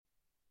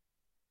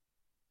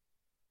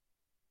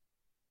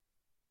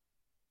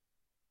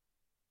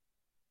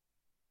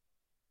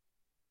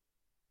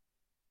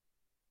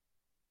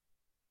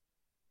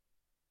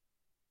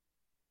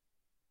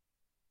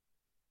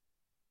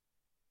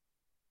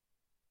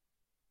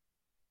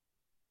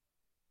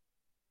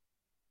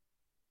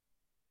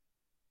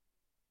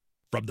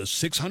From the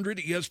 600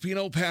 ESPN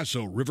El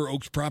Paso River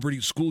Oaks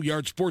Properties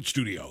Schoolyard Sports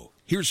Studio,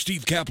 here's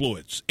Steve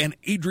Kaplowitz and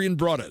Adrian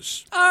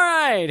Broadus. All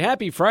right,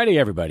 happy Friday,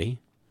 everybody.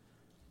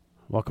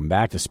 Welcome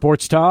back to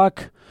Sports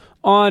Talk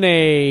on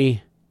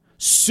a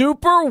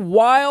Super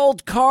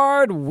Wild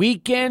Card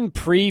Weekend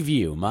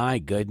preview. My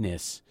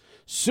goodness.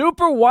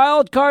 Super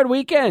Wild Card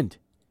Weekend.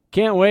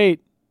 Can't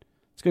wait.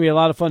 It's going to be a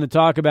lot of fun to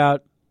talk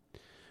about.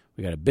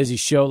 We got a busy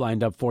show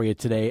lined up for you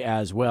today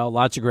as well.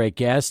 Lots of great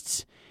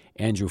guests.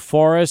 Andrew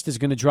Forrest is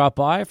going to drop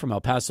by from El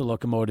Paso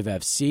Locomoitve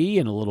FC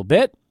in a little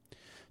bit.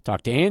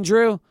 Talk to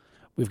Andrew.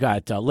 We've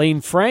got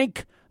Lane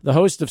Frank, the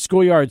host of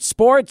Schoolyard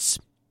Sports.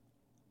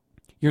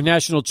 Your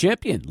national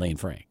champion, Lane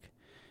Frank.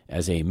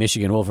 As a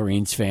Michigan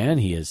Wolverines fan,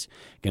 he is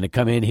going to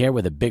come in here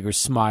with a bigger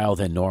smile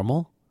than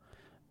normal.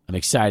 I'm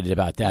excited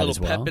about that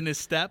as well. A little pep in his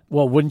step.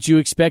 Well, wouldn't you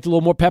expect a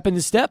little more pep in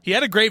his step? He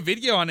had a great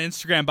video on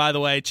Instagram, by the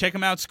way. Check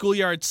him out,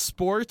 Schoolyard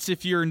Sports.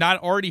 If you're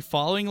not already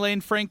following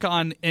Lane Frank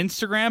on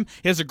Instagram,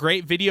 he has a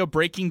great video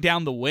breaking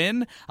down the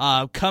win.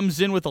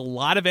 Comes in with a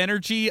lot of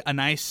energy, a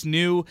nice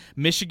new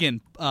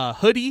Michigan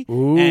hoodie,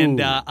 and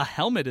a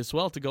helmet as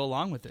well to go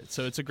along with it.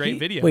 So it's a great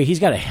video. Wait, he's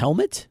got a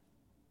helmet?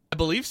 I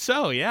believe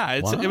so, yeah.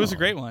 It was a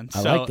great one.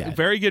 I So like that.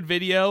 very good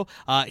video.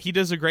 He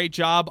does a great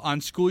job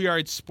on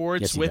Schoolyard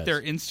Sports with their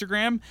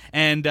Instagram.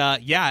 And,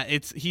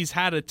 he's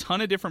had a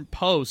ton of different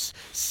posts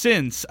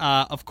since,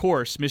 of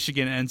course,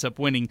 Michigan ends up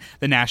winning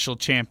the national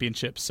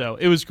championship. So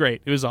it was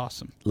great. It was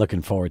awesome.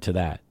 Looking forward to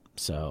that.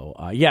 So,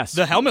 yes.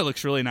 The helmet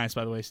looks really nice,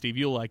 by the way, Steve.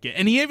 You'll like it.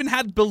 And he even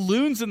had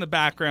balloons in the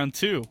background,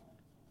 too.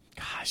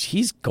 Gosh,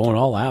 he's going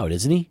all out,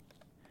 isn't he?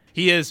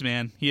 He is,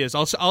 man. He is.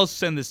 I'll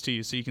send this to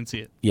you so you can see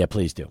it. Yeah,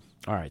 please do.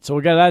 All right, so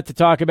we got that to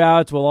talk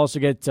about. We'll also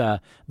get the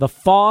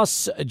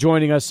Foss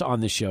joining us on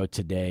the show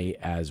today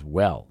as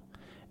well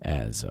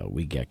as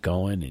we get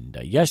going. And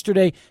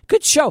yesterday,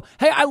 good show.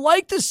 Hey, I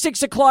liked the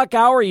 6 o'clock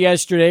hour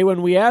yesterday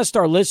when we asked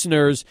our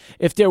listeners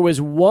if there was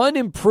one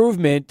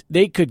improvement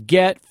they could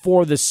get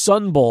for the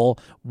Sun Bowl,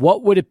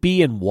 what would it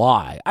be and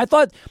why? I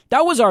thought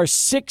that was our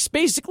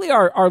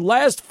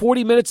last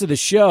 40 minutes of the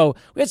show.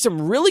 We had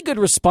some really good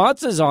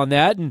responses on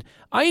that, and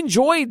I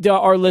enjoyed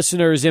our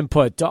listeners'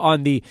 input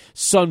on the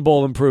Sun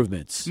Bowl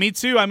improvements. Me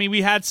too. I mean,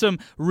 we had some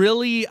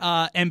really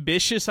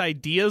ambitious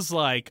ideas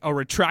like a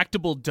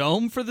retractable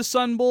dome for the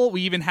Sun Bowl.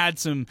 We even had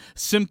some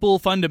simple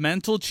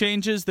fundamental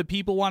changes that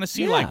people want to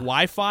see, like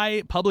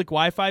Wi-Fi, public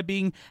Wi-Fi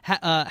being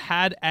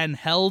had and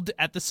held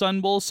at the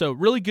Sun Bowl. So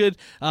really good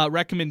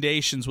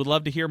recommendations. Would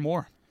love to hear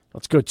more.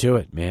 Let's go to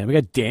it, man. We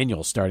got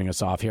Daniel starting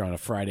us off here on a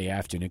Friday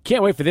afternoon.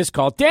 Can't wait for this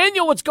call.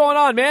 Daniel, what's going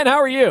on, man? How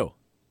are you?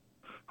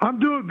 I'm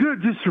doing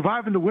good, just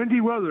surviving the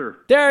windy weather.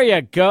 There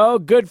you go.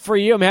 Good for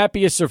you. I'm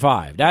happy you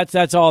survived.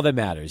 That's all that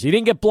matters. You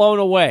didn't get blown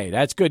away.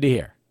 That's good to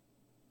hear.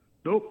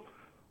 Nope.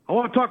 I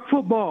want to talk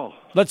football.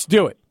 Let's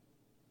do it.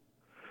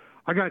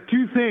 I got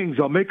two things.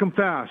 I'll make them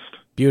fast.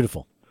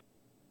 Beautiful.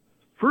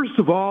 First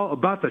of all,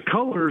 about the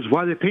colors,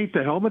 why they paint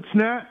the helmets in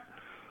that.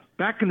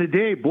 Back in the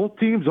day, both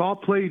teams all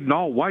played in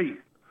all white.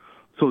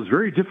 So it's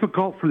very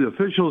difficult for the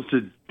officials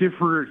to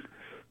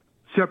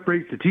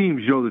separate the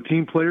teams, the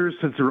team players,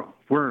 since they're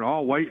wearing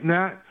all white in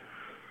that.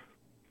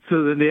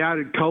 So then they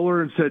added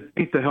color and said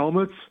paint the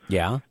helmets.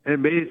 Yeah.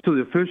 And made it so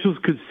the officials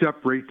could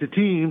separate the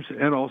teams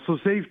and also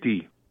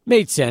safety.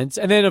 Made sense.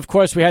 And then, of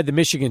course, we had the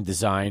Michigan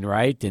design,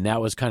 right? And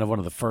that was kind of one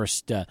of the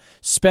first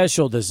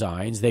special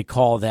designs. They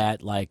call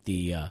that like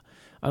the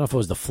I don't know if it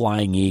was the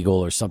Flying Eagle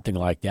or something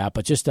like that,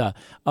 but just a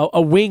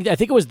winged, I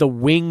think it was the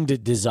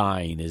winged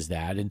design is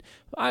that. And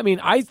I mean,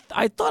 I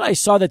thought I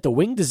saw that the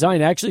winged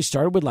design actually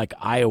started with like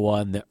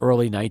Iowa in the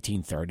early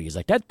 1930s.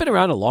 Like that's been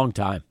around a long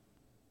time.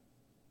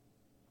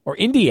 Or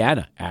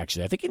Indiana,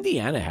 actually. I think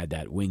Indiana had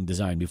that winged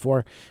design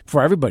before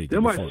everybody did.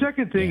 Then my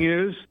second thing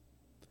is,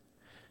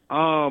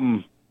 I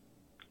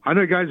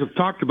know you guys have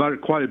talked about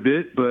it quite a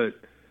bit, but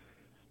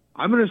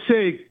I'm going to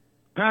say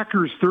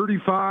Packers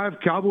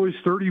 35, Cowboys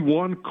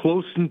 31,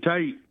 close and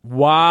tight.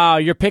 Wow,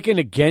 you're picking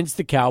against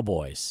the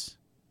Cowboys.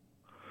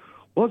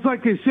 Well, it's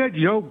like they said,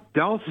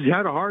 Dallas has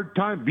had a hard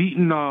time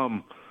beating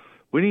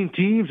winning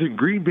teams, and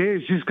Green Bay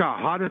has just got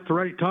hot at the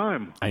right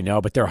time. I know,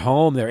 but they're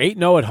home. They're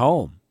 8-0 at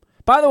home.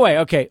 By the way,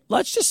 okay,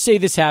 let's just say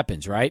this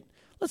happens, right?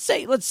 Let's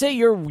say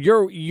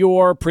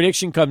your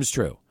prediction comes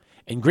true,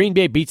 and Green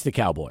Bay beats the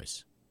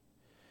Cowboys.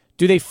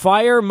 Do they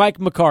fire Mike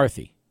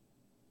McCarthy?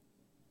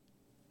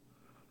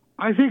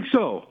 I think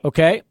so.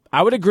 Okay,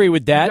 I would agree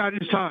with that. He's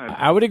had his time.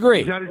 I would agree.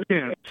 He's had his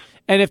chance.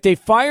 And if they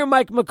fire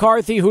Mike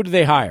McCarthy, who do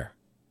they hire?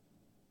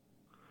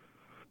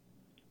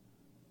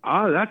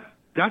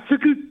 That's a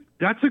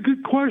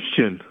good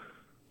question.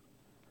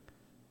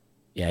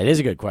 Yeah, it is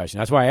a good question.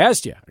 That's why I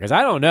asked you, because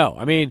I don't know.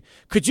 I mean,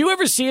 could you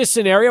ever see a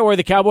scenario where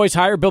the Cowboys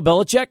hire Bill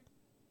Belichick?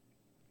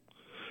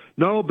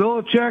 No,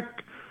 Belichick,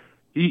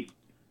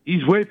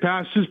 he's way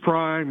past his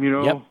prime,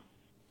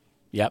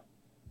 Yep.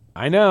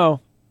 I know.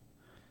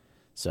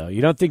 So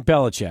you don't think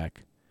Belichick,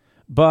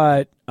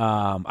 but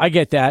I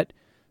get that.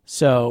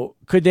 So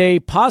could they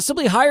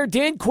possibly hire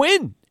Dan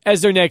Quinn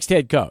as their next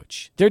head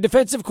coach, their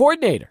defensive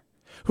coordinator,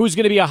 who's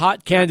going to be a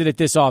hot candidate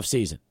this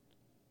offseason?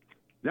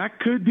 that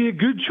could be a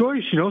good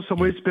choice.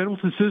 Somebody that's been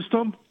with the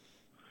system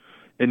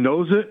and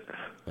knows it.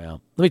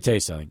 Well, let me tell you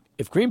something.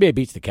 If Green Bay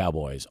beats the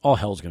Cowboys, all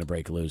hell's going to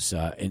break loose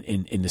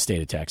in the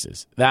state of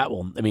Texas. That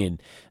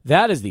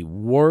is the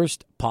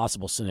worst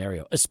possible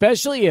scenario,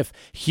 especially if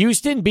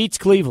Houston beats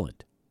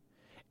Cleveland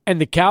and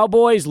the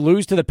Cowboys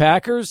lose to the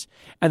Packers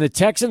and the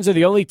Texans are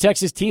the only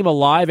Texas team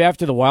alive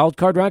after the wild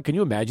card round. Can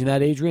you imagine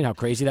that, Adrian? How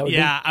crazy that would be?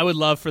 Yeah, I would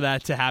love for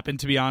that to happen,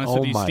 to be honest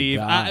with you, Steve.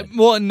 God.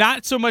 Well,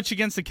 not so much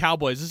against the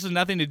Cowboys. This has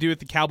nothing to do with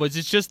the Cowboys.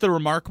 It's just the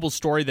remarkable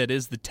story that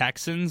is the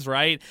Texans,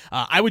 right?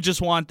 I would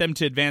just want them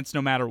to advance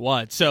no matter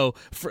what. So,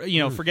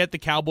 forget the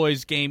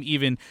Cowboys game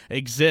even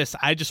exists.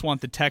 I just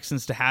want the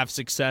Texans to have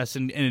success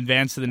and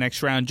advance to the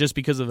next round just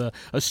because of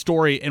a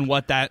story and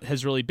what that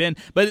has really been.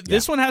 But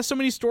this one has so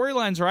many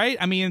storylines, right?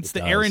 I mean, it's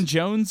the Aaron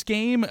Jones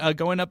game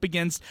going up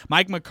against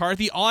Mike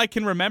McCarthy. All I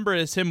can remember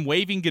is him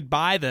waving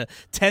goodbye, the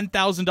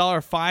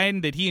 $10,000 fine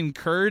that he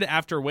incurred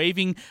after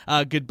waving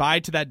goodbye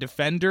to that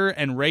defender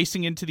and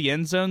racing into the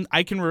end zone.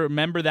 I can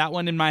remember that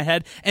one in my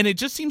head. And it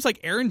just seems like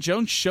Aaron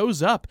Jones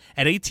shows up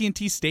at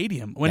AT&T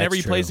Stadium whenever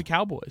he plays the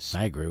Cowboys.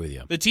 I agree with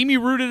you. The team he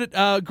rooted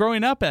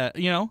growing up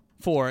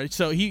for.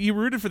 So he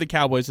rooted for the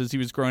Cowboys as he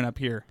was growing up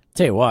here.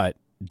 Tell you what.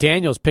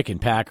 Daniel's picking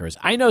Packers.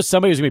 I know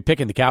somebody who's going to be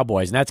picking the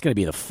Cowboys, and that's going to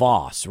be the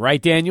Foss.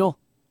 Right, Daniel?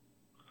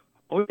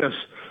 Oh, yes.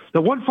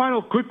 The one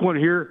final quick one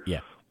here.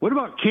 Yeah. What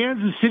about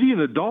Kansas City and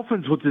the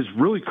Dolphins with this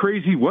really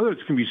crazy weather?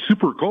 It's going to be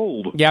super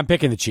cold. Yeah, I'm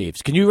picking the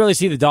Chiefs. Can you really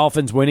see the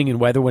Dolphins winning in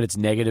weather when it's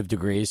negative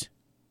degrees?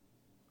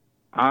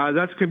 That's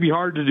going to be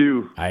hard to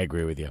do. I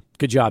agree with you.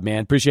 Good job,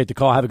 man. Appreciate the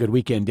call. Have a good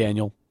weekend,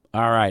 Daniel.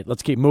 All right,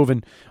 let's keep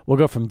moving. We'll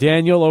go from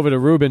Daniel over to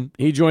Ruben.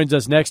 He joins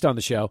us next on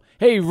the show.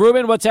 Hey,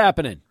 Ruben, what's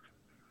happening?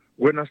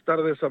 Buenas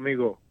tardes,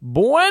 amigo.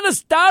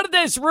 Buenas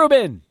tardes,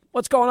 Ruben.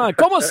 What's going on?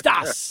 ¿Cómo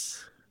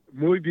estás?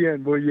 Muy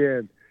bien, muy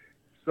bien.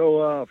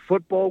 So,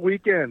 football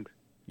weekend.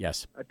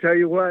 Yes. I tell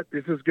you what,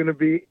 this is going to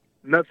be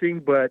nothing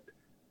but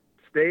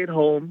stay at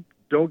home,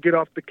 don't get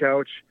off the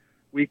couch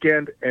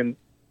weekend, and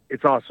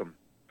it's awesome.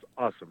 It's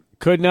awesome.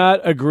 Could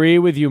not agree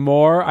with you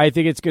more. I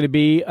think it's going to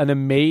be an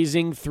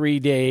amazing 3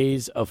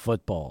 days of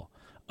football.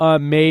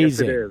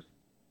 Amazing. Yes,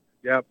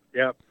 it is.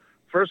 Yep.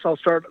 First,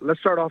 let's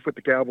start off with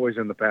the Cowboys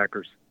and the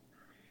Packers.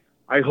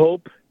 I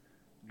hope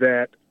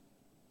that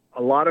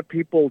a lot of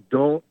people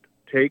don't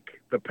take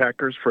the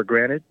Packers for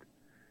granted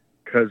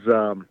because,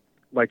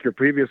 like your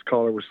previous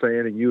caller was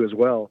saying, and you as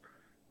well,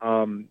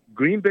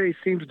 Green Bay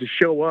seems to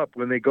show up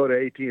when they go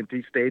to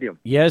AT&T Stadium.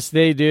 Yes,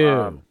 they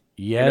do.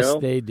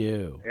 They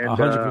do. And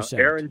 100%.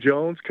 Aaron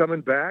Jones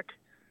coming back.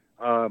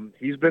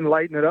 He's been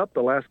lighting it up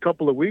the last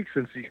couple of weeks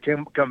since he's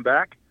come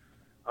back.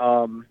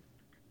 I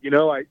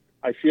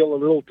feel a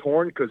little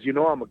torn because,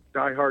 I'm a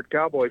diehard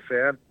Cowboy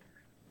fan.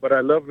 But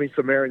I love me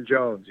some Aaron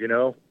Jones,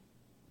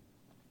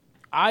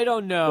 I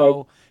don't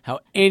know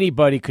how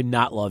anybody could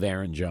not love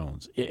Aaron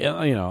Jones,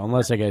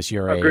 unless I guess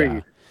you're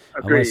Agreed.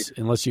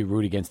 unless you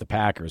root against the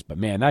Packers. But,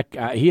 man, that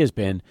guy, he has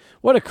been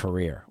 – what a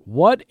career.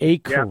 What a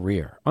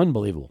career.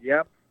 Unbelievable.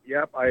 Yep,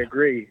 I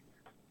agree.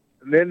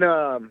 And then,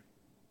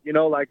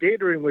 like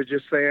Adrian was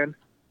just saying,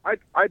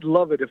 I'd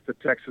love it if the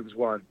Texans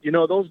won.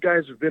 Those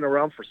guys have been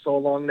around for so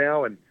long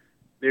now, and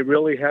they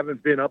really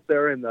haven't been up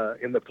there in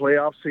the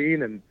playoff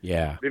scene, and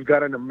they've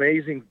got an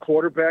amazing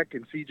quarterback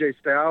in C.J.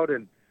 Stroud,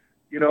 and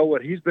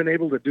what he's been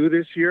able to do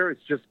this year.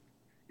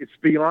 It's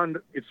beyond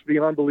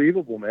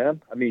believable,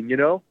 man. I mean,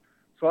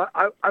 so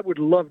I would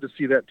love to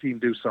see that team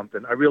do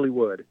something. I really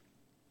would.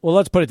 Well,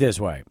 let's put it this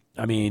way.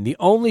 I mean, the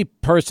only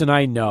person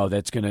I know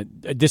that's going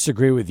to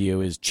disagree with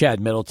you is Chad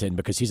Middleton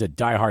because he's a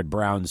diehard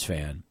Browns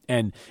fan.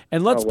 And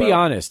let's be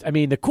honest. I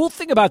mean, the cool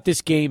thing about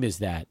this game is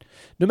that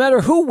no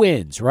matter who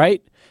wins,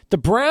 right? The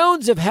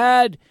Browns have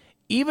had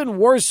even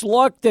worse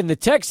luck than the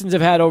Texans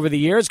have had over the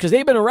years because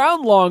they've been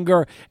around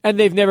longer and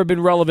they've never been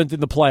relevant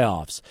in the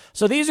playoffs.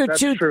 So these are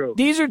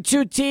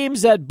two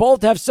teams that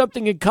both have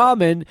something in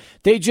common.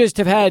 They just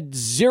have had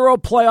zero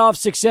playoff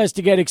success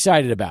to get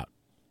excited about.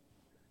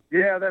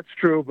 Yeah, that's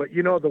true. But,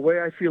 the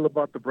way I feel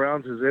about the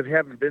Browns is they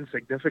haven't been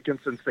significant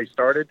since they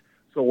started.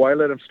 So why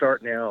let them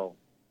start now?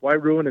 Why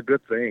ruin a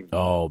good thing?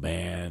 Oh,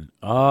 man.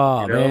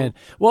 Man.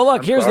 Well,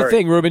 look, here's the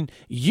thing, Ruben.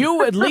 You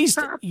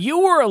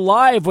were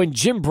alive when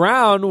Jim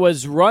Brown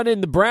was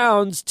running the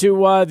Browns to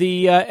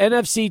the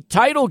NFC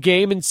title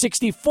game in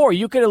 '64.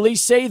 You could at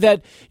least say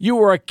that you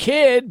were a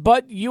kid,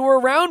 but you were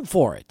around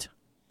for it.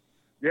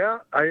 Yeah,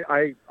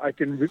 I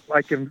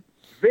can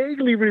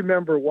vaguely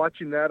remember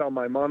watching that on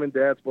my mom and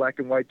dad's black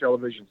and white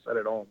television set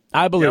at home.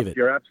 I believe it.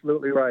 You're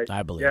absolutely right.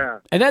 I believe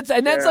it. And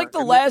that's like the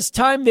last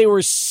time they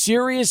were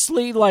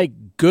seriously like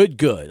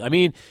good. I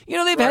mean,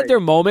 they've had their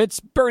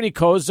moments. Bernie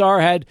Kosar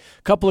had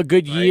a couple of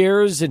good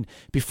years, and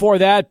before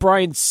that,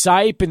 Brian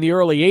Sipe in the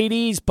early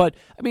 '80s. But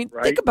I mean,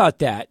 think about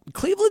that.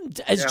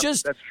 Cleveland has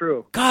that's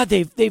true. God,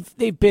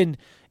 they've been.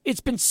 It's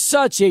been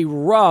such a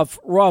rough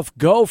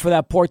go for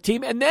that poor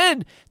team, and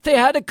then they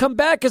had to come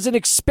back as an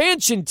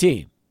expansion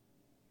team.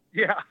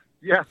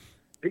 Yeah,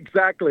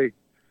 exactly.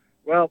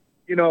 Well,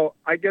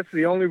 I guess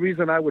the only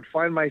reason I would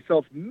find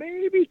myself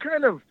maybe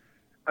kind of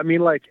I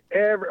mean, like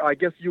I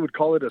guess you would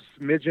call it a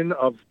smidgen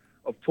of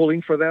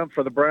pulling for them,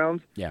 for the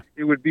Browns. Yeah.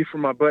 It would be from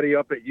my buddy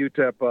up at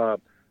UTEP,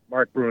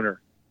 Mark Bruner.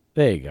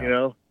 There you go. You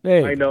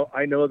know,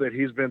 I know that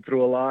he's been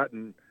through a lot,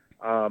 and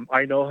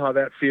I know how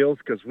that feels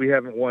because we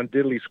haven't won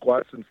diddly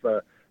squat since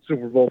the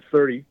Super Bowl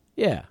 30.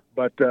 Yeah.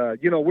 But,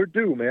 we're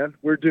due, man.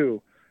 We're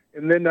due.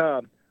 And then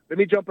let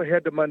me jump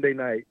ahead to Monday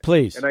night.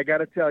 Please. And I got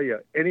to tell you,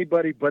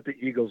 anybody but the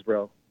Eagles,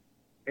 bro.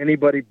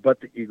 Anybody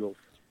but the Eagles.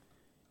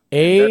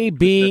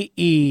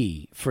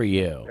 ABE for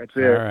you. That's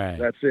it. All right.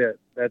 That's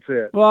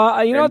it.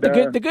 Well, you know what?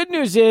 The good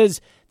news is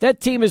that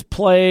team is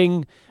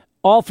playing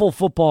awful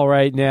football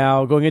right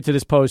now going into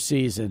this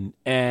postseason.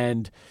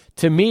 And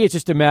to me, it's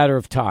just a matter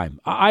of time.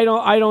 I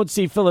don't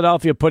see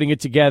Philadelphia putting it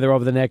together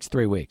over the next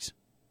 3 weeks.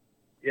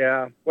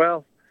 Yeah,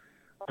 well,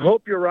 I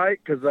hope you're right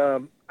because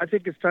I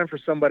think it's time for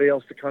somebody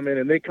else to come in.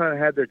 And they kind of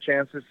had their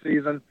chance this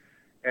season.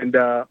 And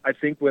I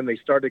think when they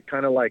started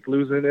kind of like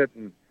losing it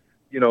and,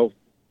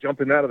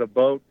 jumping out of the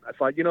boat, I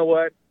thought, you know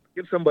what,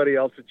 give somebody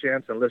else a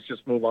chance and let's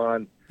just move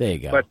on. There you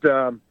go. But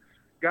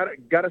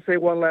gotta say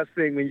one last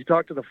thing. When you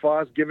talk to the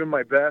Foss, give him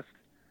my best.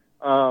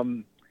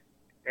 And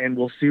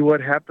we'll see what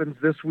happens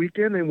this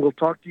weekend, and we'll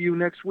talk to you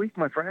next week,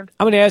 my friend.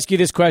 I'm going to ask you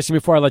this question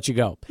before I let you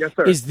go. Yes,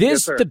 sir. Is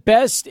this the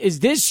best?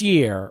 Is this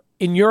year,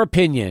 in your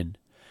opinion,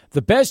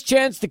 the best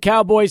chance the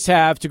Cowboys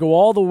have to go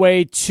all the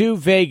way to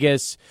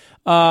Vegas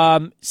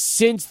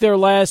since their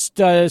last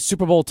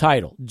Super Bowl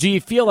title? Do you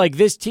feel like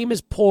this team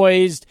is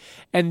poised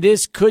and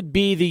this could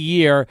be the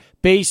year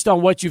based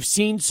on what you've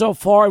seen so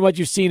far and what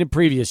you've seen in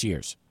previous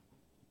years?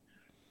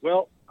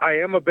 Well, I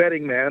am a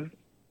betting man.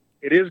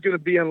 It is going to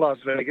be in Las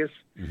Vegas.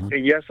 Mm-hmm.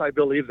 And, yes, I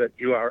believe that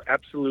you are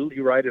absolutely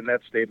right in that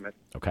statement.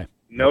 Okay.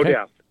 No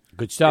doubt.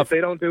 Good stuff. If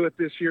they don't do it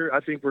this year, I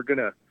think we're going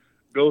to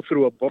go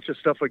through a bunch of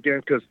stuff again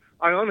because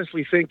I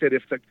honestly think that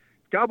if the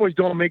Cowboys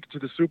don't make it to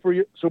the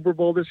Super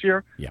Bowl this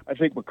year, I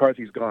think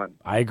McCarthy's gone.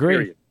 I agree.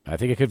 Period. I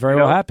think it could very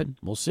well happen.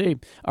 We'll see.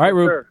 All right,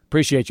 Rube.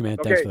 Appreciate you, man.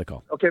 Okay. Thanks for the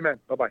call. Okay, man.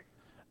 Bye-bye.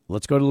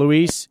 Let's go to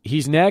Luis.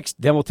 He's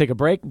next. Then we'll take a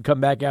break and come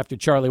back after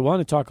Charlie 1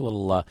 and talk a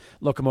little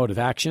locomotive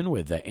action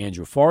with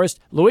Andrew Forrest.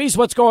 Luis,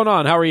 what's going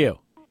on? How are you?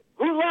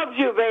 Who loves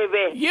you,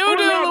 baby? You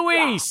do,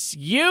 Luis.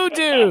 You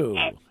do.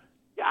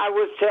 I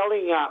was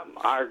telling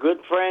our good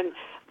friend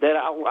that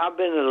I've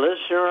been a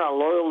listener, a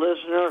loyal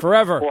listener.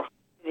 Forever. For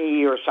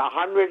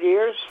 100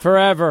 years?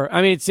 Forever.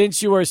 I mean,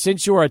 since you were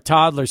a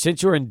toddler,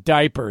 since you were in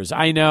diapers.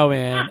 I know,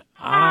 man.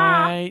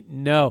 I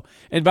know.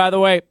 And by the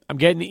way, I'm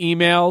getting the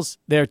emails.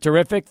 They're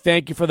terrific.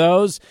 Thank you for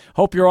those.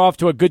 Hope you're off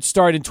to a good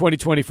start in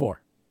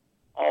 2024.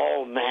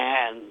 Oh,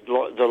 man.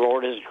 The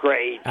Lord is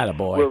great.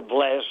 Attaboy. We're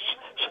blessed.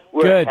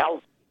 We're good.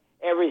 Healthy.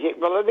 Everything.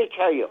 But let me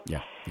tell you.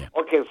 Yeah.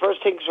 Okay,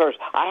 first things first.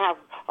 I have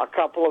a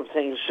couple of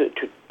things to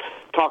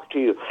talk to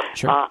you.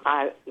 Sure.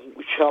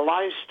 Shall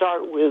I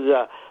start with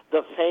the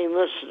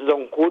famous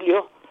Don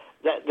Julio?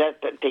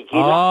 That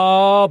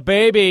tequila? Oh,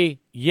 baby.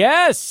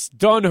 Yes,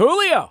 Don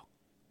Julio.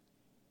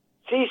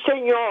 Sí,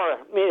 señor.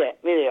 Mire.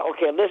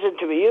 Okay, listen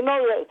to me. You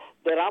know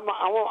that I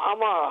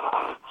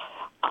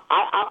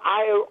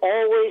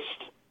always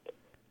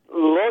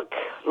look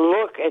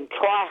and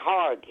try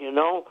hard. You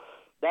know,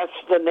 that's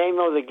the name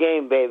of the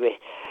game, baby.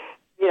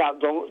 Yeah,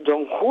 Don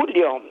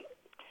Julio.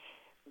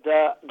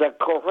 The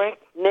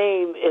correct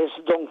name is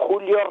Don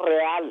Julio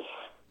Real.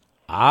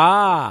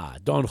 Ah,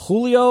 Don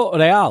Julio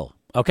Real.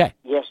 Okay.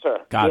 Yes, sir.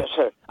 Got yes, it.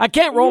 sir. I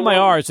can't roll my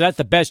R's, so that's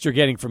the best you're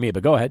getting from me,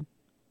 but go ahead.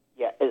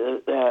 Yeah,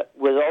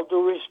 with all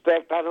due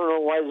respect, I don't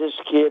know why this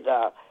kid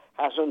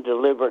hasn't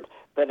delivered.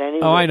 But anyway,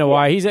 oh, I know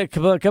why.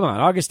 Come on,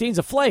 Augustine's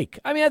a flake.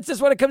 I mean, that's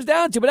just what it comes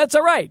down to, but that's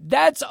all right.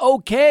 That's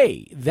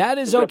okay. That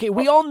is okay.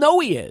 We all know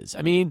he is.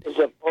 I mean, he's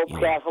a Pope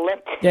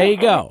Catholic. There you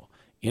go.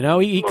 You know,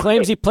 he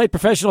claims he played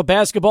professional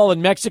basketball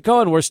in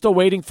Mexico, and we're still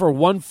waiting for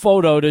one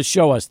photo to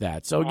show us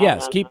that. So,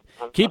 yes, keep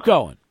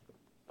going.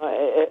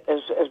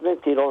 Es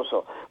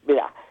mentiroso.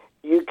 Mira,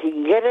 you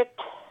can get it,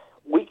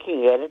 we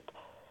can get it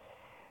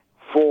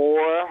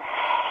for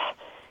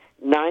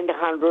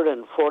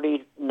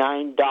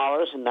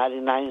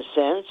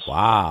 $949.99.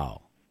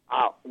 Wow.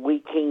 We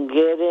can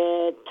get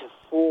it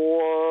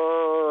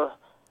for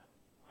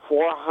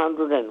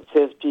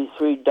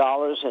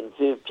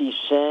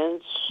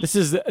 $453.50. This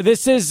is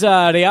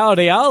Real,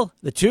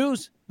 the two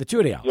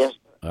Reals. Yes,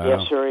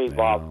 yes, sir,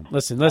 Bob.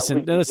 Listen.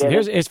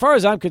 Here's as far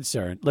as I'm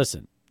concerned.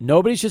 Listen,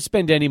 nobody should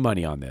spend any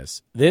money on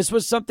this. This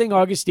was something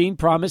Augustine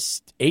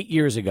promised 8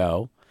 years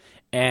ago,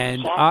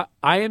 and I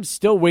am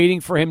still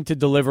waiting for him to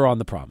deliver on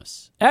the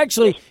promise.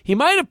 Actually, he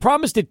might have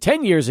promised it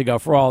 10 years ago.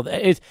 For all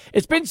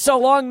it's been so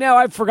long now,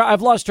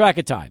 I've lost track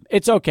of time.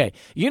 It's okay.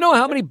 You know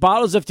how many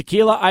bottles of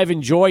tequila I've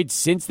enjoyed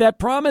since that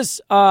promise?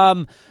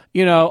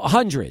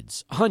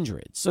 Hundreds.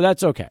 So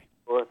that's okay.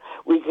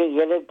 We can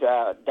get it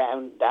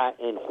down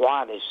in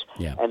Juarez.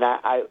 Yeah. And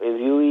if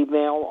you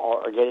email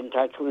or get in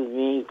touch with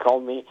me,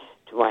 call me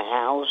to my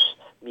house,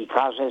 mi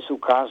casa es su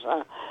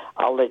casa,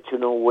 I'll let you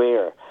know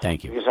where.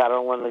 Thank you. Because I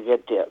don't want to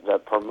get the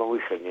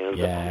promotion.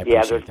 Yeah, I the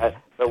appreciate that.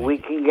 But we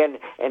can get,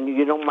 and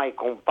my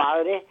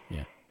compadre,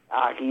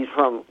 He's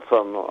from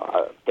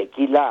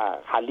Tequila,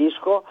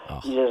 Jalisco. Oh.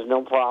 He says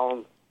no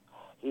problem.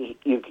 We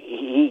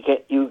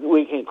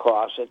can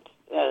cross it.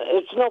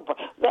 It's no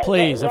problem.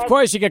 Please, of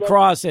course you could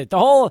cross it. The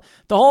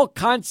whole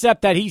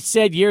concept that he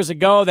said years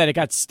ago that it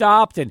got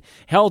stopped and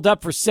held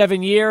up for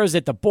 7 years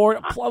at the board.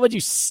 Why would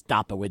you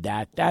stop it with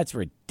that? That's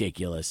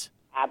ridiculous.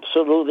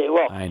 Absolutely.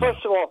 Well,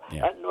 first of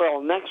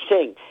all, next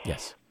thing.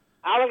 Yes.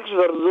 Alex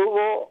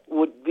Verdugo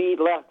would be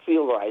left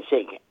fielder, I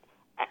think.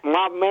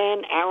 My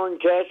man, Aaron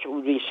Judge,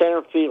 would be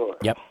center fielder.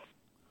 Yep.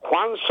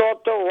 Juan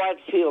Soto, right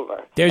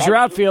fielder. There's your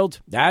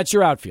outfield. That's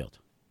your outfield.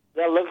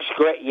 That looks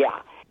great, yeah.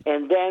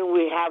 And then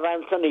we have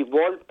Anthony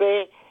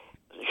Volpe,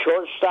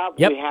 shortstop.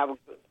 Yep. We have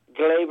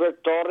Gleyber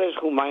Torres,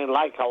 whom I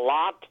like a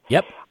lot.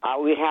 Yep.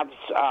 We have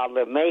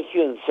LeMahieu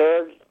in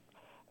third.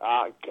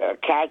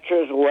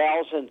 Catchers,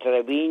 Wells and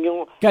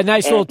Trevino. Got a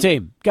nice little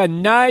team.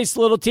 And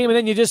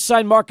then you just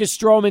signed Marcus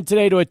Stroman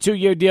today to a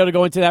 2-year deal to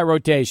go into that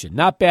rotation.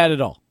 Not bad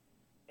at all.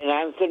 And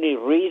Anthony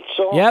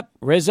Rizzo. Yep,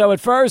 Rizzo at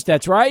first.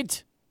 That's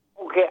right.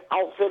 Okay,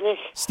 I'll finish.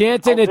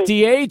 Stanton at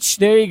DH.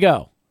 There you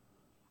go.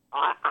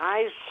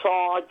 I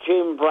saw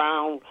Jim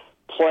Brown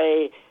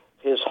play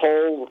his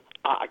whole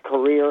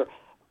career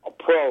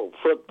pro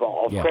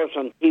football, of course,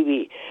 on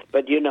TV.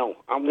 But,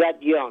 I'm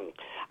that young.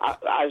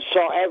 I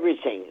saw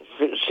everything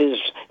since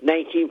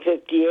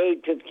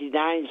 1958,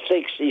 59,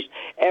 60s,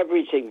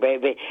 everything,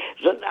 baby.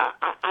 So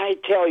I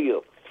tell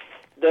you,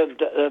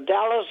 the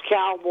Dallas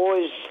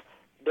Cowboys,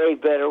 they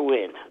better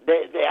win.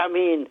 There's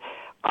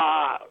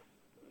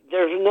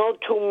no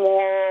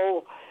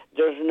tomorrow.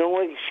 There's no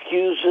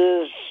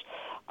excuses.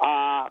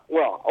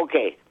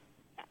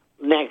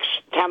 Next,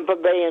 Tampa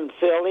Bay and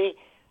Philly.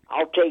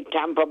 I'll take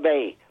Tampa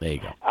Bay. There you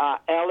go.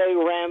 L.A.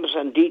 Rams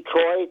and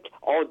Detroit.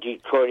 Oh,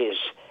 Detroit is...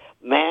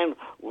 Man,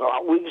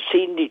 we've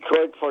seen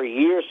Detroit for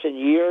years and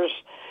years,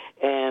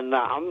 and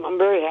I'm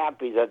very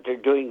happy that they're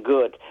doing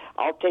good.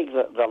 I'll take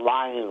the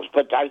Lions,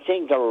 but I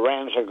think the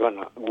Rams are going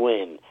to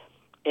win.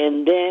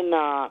 And then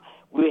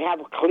we have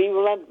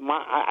Cleveland.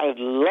 I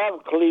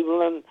love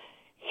Cleveland.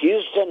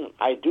 Houston,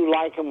 I do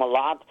like them a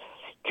lot.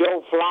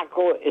 Joe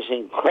Flacco is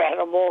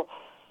incredible.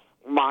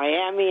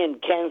 Miami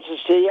and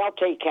Kansas City, I'll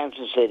take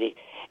Kansas City.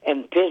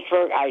 And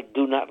Pittsburgh, I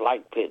do not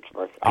like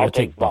Pittsburgh. I'll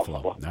take Buffalo.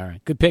 All right.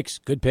 Good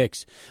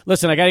picks.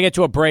 Listen, I got to get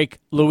to a break.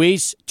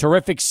 Luis,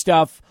 terrific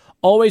stuff.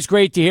 Always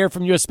great to hear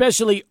from you,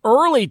 especially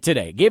early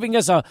today, giving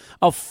us a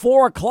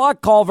 4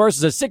 o'clock call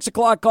versus a 6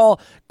 o'clock call.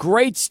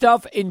 Great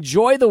stuff.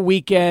 Enjoy the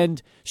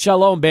weekend.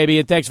 Shalom, baby,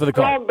 and thanks for the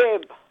call. Shalom,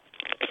 babe.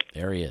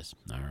 There he is.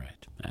 All right.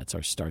 That's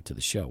our start to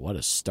the show. What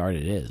a start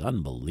it is.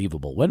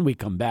 Unbelievable. When we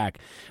come back,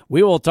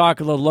 we will talk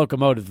a little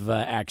locomotive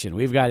action.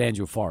 We've got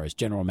Andrew Forrest,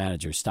 general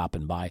manager,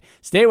 stopping by.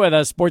 Stay with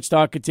us. Sports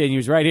Talk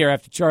continues right here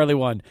after Charlie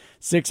 1,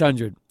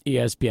 600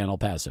 ESPN El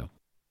Paso.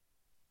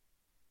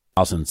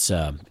 Since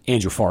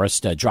Andrew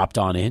Forrest dropped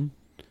on in,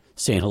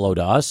 saying hello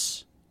to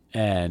us.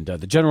 And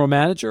the general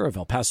manager of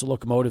El Paso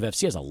Locomotive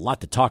FC has a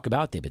lot to talk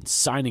about. They've been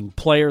signing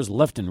players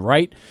left and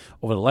right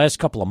over the last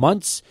couple of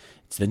months.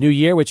 It's the new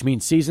year, which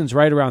means season's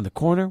right around the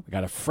corner. We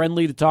got a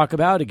friendly to talk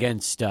about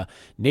against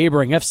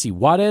neighboring FC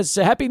Juarez.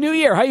 Happy New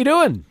Year. How you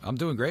doing? I'm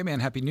doing great,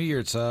 man. Happy New Year.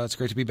 It's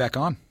great to be back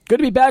on. Good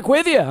to be back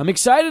with you. I'm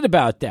excited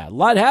about that. A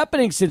lot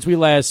happening since we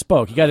last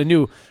spoke. You got a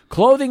new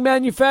clothing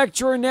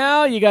manufacturer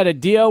now. You got a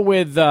deal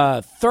with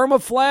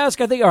Thermoflask,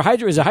 I think, or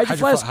Hydro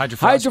Flask?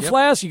 Hydro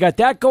Flask. You got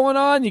that going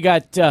on. You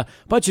got a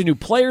bunch of new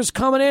players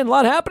coming in. A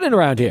lot happening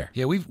around here.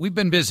 Yeah, we've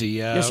been busy.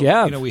 Yes, you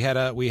have. We had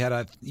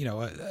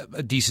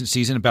a decent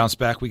season, a bounce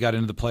back. We got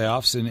into the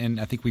playoffs,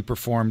 and I think we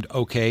performed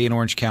okay in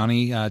Orange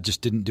County.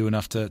 Just didn't do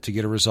enough to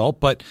get a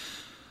result, but.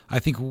 I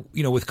think,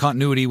 with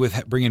continuity,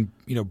 with bringing,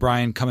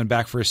 Brian coming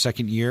back for his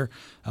second year,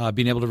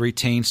 being able to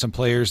retain some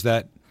players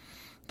that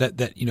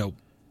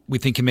we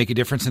think can make a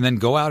difference, and then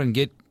go out and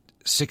get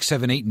 6,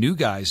 7, 8 new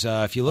guys.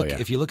 If you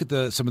look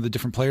at some of the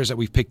different players that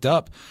we've picked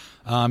up,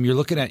 you're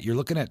looking at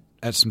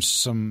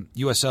some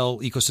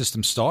USL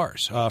ecosystem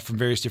stars from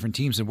various different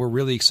teams, and we're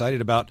really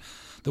excited about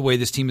the way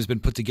this team has been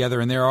put together.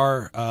 And there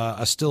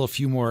are still a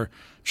few more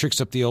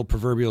tricks up the old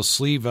proverbial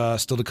sleeve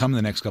still to come in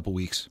the next couple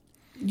weeks.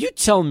 You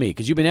tell me,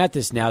 because you've been at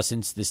this now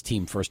since this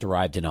team first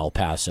arrived in El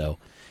Paso.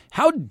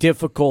 How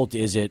difficult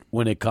is it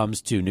when it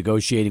comes to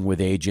negotiating with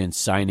agents,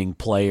 signing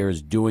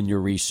players, doing your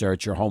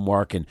research, your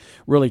homework, and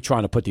really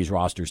trying to put these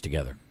rosters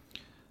together?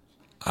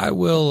 I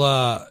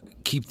will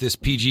keep this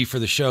PG for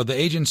the show. The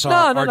agents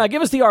are... No.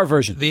 Give us the R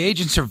version. The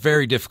agents are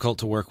very difficult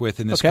to work with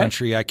in this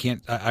country.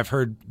 I've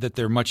heard that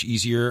they're much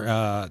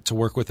easier to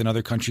work with in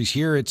other countries.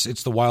 Here,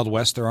 it's the Wild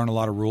West. There aren't a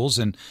lot of rules,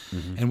 and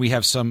we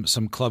have some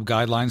club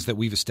guidelines that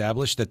we've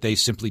established that they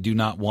simply do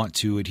not want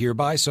to adhere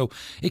by. So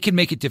it can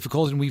make it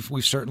difficult, and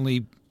we've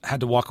certainly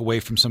had to walk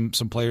away from some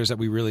players that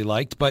we really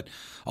liked. But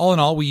all in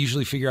all, we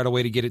usually figure out a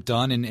way to get it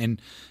done.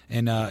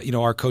 And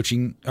our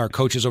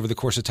coaches over the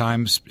course of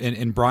times,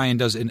 and Brian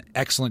does an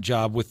excellent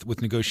job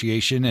with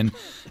negotiation. And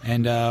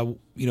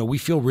we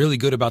feel really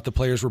good about the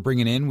players we're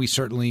bringing in. We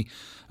certainly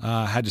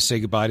had to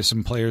say goodbye to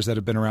some players that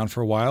have been around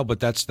for a while,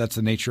 but that's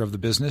the nature of the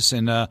business.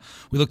 And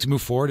we look to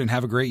move forward and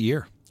have a great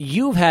year.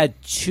 you've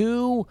had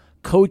 2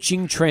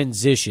 coaching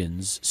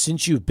transitions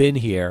since you've been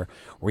here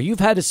where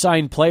you've had to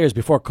sign players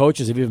before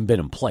coaches have even been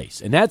in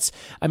place. And that's,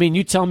 I mean,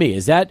 you tell me,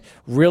 is that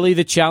really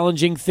the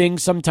challenging thing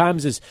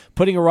sometimes, is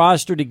putting a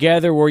roster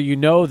together where you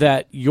know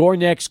that your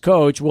next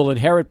coach will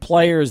inherit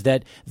players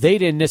that they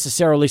didn't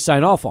necessarily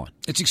sign off on?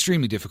 It's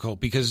extremely difficult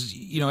because,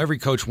 every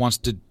coach wants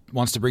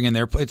to bring in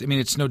their, I mean,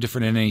 it's no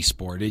different in any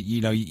sport.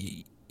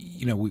 A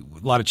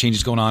lot of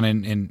changes going on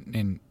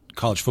in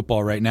college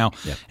football right now.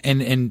 Yeah.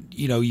 And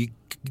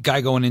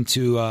guy going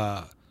into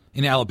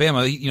in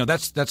Alabama,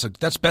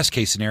 that's best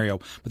case scenario.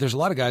 But there's a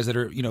lot of guys that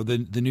are,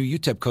 the new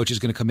UTEP coach is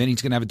going to come in.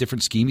 He's going to have a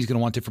different scheme. He's going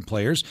to want different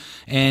players,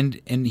 and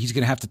he's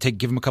going to have to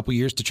give him a couple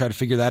years to try to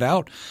figure that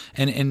out.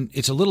 And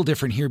it's a little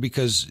different here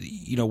because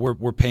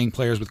we're paying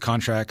players with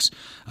contracts,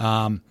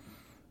 but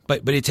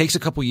it takes a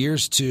couple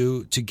years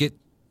to get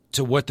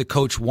to what the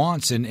coach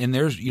wants. And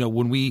there's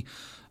when we.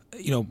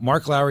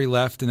 Mark Lowry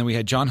left, and then we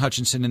had John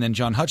Hutchinson, and then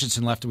John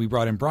Hutchinson left, and we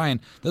brought in Brian.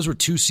 Those were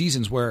 2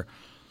 seasons where,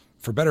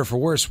 for better or for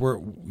worse,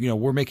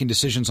 we're making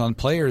decisions on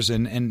players,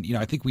 and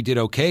I think we did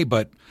okay,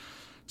 but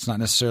it's not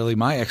necessarily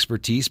my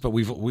expertise. But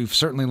we've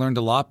certainly learned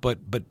a lot. But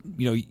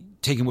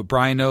taking what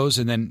Brian knows,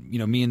 and then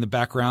me in the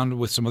background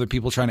with some other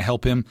people trying to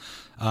help him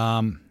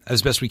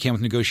as best we can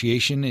with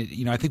negotiation.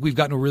 I think we've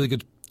gotten a really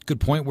good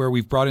point where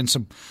we've brought in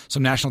some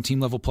national team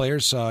level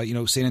players.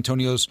 San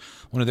Antonio's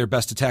one of their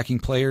best attacking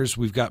players.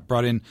 We've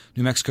brought in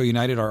New Mexico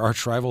United, our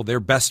arch rival, their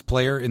best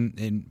player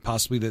in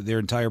possibly their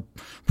entire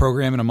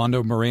program, and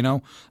Armando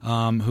Moreno,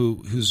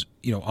 who's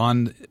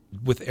on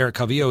with Eric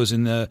Cavillo is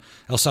in the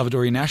El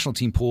Salvadorian national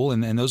team pool,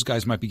 and those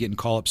guys might be getting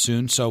call up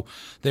soon. So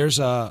there's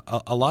a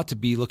lot to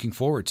be looking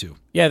forward to.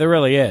 Yeah, there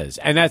really is.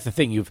 And that's the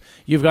thing.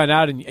 You've gone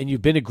out and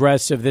you've been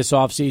aggressive this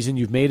offseason.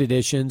 You've made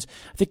additions.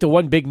 I think the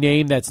one big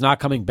name that's not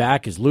coming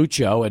back is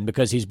Lucho, and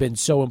because he's been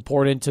so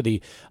important to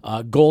the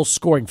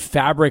goal-scoring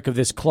fabric of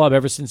this club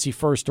ever since he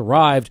first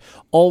arrived,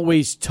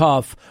 always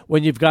tough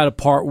when you've got to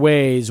part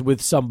ways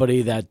with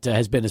somebody that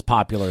has been as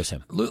popular as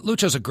him.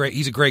 Lucho's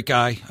he's a great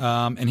guy,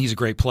 and he's a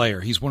great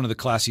player. He's one of the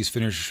classiest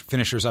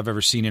finishers I've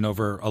ever seen in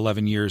over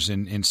 11 years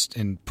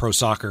in pro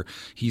soccer.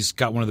 He's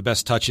got one of the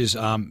best touches.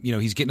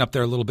 He's getting up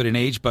there a little bit in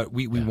age, but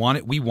we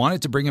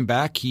wanted to bring him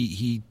back.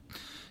 He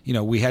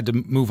we had to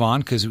move on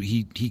because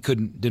he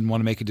didn't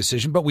want to make a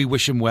decision, but we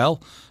wish him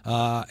well,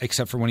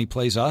 except for when he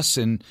plays us,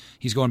 and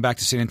he's going back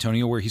to San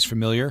Antonio where he's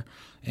familiar,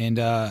 and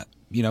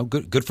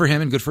good for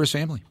him and good for his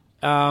family.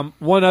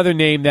 One other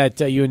name that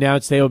you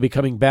announced they will be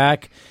coming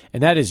back,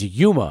 and that is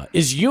Yuma.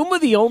 Is Yuma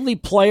the only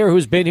player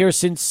who's been here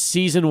since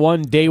season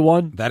 1, day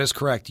 1? That is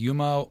correct.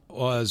 Yuma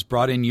was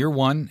brought in year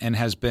 1 and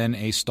has been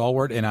a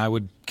stalwart, and I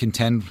would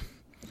contend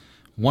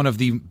one of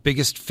the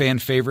biggest fan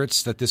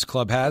favorites that this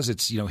club has.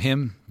 It's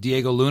him,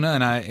 Diego Luna,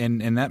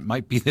 and that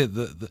might be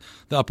the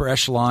upper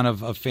echelon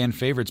of fan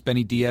favorites.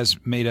 Benny Diaz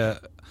made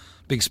a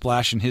big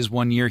splash in his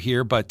 1 year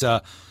here, but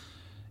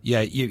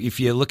if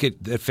you look at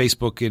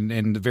Facebook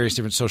and the various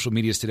different social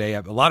medias today,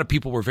 a lot of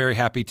people were very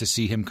happy to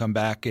see him come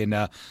back, and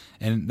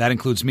that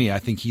includes me. I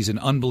think he's an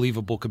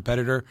unbelievable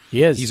competitor.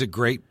 He is. He's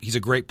a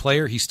great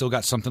player. He's still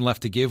got something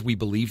left to give. We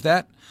believe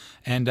that,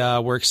 and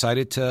we're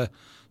excited to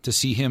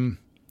see him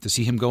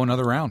go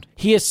another round.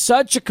 He is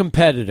such a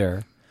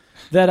competitor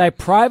that I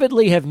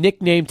privately have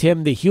nicknamed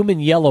him the human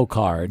yellow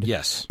card.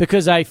 Yes.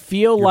 Because I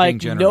feel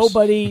like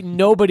nobody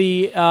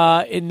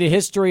in the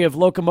history of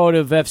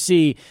Locomotive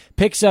FC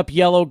picks up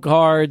yellow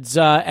cards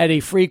at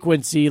a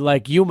frequency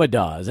like Yuma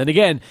does. And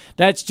again,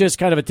 that's just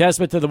kind of a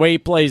testament to the way he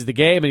plays the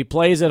game, and he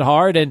plays it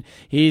hard, and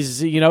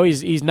he's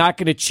not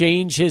going to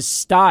change his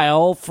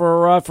style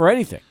for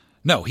anything.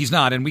 No, he's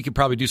not, and we could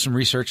probably do some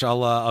research.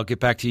 I'll get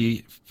back to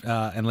you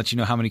and let you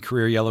know how many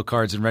career yellow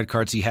cards and red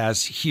cards he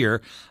has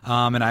here.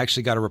 And I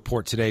actually got a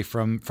report today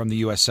from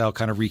the USL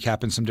kind of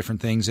recapping some different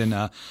things. And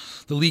the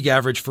league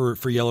average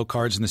for yellow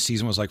cards in the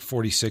season was like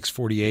 46,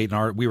 48,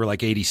 and we were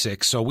like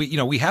 86. So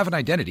we have an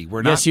identity.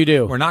 Yes, you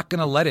do. We're not going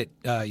to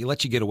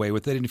let you get away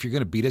with it, and if you're going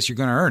to beat us, you're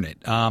going to earn it.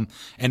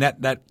 And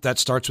that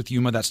starts with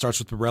Yuma. That starts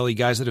with Borelli,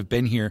 guys that have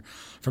been here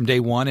from day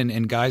one,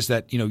 and guys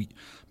that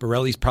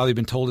Borelli's probably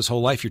been told his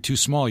whole life, you're too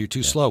small, you're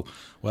too slow.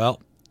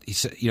 Well, he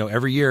said,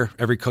 every year,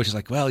 every coach is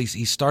like, well,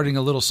 he's starting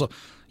a little slow.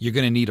 You're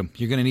going to need him.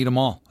 You're going to need them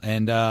all.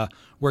 And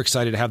we're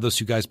excited to have those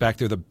two guys back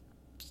there.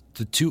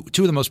 The two of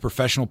the most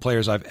professional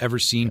players I've ever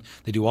seen.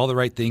 They do all the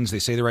right things. They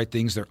say the right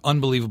things. They're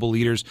unbelievable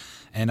leaders.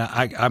 And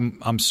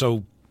I'm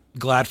so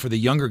glad for the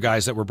younger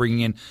guys that we're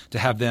bringing in to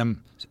have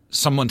them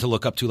someone to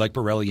look up to like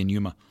Borelli and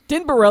Yuma.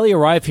 Didn't Borelli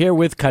arrive here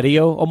with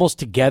Carrillo almost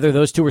together?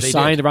 Those two were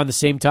signed around the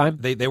same time?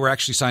 They were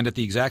actually signed at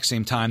the exact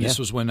same time. Yeah. This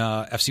was when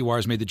FC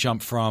Juarez made the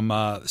jump from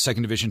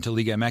second division to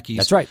Liga MX.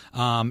 That's right.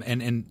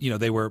 And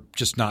they were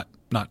just not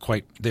not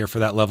quite there for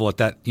that level at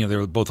that. They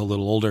were both a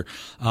little older,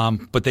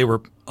 but they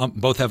were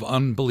both have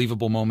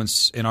unbelievable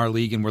moments in our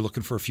league, and we're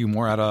looking for a few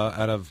more out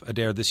of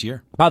Adair this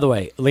year. By the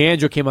way,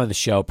 Leandro came on the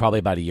show probably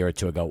about a year or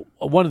two ago.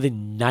 One of the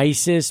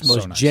nicest,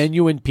 most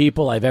genuine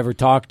people I've ever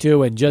talked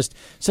to, and just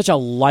such a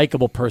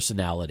likable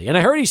personality. And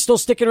I heard he's still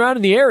sticking around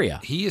in the area.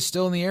 He is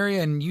still in the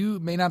area, and you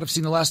may not have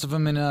seen the last of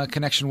him in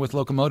connection with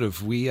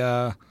Locomotive.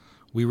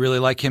 We really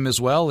like him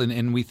as well,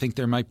 and we think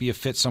there might be a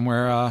fit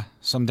somewhere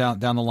down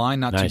the line,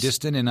 not too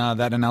distant, and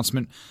that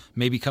announcement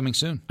may be coming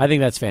soon. I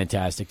think that's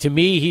fantastic. To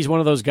me, he's one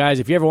of those guys,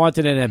 if you ever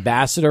wanted an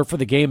ambassador for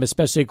the game,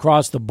 especially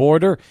across the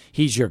border,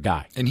 he's your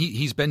guy. And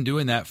he's been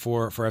doing that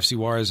for FC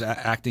Juarez,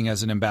 acting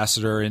as an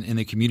ambassador in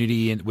the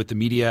community and with the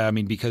media. I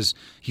mean, because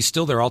he's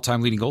still their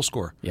all-time leading goal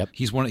scorer. Yep.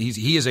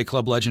 He is a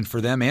club legend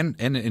for them, and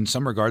in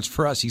some regards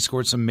for us. He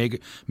scored some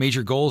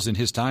major goals in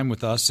his time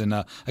with us,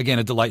 and again,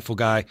 a delightful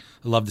guy.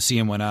 I love to see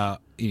him when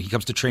he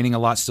comes to training a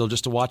lot still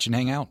just to watch and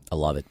hang out. I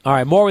love it. All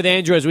right, more with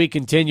Andrew as we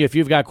continue. If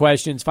you've got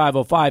questions,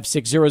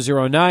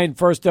 505-6009.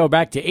 First, though,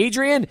 back to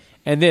Adrian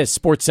and this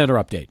Sports Center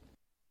update.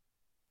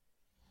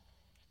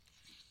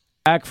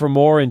 Back for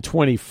more in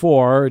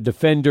 24.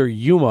 Defender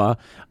Yuma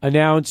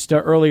announced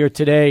earlier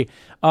today.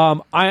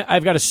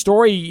 I've got a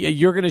story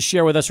you're going to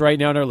share with us right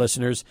now and our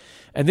listeners,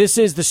 and this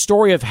is the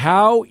story of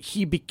how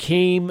he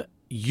became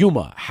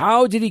Yuma.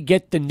 How did he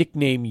get the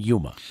nickname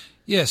Yuma?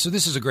 Yeah, so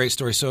this is a great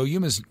story. So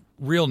Yuma's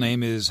real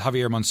name is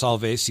Javier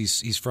Monsalves.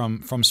 He's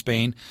from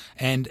Spain.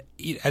 And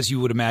as you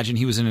would imagine,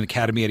 he was in an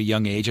academy at a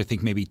young age, I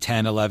think maybe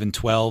 10, 11,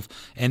 12.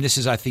 And this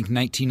is, I think,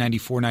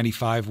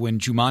 1994-95 when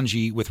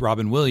Jumanji with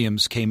Robin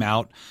Williams came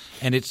out.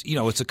 And it's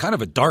a kind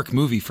of a dark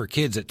movie for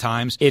kids at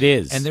times. It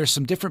is. And there's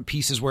some different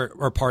pieces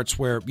or parts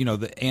where,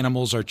 the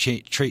animals are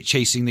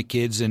chasing the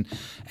kids and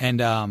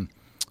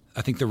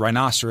I think the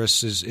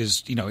rhinoceros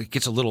is it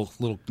gets a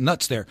little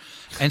nuts there.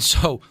 And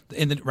so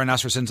the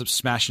rhinoceros ends up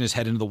smashing his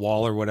head into the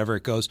wall or whatever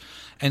it goes.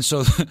 And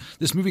so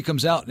this movie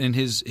comes out and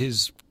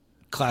his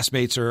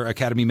classmates or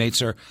academy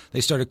mates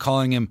they started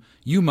calling him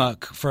Yuma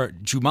for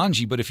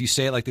Jumanji, but if you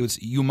say it like they would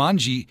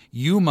Yumanji,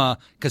 Yuma,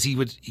 because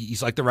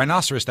he's like the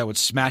rhinoceros that would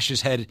smash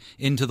his head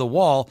into the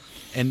wall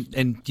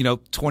and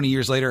 20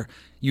 years later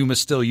Yuma's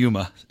still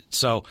Yuma.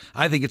 So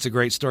I think it's a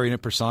great story, and it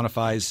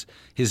personifies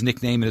his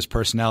nickname and his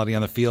personality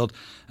on the field.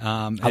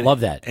 I love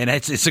that, and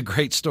it's a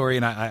great story,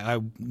 and I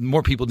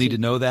more people need to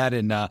know that,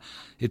 and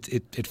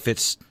it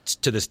fits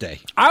to this day.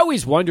 I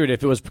always wondered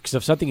if it was because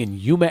of something in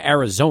Yuma,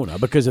 Arizona,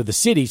 because of the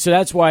city. So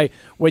that's why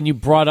when you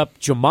brought up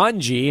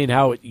Jumanji and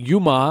how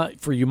Yuma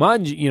for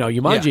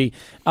Jumanji,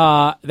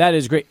 that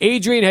is great.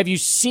 Adrian, have you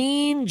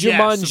seen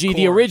Jumanji, yes,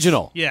 the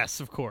original?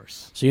 Yes, of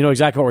course. So you know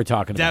exactly what we're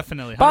talking about.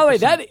 Definitely. 100%. By the way,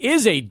 that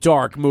is a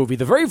dark movie.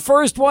 The very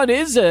first one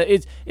is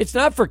it's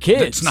not for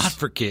kids. It's not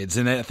for kids,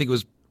 and I think it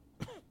was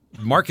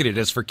marketed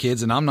as for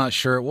kids, and I'm not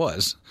sure it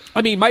was.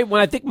 I mean,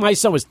 I think my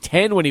son was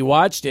 10 when he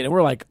watched it, and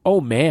we're like, oh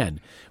man,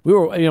 we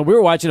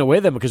were watching it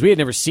with him because we had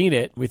never seen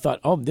it. We thought,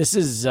 oh, this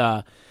is.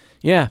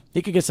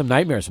 He could get some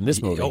nightmares from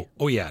this movie.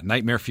 Oh, yeah,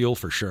 nightmare fuel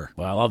for sure.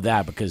 Well, I love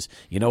that because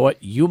you know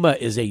what? Yuma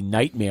is a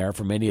nightmare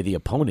for many of the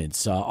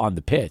opponents on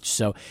the pitch.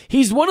 So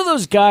he's one of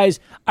those guys.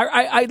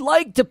 I'd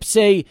like to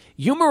say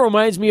Yuma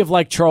reminds me of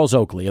like Charles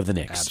Oakley of the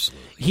Knicks.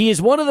 Absolutely. He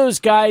is one of those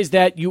guys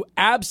that you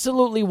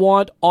absolutely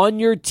want on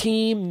your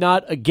team,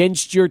 not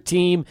against your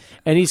team.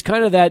 And he's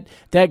kind of that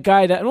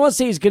guy that I don't want to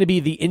say he's going to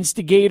be the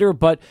instigator,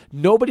 but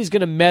nobody's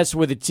going to mess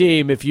with a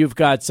team if you've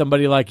got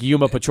somebody like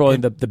Yuma patrolling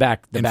the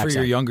back. And for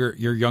your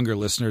younger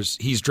listeners,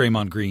 he's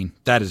Draymond Green.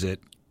 That is it.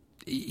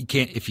 You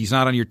can't if he's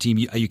not on your team.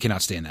 You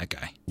cannot stand that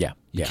guy. Yeah,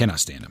 you cannot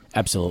stand him.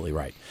 Absolutely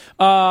right.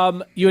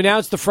 You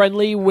announced the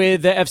friendly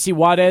with FC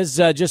Juarez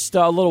just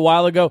a little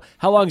while ago.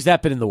 How long has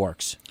that been in the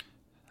works?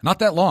 Not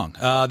that long.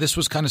 This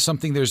was kind of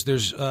something.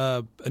 There's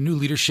a new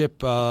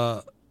leadership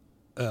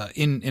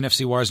in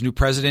FC Juarez, new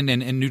president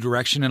and new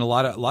direction, and a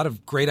lot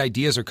of great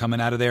ideas are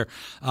coming out of there.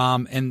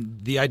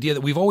 And the idea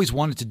that we've always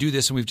wanted to do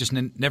this, and we've just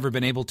never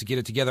been able to get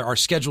it together. Our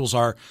schedules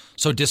are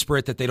so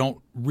disparate that they don't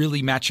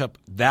really match up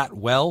that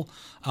well.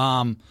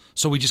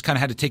 So we just kind of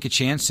had to take a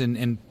chance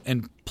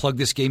and plug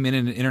this game in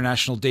an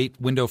international date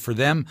window for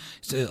them.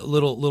 It's a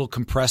little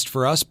compressed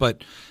for us,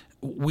 but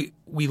we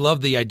love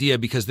the idea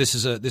because this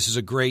is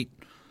a great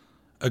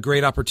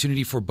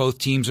opportunity for both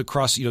teams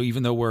across.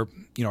 Even though we're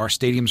our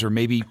stadiums are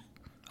maybe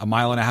a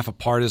mile and a half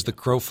apart as the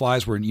crow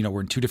flies. We're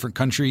in two different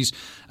countries,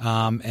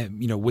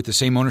 and, with the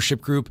same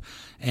ownership group,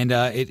 and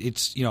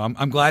it's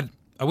I'm glad.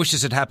 I wish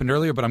this had happened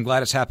earlier, but I'm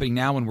glad it's happening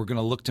now, and we're going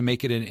to look to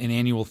make it an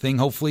annual thing.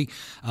 Hopefully,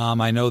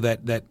 I know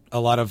that a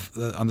lot of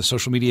on the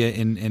social media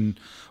in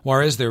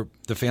Juarez, they're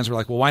the fans were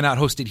like, well, why not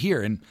host it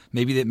here? And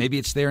maybe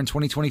it's there in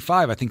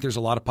 2025. I think there's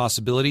a lot of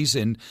possibilities,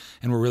 and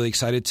we're really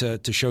excited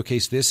to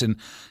showcase this. And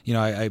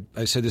I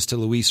said this to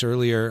Luis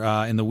earlier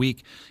in the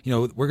week.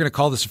 We're going to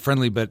call this a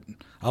friendly, but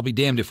I'll be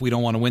damned if we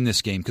don't want to win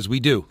this game, because we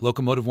do.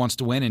 Locomotive wants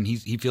to win, and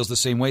he feels the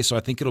same way. So I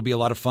think it'll be a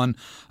lot of fun,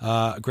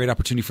 a great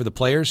opportunity for the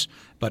players,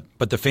 but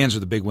the fans are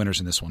the big winners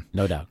in this one.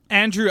 No doubt.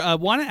 Andrew, I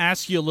want to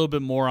ask you a little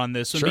bit more on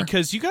this one, Sure.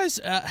 because you guys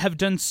have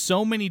done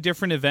so many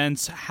different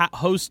events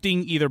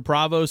hosting either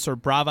Bravos or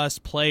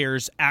Bravas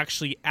players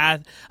actually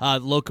at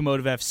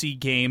Locomotive FC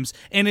games,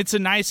 and it's a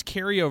nice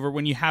carryover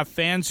when you have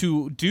fans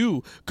who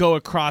do go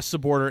across the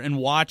border and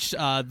watch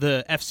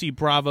the FC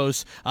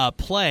Bravos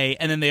play,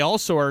 and then they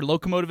also are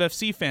Locomotive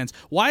FC fans.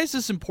 Why is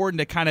this important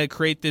to kind of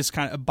create this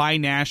kind of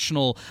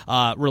binational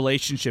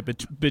relationship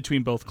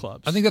between both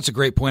clubs? I think that's a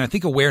great point. I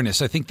think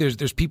awareness. I think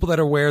there's people that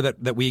are aware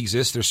that we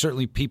exist. There's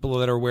certainly people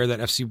that are aware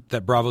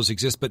that Bravos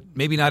exist, but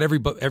maybe not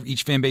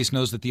each fan base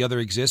knows that the other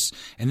exists,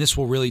 and this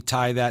will really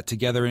tie that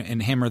together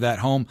and hammer that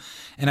home.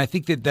 And I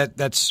think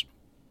that's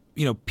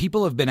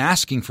people have been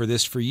asking for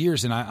this for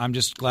years, and I'm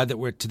just glad that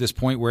we're to this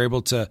point. We're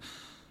able to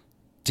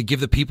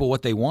give the people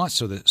what they want,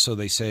 so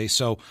they say.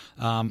 So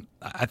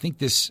I think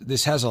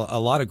this has a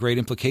lot of great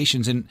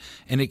implications, and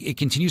it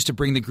continues to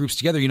bring the groups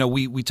together.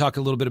 We talk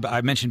a little bit about.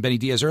 I mentioned Benny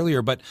Diaz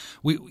earlier, but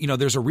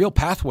there's a real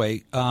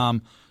pathway.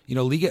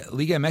 Liga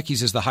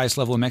MX is the highest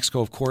level in Mexico,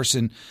 of course,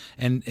 and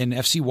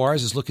FC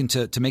Juarez is looking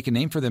to make a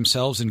name for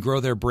themselves and grow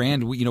their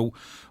brand.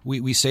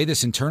 We say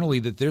this internally,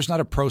 that there's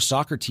not a pro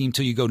soccer team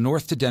till you go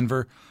north to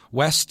Denver,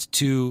 west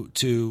to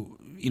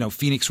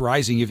Phoenix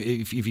Rising,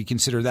 if you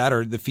consider that,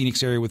 or the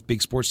Phoenix area with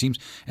big sports teams,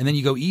 and then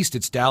you go east,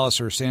 it's Dallas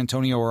or San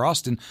Antonio or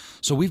Austin.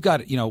 So we've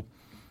got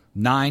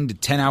 9 to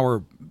 10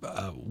 hour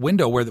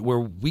window where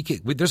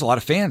there's a lot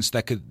of fans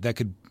that could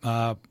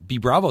be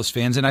Bravos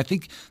fans. And I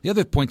think the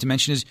other point to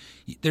mention is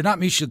they're not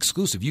mutually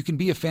exclusive. You can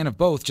be a fan of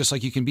both, just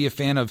like you can be a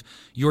fan of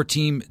your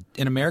team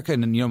in America.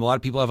 And a lot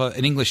of people have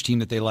an English team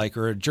that they like,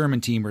 or a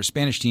German team, or a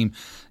Spanish team.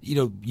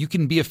 You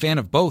can be a fan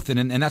of both,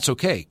 and that's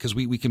okay, because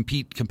we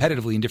compete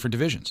competitively in different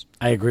divisions.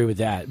 I agree with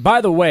that.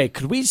 By the way,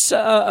 could we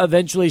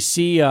eventually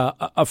see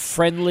a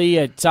friendly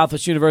at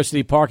Southwest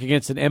University Park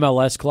against an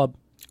MLS club?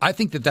 I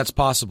think that's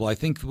possible. I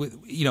think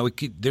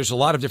there's a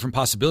lot of different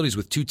possibilities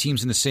with two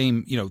teams in the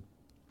same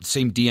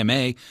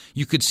DMA.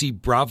 You could see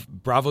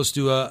Bravos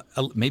do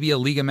maybe a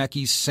Liga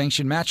MX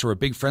sanctioned match, or a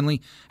big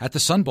friendly at the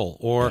Sun Bowl,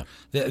 or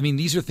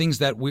these are things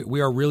that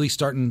we are really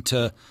starting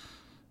to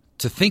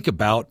think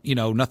about.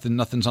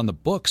 Nothing's on the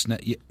books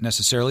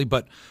necessarily,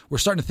 but we're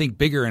starting to think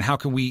bigger, and how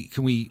can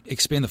we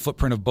expand the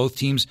footprint of both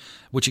teams,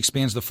 which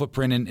expands the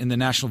footprint and the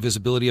national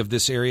visibility of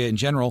this area in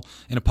general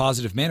in a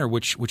positive manner,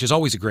 which is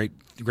always a great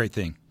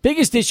thing.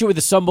 Biggest issue with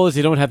the Sun Bowl is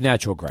they don't have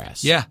natural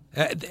grass. Yeah,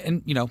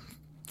 and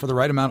for the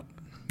right amount,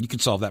 you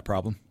could solve that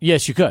problem.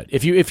 Yes, you could.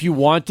 If you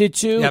wanted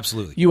to.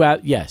 Absolutely.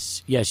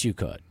 Yes, you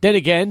could. Then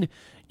again,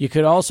 you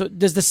could also.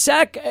 Does the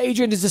SAC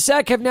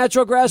have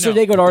natural grass, or do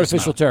they go to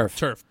artificial turf?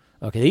 Turf.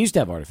 Okay, they used to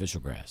have artificial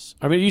grass.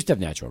 They used to have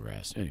natural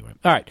grass. Anyway.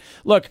 All right.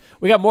 Look,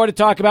 we got more to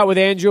talk about with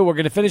Andrew. We're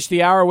going to finish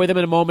the hour with him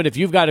in a moment. If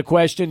you've got a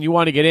question, you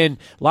want to get in,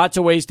 lots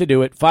of ways to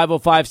do it.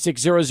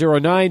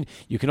 505-6009.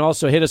 You can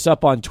also hit us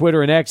up on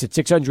Twitter and X at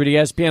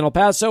 600ESPN El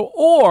Paso,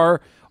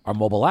 or our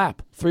mobile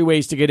app. 3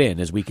 ways to get in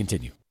as we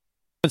continue.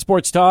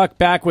 Sports Talk,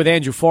 back with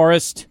Andrew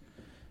Forrest,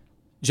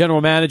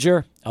 General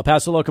Manager, El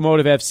Paso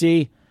Locomotive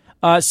FC.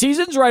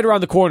 Season's right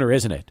around the corner,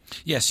 isn't it?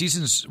 Yeah,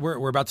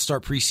 we're about to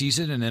start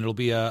preseason, and it'll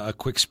be a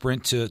quick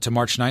sprint to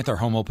March 9th. Our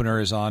home opener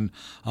is on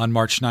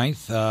March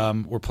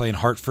 9th. We're playing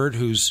Hartford,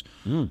 who's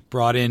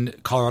brought in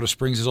Colorado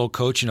Springs' as old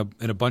coach and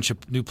a bunch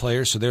of new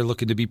players, so they're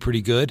looking to be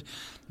pretty good.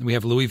 We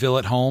have Louisville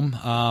at home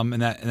in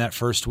that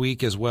first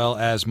week, as well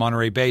as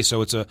Monterey Bay.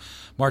 So it's a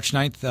March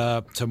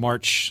 9th to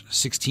March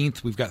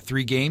 16th. We've got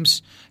 3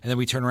 games, and then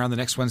we turn around the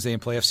next Wednesday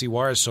and play FC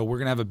Juarez. So we're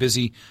going to have a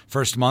busy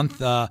first month,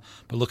 but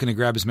looking to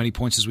grab as many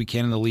points as we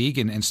can in the league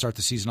and start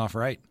the season off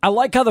right. I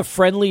like how the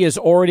friendly is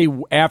already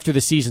after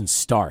the season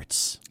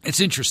starts. It's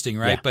interesting,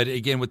 right? Yeah. But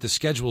again, with the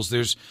schedules,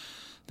 there's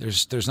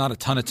not a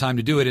ton of time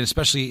to do it, and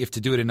especially if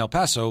to do it in El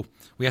Paso,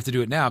 we have to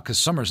do it now because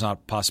summer's not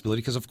a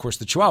possibility. Because of course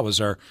the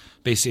Chihuahuas are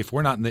basically if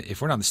we're not in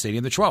the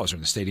stadium, the Chihuahuas are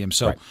in the stadium.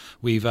 So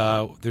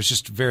right. There's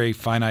just very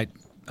finite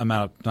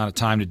amount of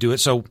time to do it.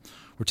 So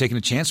we're taking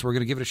a chance. We're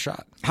going to give it a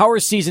shot. How are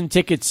season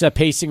tickets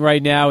pacing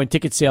right now, and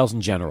ticket sales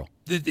in general?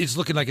 It's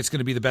looking like it's going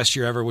to be the best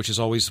year ever, which is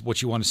always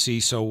what you want to see.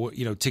 So,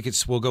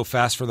 tickets will go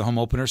fast for the home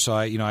opener. So,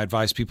 I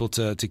advise people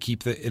to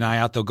keep an eye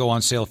out. They'll go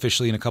on sale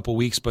officially in a couple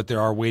weeks, but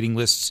there are waiting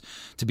lists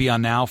to be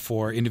on now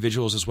for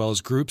individuals as well as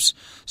groups.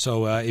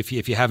 So, if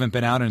you haven't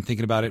been out and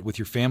thinking about it with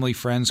your family,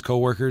 friends,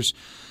 coworkers,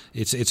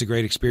 it's a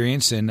great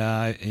experience, and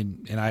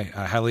I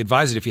highly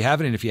advise it if you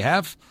haven't, and if you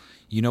have,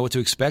 you know what to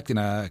expect,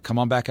 and come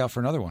on back out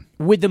for another one.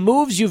 With the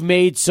moves you've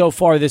made so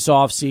far this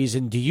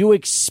offseason, do you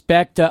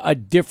expect a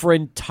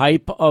different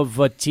type of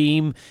a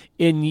team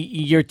in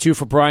year 2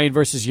 for Brian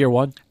versus year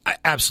 1?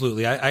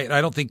 Absolutely.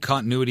 I don't think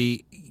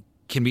continuity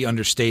can be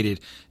understated.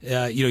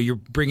 You're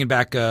bringing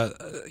back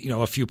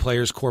a few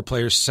players, core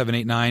players, 7,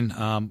 8,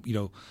 9.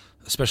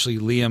 Especially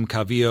Liam,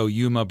 Cavillo,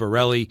 Yuma,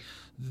 Borelli.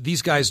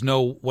 These guys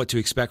know what to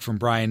expect from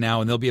Brian now,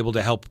 and they'll be able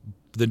to help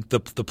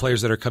the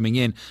players that are coming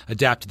in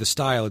adapt to the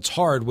style. It's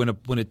hard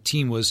when a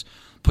team was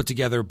put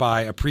together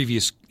by a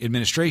previous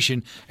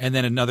administration and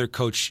then another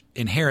coach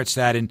inherits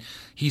that, and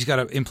he's got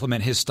to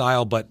implement his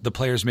style, but the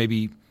players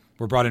maybe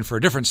were brought in for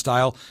a different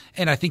style.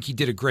 And I think he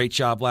did a great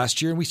job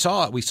last year, and we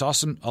saw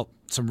some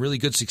really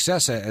good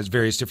success at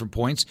various different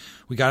points.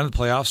 We got into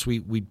the playoffs.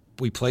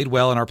 We played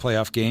well in our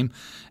playoff game,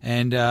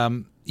 and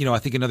I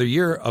think another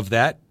year of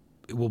that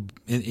will,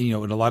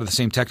 and a lot of the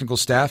same technical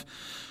staff,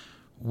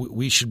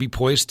 we should be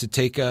poised to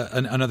take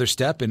another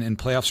step, and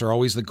playoffs are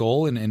always the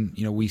goal. And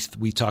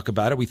we talk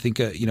about it. We think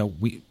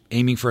we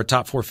aiming for a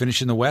top 4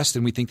 finish in the West,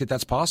 and we think that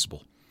that's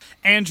possible.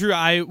 Andrew,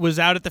 I was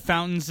out at the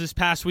Fountains this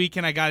past week,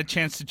 and I got a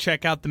chance to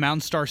check out the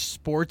Mountain Star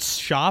Sports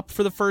shop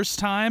for the first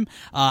time.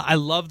 I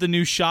love the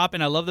new shop,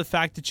 and I love the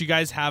fact that you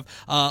guys have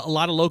a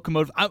lot of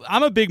Locomotive.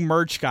 I'm a big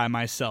merch guy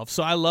myself,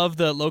 so I love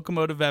the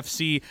Locomotive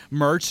FC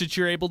merch that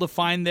you're able to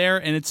find there,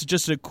 and it's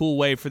just a cool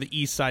way for the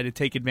East Side to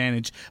take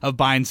advantage of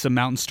buying some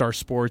Mountain Star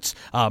Sports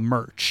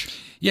merch.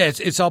 Yeah,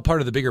 it's all part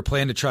of the bigger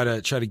plan to try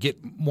to get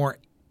more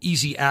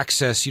easy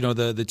access.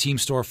 The team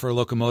store for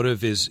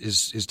Locomotive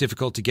is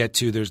difficult to get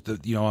to. There's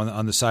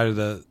on the side of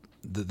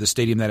the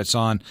stadium that it's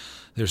on,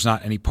 there's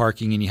not any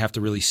parking, and you have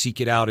to really seek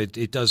it out.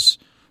 It does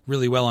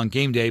really well on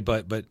game day,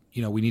 but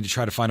we need to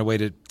try to find a way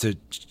to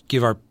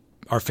give our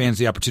fans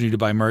the opportunity to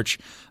buy merch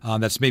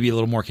that's maybe a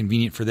little more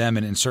convenient for them,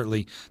 and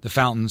certainly the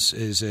Fountains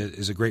is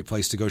a great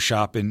place to go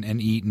shop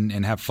and eat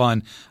and have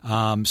fun.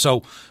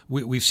 So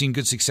we've seen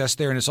good success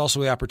there, and it's also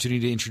the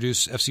opportunity to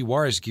introduce FC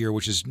Juarez gear,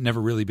 which has never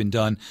really been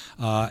done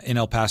in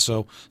El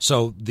Paso.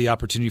 So the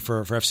opportunity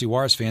for FC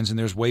Juarez fans, and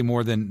there's way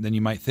more than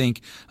you might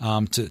think,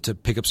 to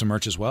pick up some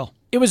merch as well.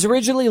 It was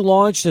originally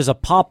launched as a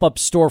pop-up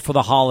store for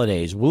the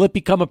holidays. Will it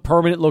become a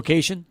permanent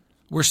location?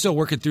 We're still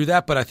working through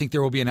that, but I think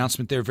there will be an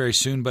announcement there very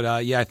soon. But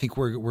I think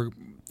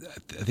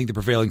I think the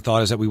prevailing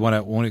thought is that we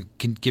want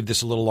to give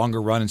this a little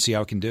longer run and see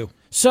how it can do.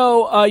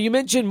 So you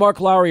mentioned Mark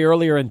Lowry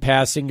earlier in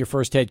passing, your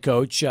first head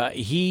coach.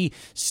 He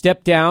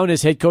stepped down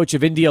as head coach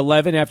of Indy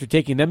 11 after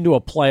taking them to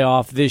a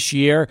playoff this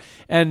year,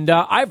 and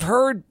I've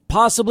heard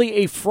possibly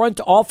a front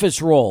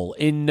office role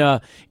in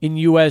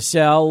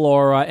USL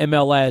or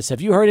MLS.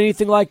 Have you heard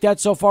anything like that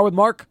so far with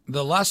Mark?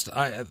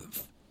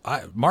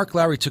 Mark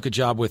Lowry took a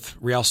job with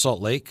Real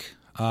Salt Lake,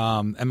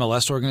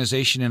 MLS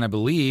organization, and I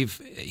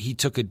believe he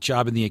took a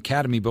job in the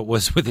academy, but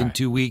was within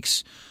 2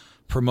 weeks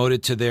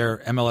promoted to their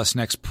MLS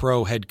Next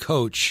Pro head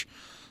coach.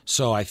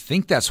 So I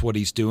think that's what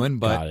he's doing.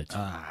 But got it.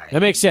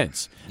 That makes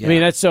sense. Yeah. I mean,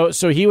 that's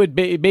so he would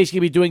basically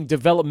be doing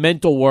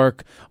developmental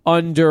work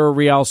under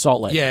Real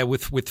Salt Lake. Yeah,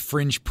 with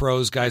fringe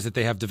pros, guys that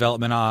they have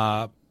development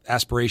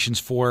aspirations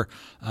for,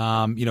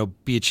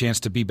 be a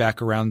chance to be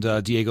back around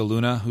Diego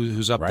Luna,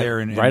 who's up there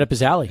and right up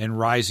his alley and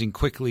rising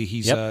quickly.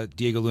 He's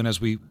Diego Luna, as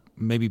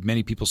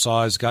many people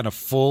saw, has gotten a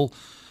full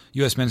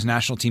U.S. men's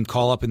national team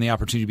call-up and the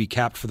opportunity to be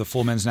capped for the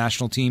full men's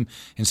national team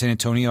in San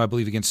Antonio, I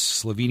believe,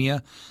 against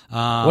Slovenia.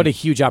 What a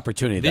huge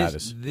opportunity that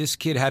is. This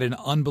kid had an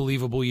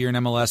unbelievable year in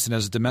MLS, and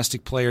as a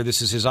domestic player,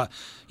 this is his,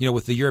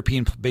 with the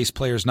European-based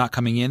players not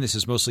coming in, this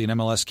is mostly an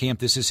MLS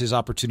camp. This is his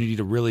opportunity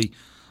to really,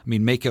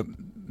 make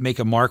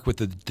a mark with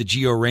the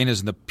Gio Reynas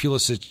and the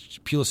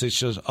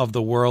Pulisic of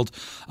the world.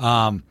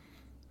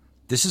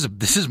 This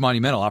is a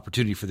monumental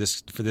opportunity for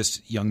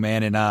this young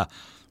man, and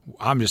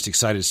I'm just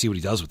excited to see what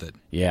he does with it.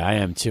 Yeah, I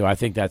am too. I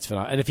think that's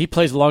phenomenal. And if he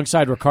plays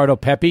alongside Ricardo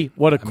Pepi,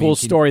 what a cool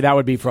story that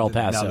would be for El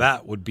Paso. Now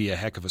that would be a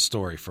heck of a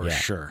story for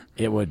sure.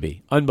 It would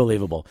be.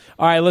 Unbelievable.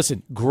 All right,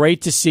 listen,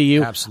 great to see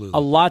you. Absolutely.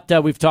 A lot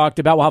we've talked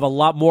about. We'll have a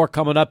lot more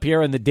coming up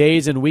here in the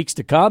days and weeks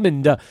to come,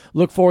 and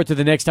look forward to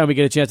the next time we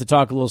get a chance to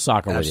talk a little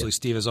soccer with you. Absolutely,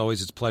 Steve. As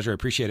always, it's a pleasure. I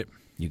appreciate it.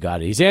 You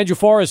got it. He's Andrew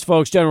Forrest,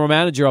 folks, General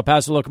Manager, El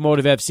Paso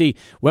Locomotive FC.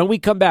 When we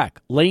come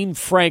back, Lane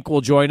Frank will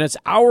join us.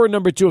 Hour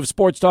number 2 of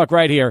Sports Talk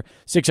right here,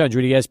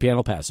 600 ESPN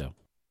El Paso.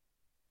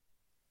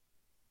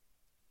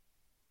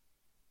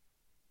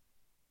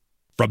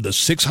 From the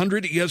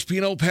 600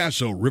 ESPN El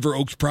Paso River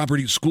Oaks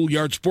Properties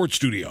Schoolyard Sports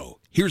Studio,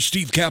 here's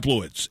Steve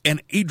Kaplowitz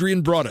and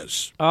Adrian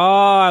Broadus. Oh,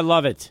 I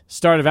love it.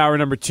 Start of hour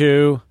number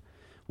 2.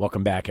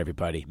 Welcome back,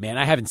 everybody. Man,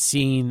 I haven't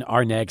seen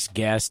our next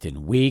guest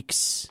in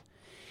weeks.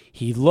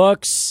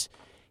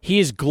 He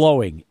is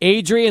glowing.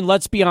 Adrian,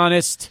 let's be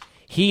honest,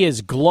 he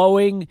is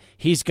glowing.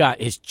 His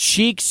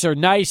cheeks are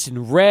nice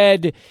and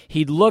red.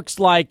 He looks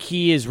like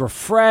he is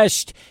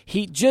refreshed.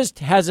 He just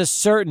has a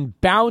certain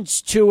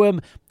bounce to him.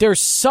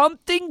 There's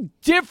something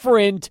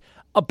different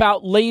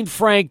about Lane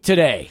Frank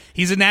today.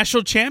 He's a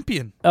national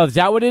champion. Oh, is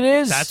that what it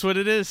is? That's what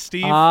it is,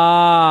 Steve.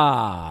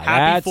 Happy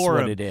that's for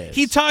what him. It is.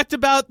 He talked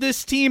about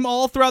this team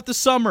all throughout the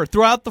summer,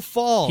 throughout the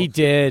fall. He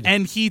did.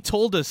 And he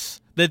told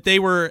us that they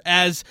were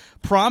as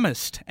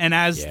promised and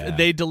as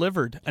they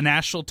delivered a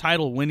national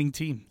title winning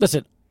team.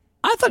 Listen,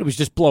 I thought he was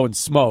just blowing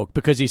smoke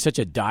because he's such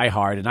a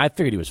diehard, and I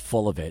figured he was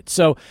full of it.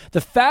 So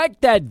the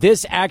fact that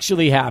this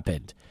actually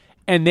happened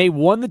and they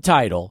won the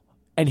title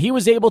and he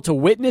was able to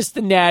witness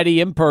the Natty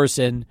in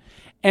person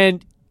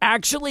and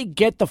actually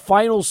get the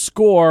final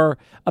score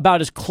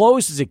about as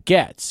close as it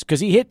gets, because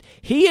he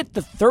hit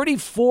the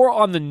 34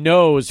 on the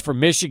nose for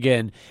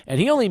Michigan, and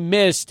he only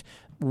missed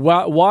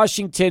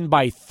Washington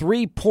by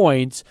 3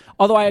 points,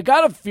 although I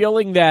got a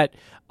feeling that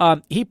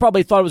he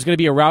probably thought it was going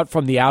to be a rout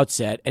from the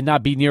outset and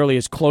not be nearly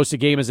as close a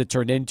game as it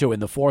turned into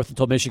in the fourth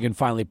until Michigan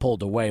finally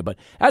pulled away. But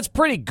that's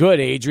pretty good,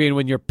 Adrian,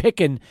 when you're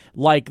picking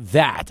like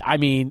that. I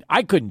mean,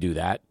 I couldn't do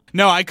that.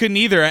 No, I couldn't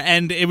either,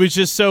 and it was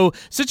just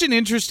such an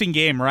interesting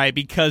game, right?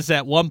 Because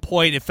at one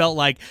point it felt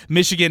like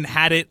Michigan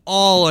had it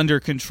all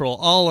under control,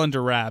 all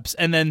under wraps,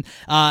 and then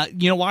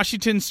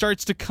Washington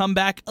starts to come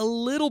back a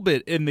little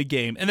bit in the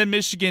game, and then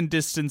Michigan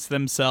distanced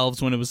themselves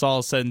when it was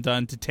all said and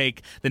done to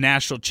take the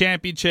national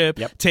championship,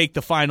 take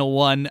the final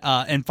one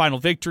and final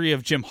victory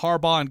of Jim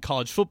Harbaugh in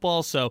college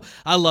football. So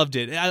I loved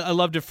it. I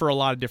loved it for a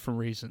lot of different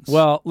reasons.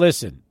 Well,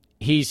 listen,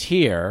 he's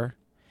here.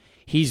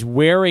 He's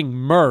wearing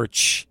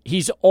merch.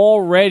 He's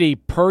already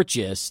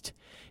purchased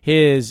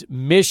his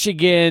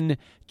Michigan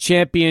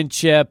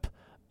championship.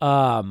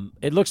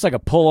 It looks like a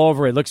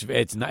pullover.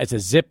 It's a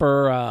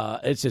zipper.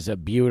 It's just a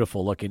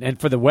beautiful looking. And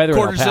for the weather in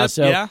El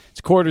Paso,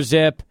 it's quarter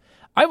zip.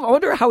 I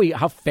wonder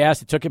how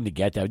fast it took him to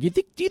get that. Do you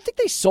think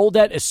they sold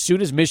that as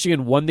soon as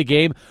Michigan won the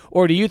game,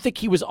 or do you think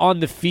he was on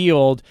the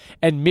field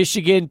and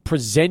Michigan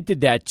presented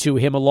that to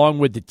him along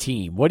with the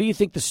team? What do you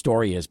think the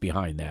story is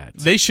behind that?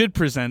 They should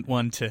present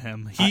one to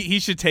him. He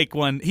should take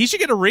one. He should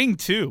get a ring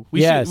too.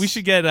 We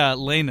should get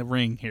Lane a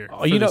ring here.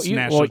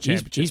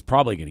 He's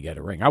probably going to get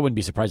a ring. I wouldn't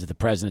be surprised if the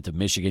president of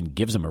Michigan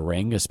gives him a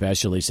ring,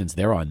 especially since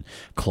they're on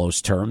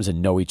close terms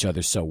and know each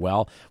other so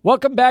well.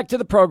 Welcome back to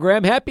the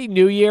program. Happy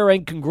New Year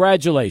and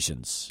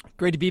congratulations.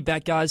 Great to be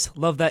back, guys.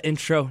 Love that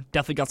intro.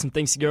 Definitely got some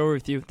things to go over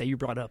with you that you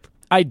brought up.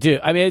 I do.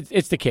 I mean,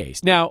 it's the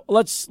case. Now,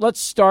 let's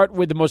start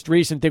with the most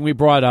recent thing we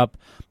brought up,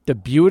 the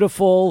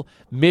beautiful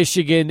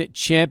Michigan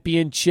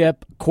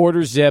championship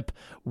quarter zip.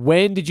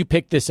 When did you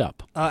pick this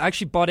up? I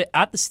actually bought it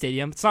at the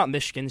stadium. It's not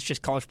Michigan. It's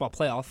just college football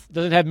playoff.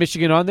 Does it have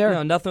Michigan on there?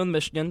 No, nothing with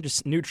Michigan.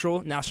 Just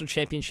neutral national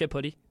championship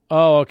hoodie.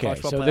 Oh, okay.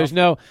 So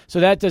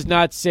that does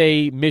not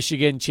say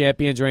Michigan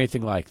champions or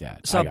anything like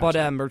that. So I bought it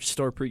at a merch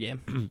store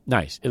pregame.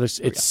 Nice.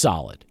 It's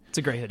solid. It's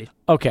a great hoodie.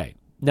 Okay.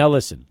 Now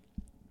listen.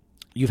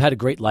 You've had a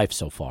great life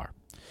so far.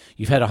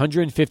 You've had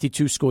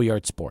 152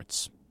 Schoolyard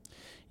sports.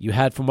 You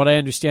had, from what I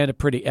understand, a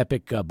pretty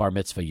epic bar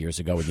mitzvah years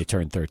ago when you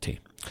turned 13.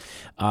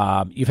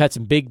 You've had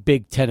some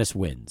big tennis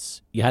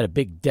wins. You had a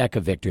big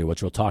DECA victory,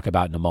 which we'll talk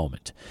about in a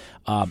moment.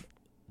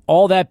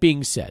 All that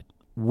being said,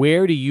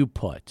 where do you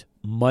put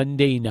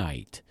Monday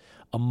night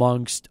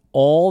amongst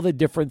all the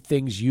different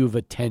things you've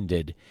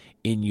attended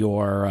in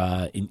your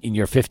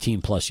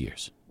 15-plus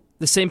years?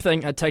 The same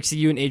thing I texted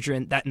you and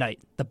Adrian that night.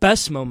 The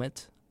best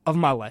moment of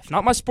my life.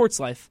 Not my sports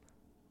life.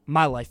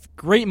 My life.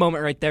 Great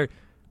moment right there.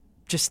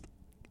 Just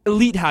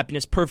elite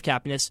happiness, perfect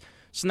happiness.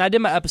 So when I did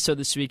my episode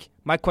this week,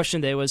 my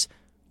question today was,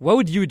 what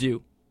would you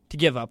do to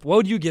give up? What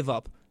would you give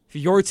up for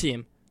your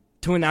team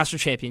to win a national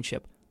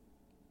championship?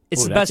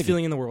 It's the best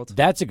feeling in the world.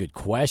 That's a good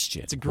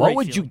question. It's a great What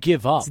would feeling. you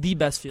give up? It's the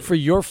best feeling. For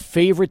your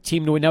favorite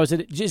team to win? Now, is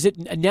it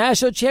a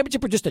national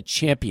championship or just a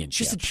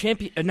championship? Just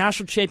a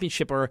national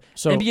championship or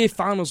NBA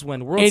Finals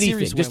win, World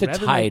Series win. Just a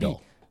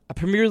title. A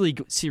Premier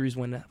League Series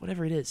win,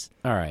 whatever it is.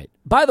 All right.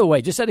 By the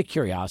way, just out of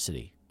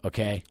curiosity,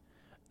 okay,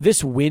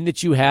 this win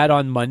that you had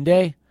on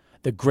Monday,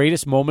 the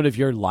greatest moment of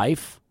your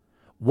life,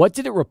 what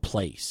did it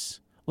replace?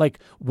 Like,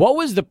 what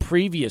was the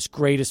previous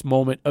greatest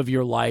moment of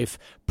your life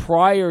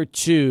prior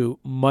to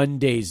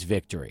Monday's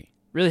victory?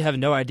 Really have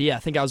no idea. I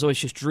think I was always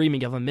just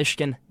dreaming of a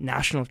Michigan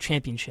national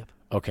championship.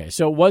 Okay,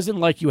 so it wasn't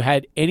like you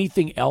had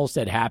anything else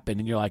that happened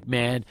and you're like,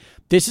 man,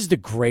 this is the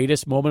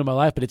greatest moment of my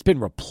life, but it's been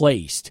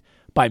replaced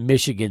by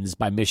Michigan's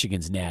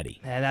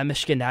natty. Man, that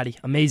Michigan natty,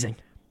 amazing.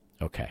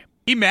 Okay.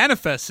 He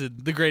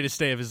manifested the greatest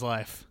day of his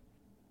life.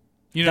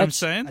 You know what I'm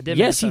saying? I did.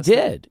 Yes, he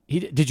did.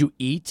 Did you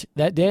eat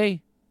that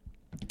day?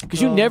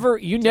 Because you never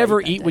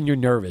eat when you're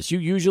nervous. You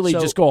usually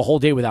just go a whole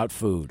day without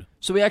food.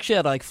 So we actually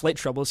had flight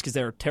troubles because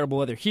there were terrible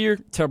weather here,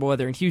 terrible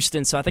weather in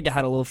Houston. So I think I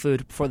had a little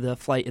food before the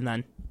flight, and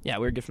then we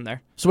were good from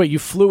there. So wait, you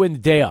flew in the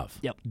day of?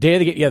 Yep. Day of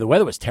the game. Yeah, the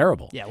weather was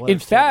terrible. Yeah. In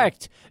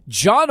fact,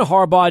 John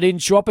Harbaugh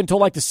didn't show up until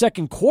the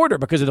second quarter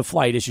because of the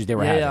flight issues they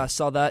were having. Yeah, I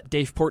saw that.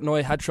 Dave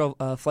Portnoy had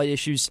flight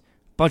issues.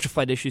 Bunch of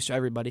flight issues to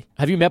everybody.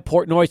 Have you met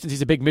Portnoy since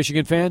he's a big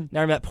Michigan fan?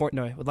 Never met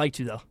Portnoy. Would like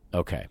to, though.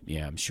 Okay.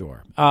 Yeah, I'm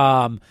sure.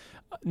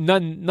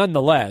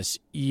 Nonetheless,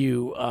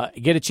 you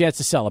get a chance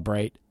to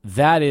celebrate.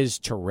 That is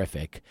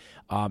terrific.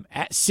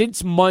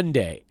 Since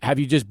Monday, have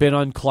you just been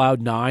on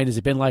cloud nine? Has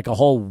it been like a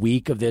whole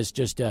week of this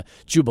just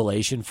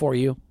jubilation for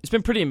you? It's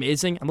been pretty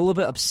amazing. I'm a little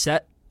bit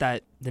upset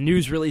that the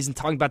news really isn't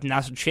talking about the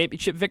national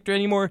championship victory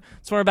anymore.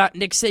 It's more about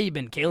Nick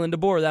Saban, Kalen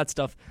DeBoer, that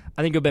stuff.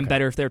 I think it would have been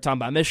better if they were talking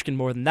about Michigan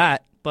more than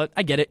that, but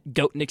I get it.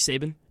 GOAT Nick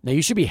Saban. Now,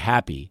 you should be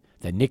happy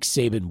that Nick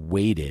Saban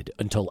waited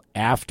until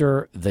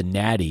after the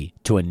Natty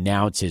to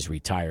announce his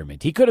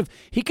retirement. He could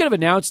have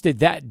announced it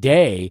that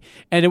day,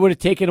 and it would have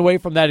taken away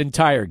from that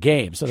entire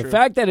game. So the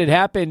fact that it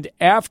happened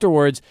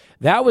afterwards,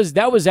 that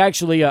was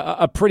actually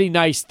a pretty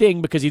nice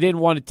thing because he didn't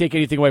want to take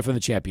anything away from the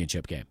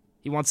championship game.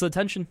 He wants the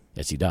attention.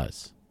 Yes, he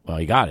does. Well,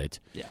 he got it.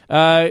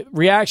 Yeah.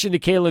 Reaction to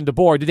Kalen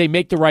DeBoer. Did they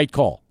make the right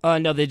call?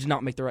 No, they did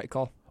not make the right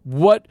call.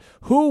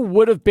 Who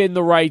would have been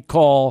the right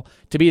call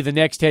to be the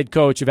next head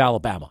coach of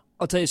Alabama?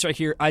 I'll tell you this right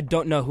here. I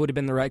don't know who would have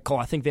been the right call.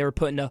 I think they were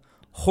put in a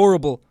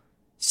horrible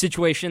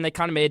situation. They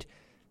kind of made,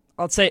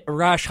 I'll say, a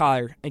rash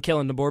hire in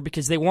Kalen DeBoer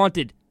because they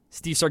wanted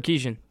Steve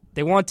Sarkisian.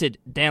 They wanted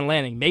Dan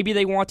Lanning. Maybe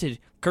they wanted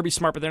Kirby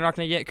Smart, but they're not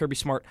going to get Kirby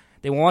Smart.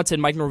 They wanted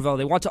Mike Norvell.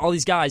 They wanted all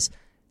these guys.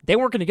 They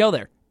weren't going to go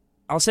there.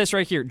 I'll say this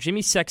right here.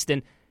 Jimmy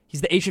Sexton,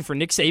 he's the agent for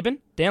Nick Saban,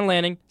 Dan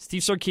Lanning,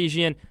 Steve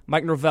Sarkisian,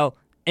 Mike Norvell,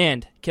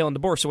 and Kalen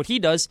DeBoer. So what he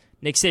does,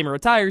 Nick Saban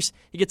retires,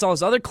 he gets all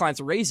his other clients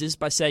raises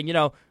by saying,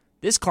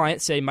 this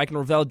client, say Mike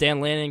Norvell,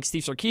 Dan Lanning,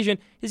 Steve Sarkisian,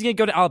 he's going to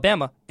go to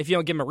Alabama if you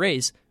don't give him a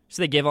raise.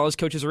 So they gave all his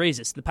coaches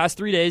raises. The past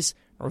 3 days,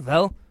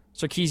 Norvell,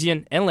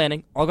 Sarkisian, and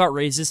Lanning all got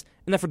raises.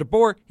 And then for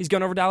DeBoer, he's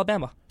going over to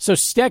Alabama. So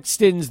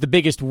Sexton's the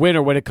biggest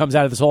winner when it comes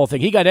out of this whole thing.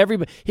 He got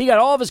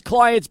all of his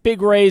clients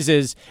big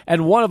raises,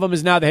 and one of them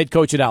is now the head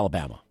coach at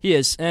Alabama. He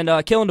is. And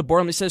Kalen DeBoer,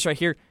 let me say this right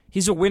here,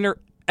 he's a winner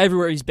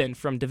everywhere he's been,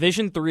 from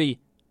Division III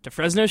to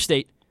Fresno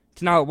State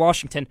to now at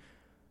Washington.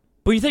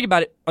 But you think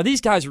about it, are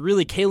these guys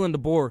really Kalen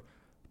DeBoer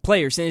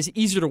players? And it's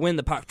easier to win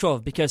the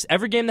Pac-12 because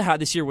every game they had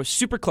this year was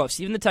super close,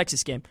 even the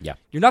Texas game. Yeah.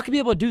 You're not going to be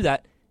able to do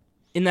that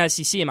in the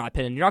SEC, in my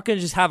opinion. You're not going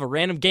to just have a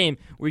random game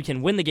where you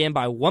can win the game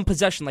by one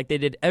possession like they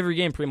did every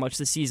game pretty much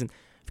this season.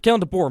 For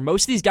Kalen DeBoer,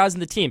 most of these guys on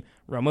the team,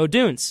 Romo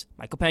Dunes,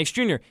 Michael Penix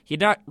Jr., he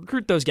did not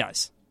recruit those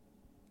guys.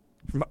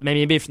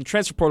 Maybe from the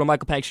transfer portal,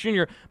 Michael Penix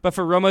Jr., but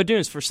for Romo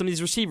Dunes, for some of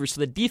these receivers,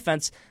 so the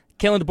defense,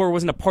 Kalen DeBoer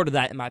wasn't a part of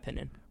that, in my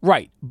opinion.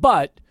 Right,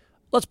 but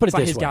let's put it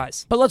this his way.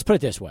 guys. But let's put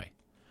it this way.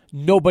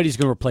 Nobody's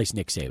going to replace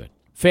Nick Saban.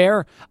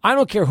 Fair? I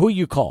don't care who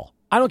you call.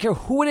 I don't care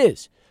who it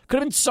is. Could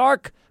have been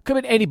Sark. Could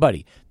have been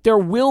anybody. There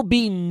will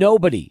be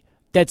nobody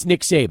that's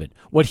Nick Saban.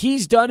 What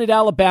he's done at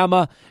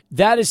Alabama,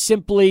 that is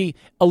simply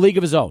a league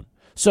of his own.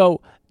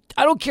 So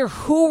I don't care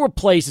who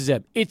replaces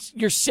him.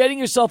 You're setting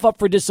yourself up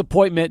for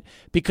disappointment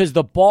because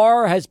the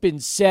bar has been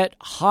set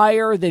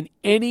higher than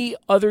any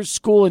other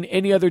school and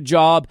any other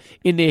job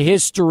in the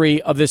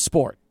history of this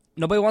sport.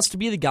 Nobody wants to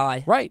be the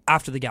guy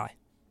after the guy.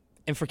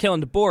 And for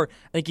Kalen DeBoer,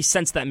 I think he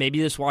sensed that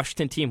maybe this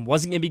Washington team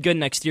wasn't going to be good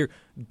next year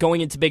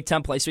going into Big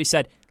Ten play. So he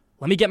said,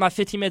 let me get my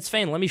 15 minutes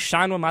fame. Let me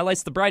shine when my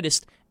light's the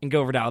brightest and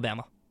go over to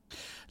Alabama.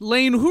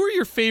 Lane, who are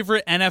your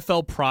favorite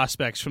NFL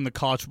prospects from the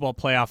College Football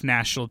Playoff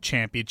National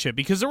Championship?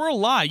 Because there were a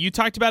lot. You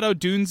talked about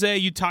Odunze.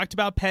 You talked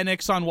about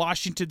Penix on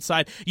Washington's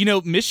side.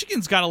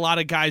 Michigan's got a lot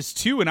of guys,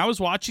 too. And I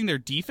was watching their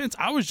defense.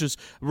 I was just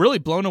really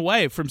blown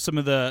away from some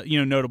of the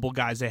notable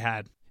guys they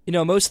had.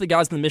 Most of the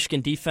guys in the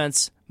Michigan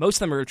defense, most of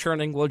them are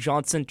returning. Will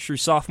Johnson, true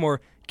sophomore.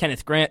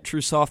 Kenneth Grant,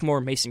 true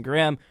sophomore. Mason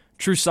Graham,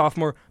 true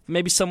sophomore.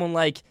 Maybe someone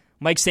like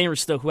Mike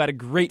Sainristil, who had a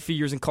great few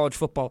years in college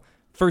football.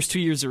 First 2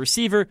 years as a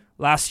receiver,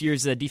 last year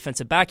as a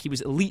defensive back. He was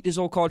elite his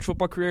whole college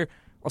football career.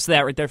 I'll say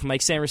that right there from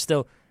Mike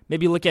Sainristil.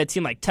 Maybe look at a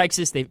team like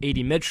Texas. They have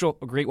A.D. Mitchell,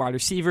 a great wide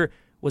receiver.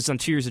 Was on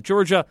 2 years at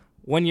Georgia,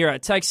 1 year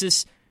at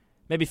Texas.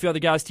 Maybe a few other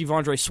guys.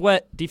 Steve-Andre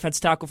Sweat,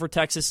 defensive tackle for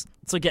Texas.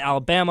 Let's look at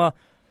Alabama.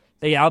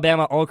 They got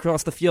Alabama all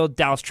across the field.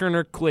 Dallas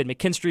Turner, Kool-Aid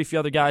McKinstry, a few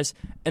other guys.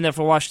 And then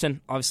for Washington,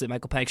 obviously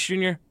Michael Penix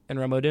Jr. and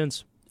Romo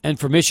Dunes. And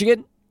for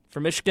Michigan? For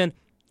Michigan,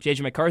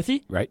 J.J.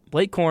 McCarthy, right?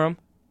 Blake Corum,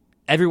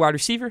 every wide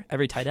receiver,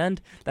 every tight end,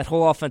 that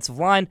whole offensive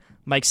line,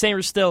 Mike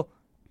Sainristil,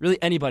 really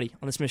anybody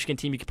on this Michigan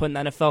team you could put in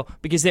the NFL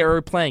because they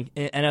are playing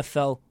an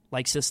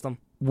NFL-like system.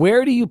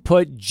 Where do you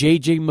put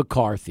J.J.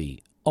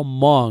 McCarthy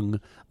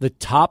among the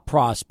top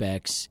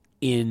prospects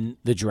in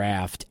the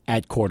draft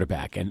at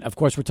quarterback? And, of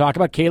course, we're talking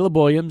about Caleb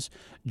Williams,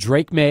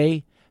 Drake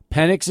May,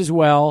 Penix as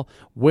well,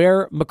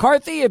 where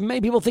McCarthy,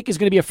 many people think is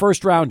going to be a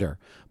first-rounder.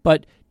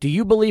 But do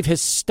you believe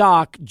his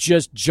stock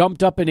just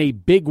jumped up in a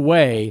big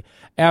way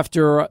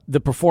after the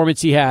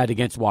performance he had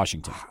against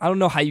Washington? I don't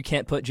know how you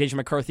can't put J.J.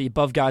 McCarthy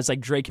above guys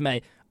like Drake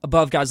May,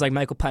 above guys like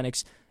Michael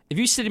Penix. If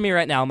you said to me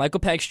right now,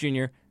 Michael Penix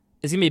Jr.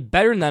 is going to be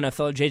better in the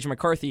NFL than J.J.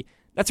 McCarthy,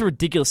 that's a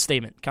ridiculous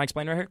statement. Can I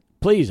explain right here?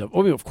 Please.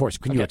 Of course.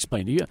 Can you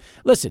explain to you?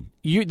 Listen,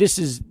 this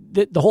is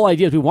the whole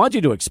idea is we want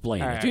you to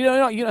explain it.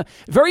 Right.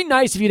 Very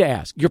nice of you to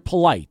ask. You're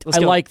polite. I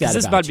like that. This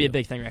is about to be a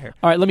big thing right here.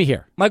 All right, let me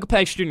hear. Michael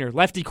Penix Jr.,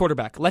 lefty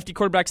quarterback. Lefty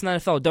quarterbacks in the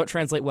NFL don't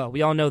translate well.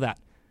 We all know that.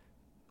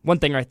 One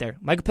thing right there.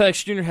 Michael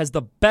Penix Jr. has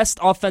the best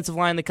offensive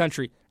line in the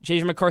country.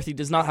 J.J. McCarthy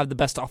does not have the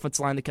best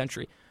offensive line in the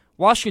country.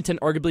 Washington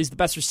arguably is the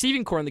best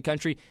receiving corps in the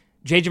country.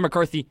 J.J.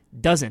 McCarthy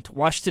doesn't.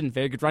 Washington,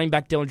 very good running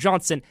back Dylan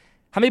Johnson.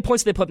 How many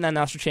points did they put in that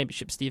national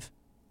championship, Steve?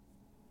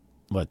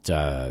 What,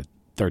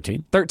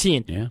 13?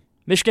 13. Yeah.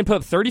 Michigan put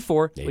up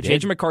 34 with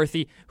J.J.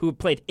 McCarthy, who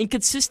played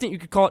inconsistent, you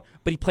could call it,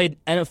 but he played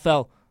an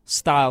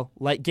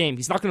NFL-style-like game.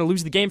 He's not going to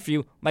lose the game for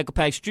you, Michael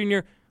Penix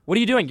Jr. What are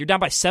you doing? You're down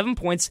by 7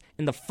 points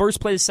in the first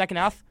play of the second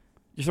half.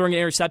 You're throwing an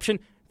interception.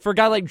 For a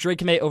guy like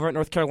Drake May over at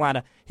North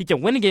Carolina, he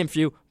can win a game for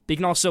you, but he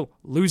can also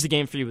lose a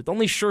game for you. The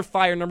only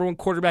surefire number one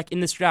quarterback in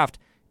this draft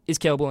is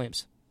Caleb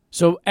Williams.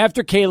 So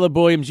after Caleb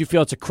Williams, you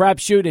feel it's a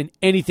crapshoot and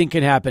anything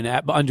can happen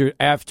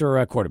after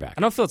a quarterback?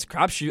 I don't feel it's a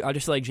crapshoot. I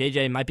just feel like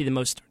JJ might be the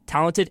most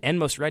talented and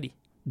most ready.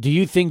 Do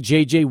you think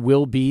JJ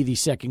will be the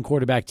second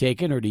quarterback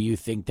taken, or do you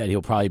think that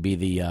he'll probably be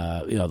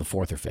the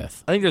fourth or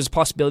fifth? I think there's a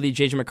possibility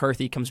JJ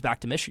McCarthy comes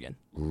back to Michigan.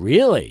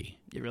 Really?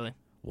 Yeah, really.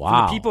 Wow.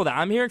 From the people that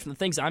I'm hearing, from the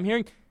things I'm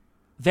hearing,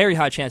 very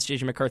high chance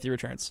JJ McCarthy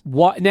returns.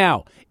 What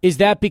now? Is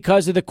that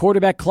because of the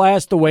quarterback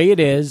class the way it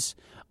is,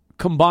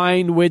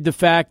 combined with the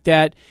fact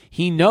that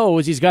he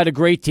knows he's got a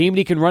great team and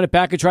he can run it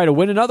back and try to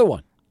win another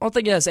one? I don't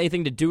think it has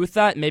anything to do with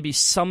that. Maybe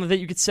some of it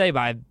you could say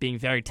by being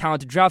very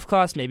talented draft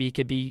class. Maybe he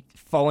could be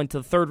falling to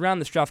the third round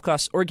this draft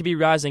class, or he could be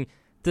rising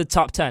to the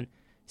top 10.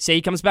 Say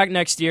he comes back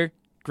next year,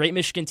 great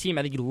Michigan team.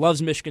 I think he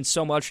loves Michigan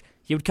so much.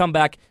 He would come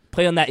back,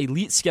 play on that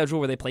elite schedule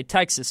where they play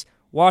Texas,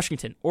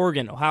 Washington,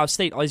 Oregon, Ohio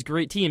State, all these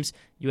great teams,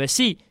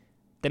 USC.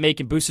 That may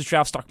can boost his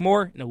draft stock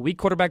more in a weak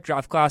quarterback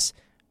draft class.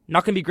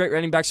 Not going to be great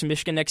running backs from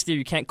Michigan next year.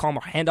 You can't call him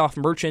a handoff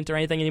merchant or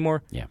anything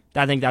anymore. Yeah,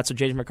 I think that's what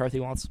J.J.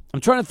 McCarthy wants.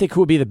 I'm trying to think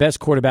who would be the best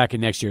quarterback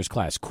in next year's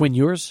class. Quinn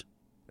Ewers?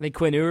 I think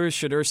Quinn Ewers,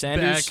 Shadur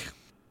Sanders. Beck.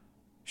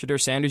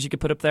 Shadur Sanders you could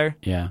put up there.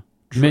 Yeah.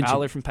 Drew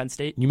Aller from Penn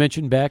State. You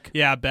mentioned Beck?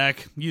 Yeah,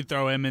 Beck. You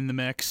throw him in the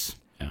mix.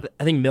 Yeah.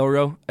 I think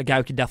Milroe, a guy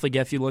who could definitely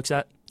get a few looks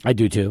at. I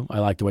do too. I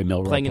like the way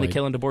Milroe playing played.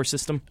 in the Kalen DeBoer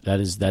system. That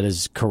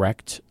is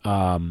correct.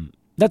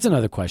 That's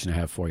another question I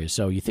have for you.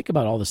 So you think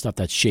about all the stuff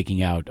that's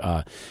shaking out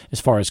as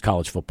far as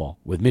college football,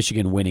 with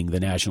Michigan winning the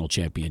national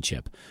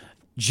championship.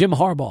 Jim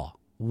Harbaugh,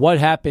 what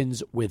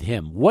happens with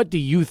him? What do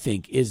you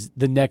think is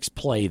the next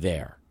play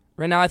there?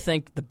 Right now, I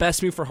think the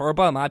best move for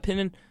Harbaugh, in my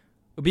opinion,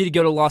 would be to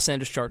go to Los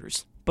Angeles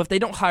Chargers. But if they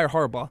don't hire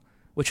Harbaugh,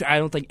 which I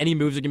don't think any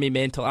moves are going to be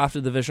made until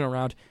after the divisional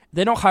round, if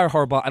they don't hire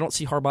Harbaugh, I don't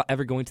see Harbaugh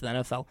ever going to the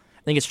NFL.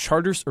 I think it's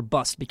Chargers or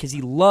bust, because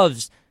he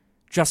loves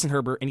Justin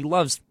Herbert and he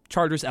loves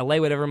Chargers, LA,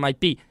 whatever it might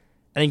be.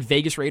 I think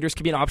Vegas Raiders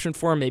could be an option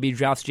for him. Maybe he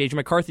drafts J.J.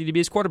 McCarthy to be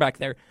his quarterback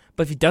there.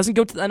 But if he doesn't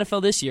go to the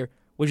NFL this year,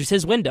 which is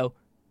his window,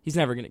 he's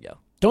never going to go.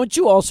 Don't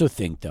you also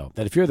think, though,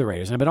 that if you're the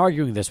Raiders, and I've been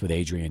arguing this with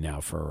Adrian now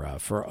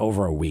for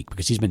over a week,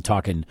 because he's been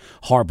talking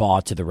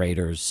Harbaugh to the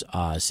Raiders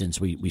since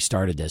we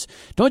started this,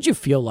 don't you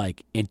feel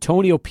like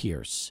Antonio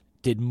Pierce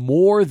did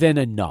more than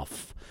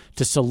enough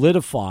to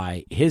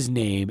solidify his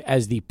name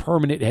as the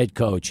permanent head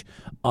coach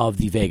of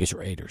the Vegas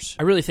Raiders?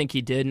 I really think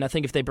he did, and I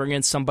think if they bring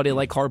in somebody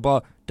like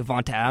Harbaugh,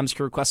 Devonta Adams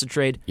could request a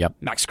trade. Yep.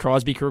 Max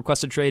Crosby could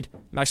request a trade.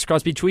 Max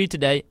Crosby tweeted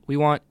today, we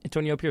want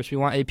Antonio Pierce, we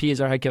want AP as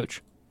our head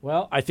coach.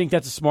 Well, I think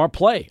that's a smart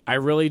play. I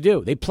really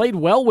do. They played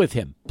well with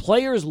him.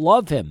 Players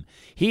love him.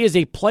 He is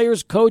a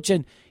player's coach,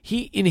 and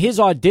he, in his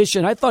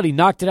audition, I thought he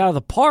knocked it out of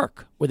the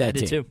park with that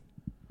team. I did too.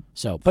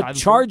 So, but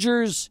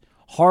Chargers,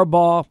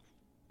 Harbaugh,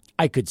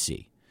 I could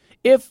see.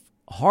 If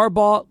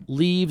Harbaugh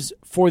leaves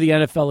for the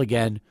NFL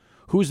again,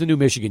 who's the new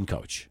Michigan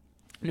coach?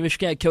 New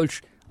Michigan head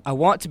coach, I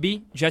want to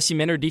be Jesse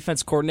Minter,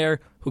 defense coordinator,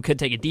 who could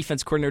take a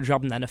defense coordinator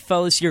job in the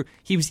NFL this year.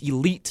 He was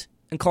elite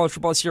in college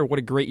football this year. What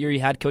a great year he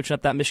had coaching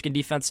up that Michigan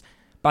defense.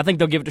 But I think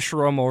they'll give it to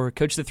Sherrone Moore, who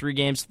coached the 3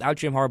 games without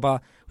Jim Harbaugh,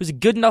 who's a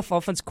good enough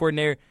offense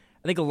coordinator.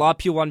 I think a lot of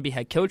people want to be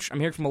head coach. I'm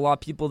hearing from a lot of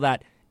people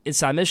that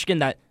inside Michigan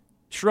that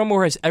Sherrone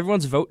Moore has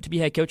everyone's vote to be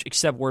head coach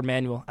except Ward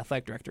Manuel,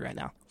 athletic director right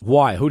now.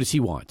 Why? Who does he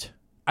want?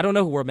 I don't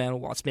know who Ward Manuel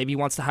wants. Maybe he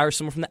wants to hire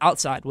someone from the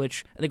outside,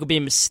 which I think would be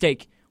a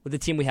mistake with the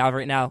team we have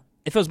right now.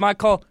 If it was my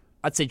call,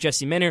 I'd say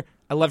Jesse Minter.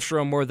 I love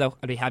Sherrone Moore, though.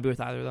 I'd be happy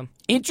with either of them.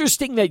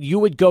 Interesting that you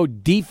would go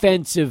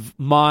defensive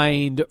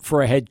mind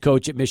for a head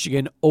coach at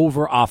Michigan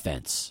over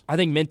offense. I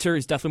think Minter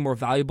is definitely more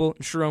valuable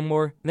than Sherrone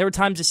Moore. And there were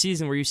times this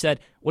season where you said,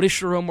 what is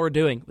Sherrone Moore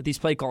doing with these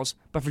play calls?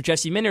 But for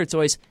Jesse Minter, it's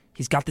always,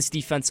 he's got this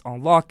defense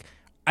on lock.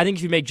 I think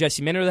if you make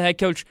Jesse Minter the head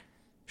coach,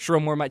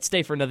 Sherrone Moore might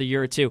stay for another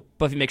year or two.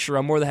 But if you make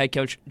Sherrone Moore the head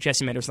coach,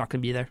 Jesse Minter's not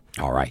going to be there.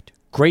 All right.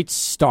 Great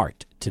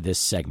start to this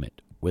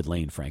segment with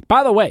Lane Frank.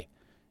 By the way,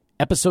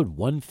 episode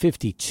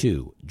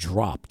 152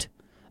 dropped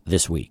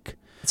this week.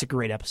 It's a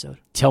great episode.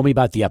 Tell me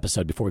about the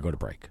episode before we go to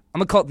break. I'm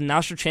going to call it the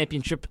National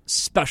Championship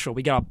Special.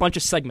 We got a bunch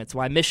of segments.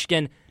 Why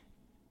Michigan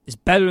is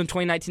better than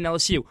 2019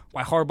 LSU.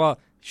 Why Harbaugh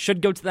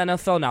should go to the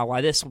NFL now. Why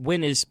this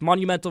win is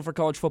monumental for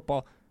college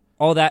football.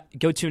 All that.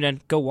 Go tune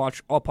in. Go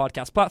watch all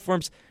podcast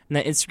platforms. And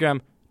then Instagram,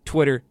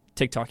 Twitter,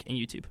 TikTok, and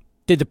YouTube.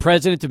 Did the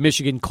president of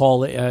Michigan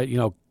call,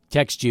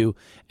 text you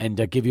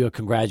and give you a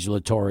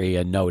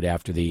congratulatory note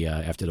after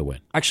the win?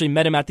 Actually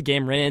met him at the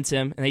game, ran into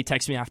him, and he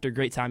texted me after.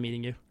 Great time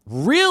meeting you.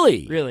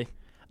 Really? Really.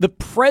 The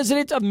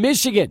president of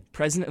Michigan.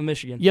 President of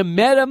Michigan. You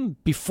met him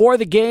before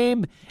the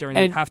game. During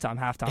halftime.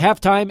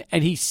 Halftime,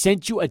 and he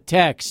sent you a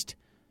text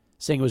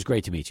saying it was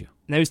great to meet you.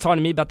 And he was talking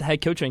to me about the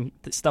head coaching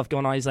stuff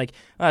going on. He's like,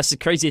 this is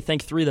crazy to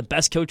think 3 of the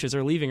best coaches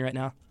are leaving right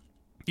now.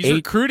 He's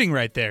recruiting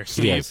right there,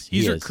 Steve.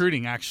 He's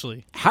recruiting,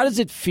 actually. How does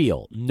it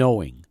feel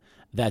knowing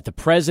that the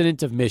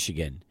president of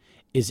Michigan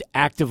is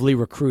actively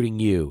recruiting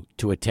you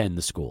to attend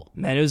the school?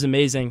 Man, it was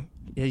amazing.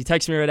 He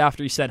texted me right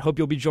after. He said, hope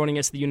you'll be joining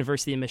us at the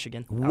University of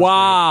Michigan.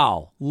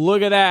 Wow.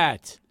 Look at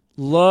that.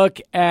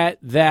 Look at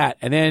that.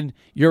 And then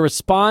your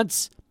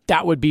response,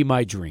 That would be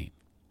my dream.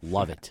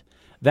 Love it.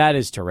 That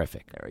is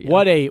terrific. There we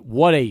go.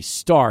 What a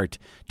start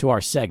to our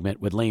segment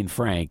with Lane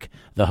Frank,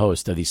 the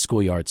host of the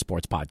Schoolyard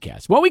Sports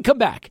Podcast. When we come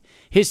back,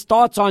 his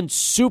thoughts on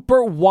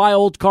Super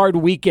Wild Card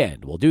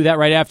Weekend. We'll do that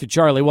right after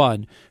Charlie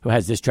One, who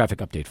has this traffic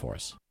update for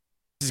us.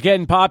 This is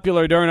getting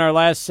popular during our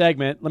last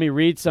segment. Let me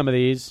read some of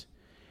these.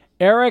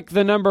 Eric,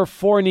 the number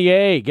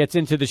Fournier, gets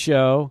into the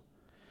show.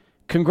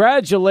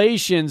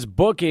 Congratulations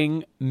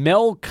booking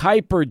Mel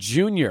Kiper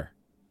Jr.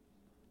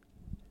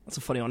 That's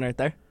a funny one right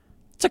there.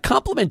 It's a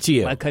compliment to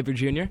you. Mel Kiper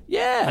Jr.?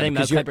 Yeah. I think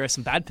Mel Kiper has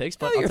some bad picks,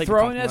 but I'll take the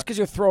compliment. That's because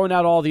you're throwing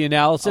out all the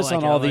analysis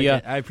on all the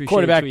I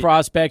quarterback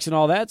prospects and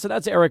all that. So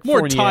that's Eric More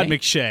Fournier. Todd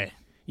McShay.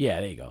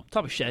 Yeah, there you go.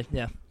 Todd McShay,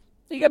 yeah.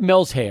 You got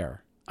Mills'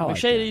 hair.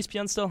 McShay at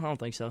ESPN still? I don't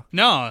think so.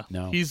 No.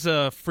 No. He's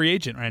a free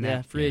agent right now.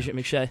 Yeah, free agent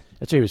McShay.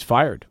 That's why he was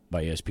fired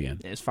by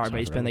ESPN. Yeah, he was fired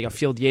by ESPN. They got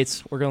Field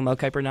Yates. We're going Mel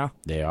Kiper now.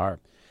 They are.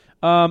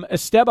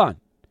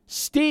 Esteban.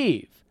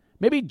 Steve.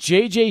 Maybe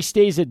JJ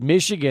stays at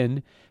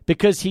Michigan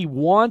because he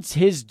wants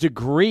his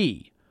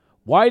degree.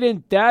 Why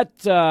didn't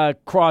that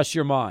cross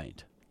your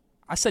mind?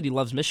 I said he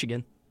loves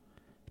Michigan.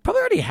 He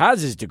probably already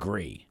has his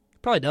degree.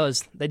 Probably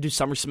does. They do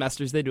summer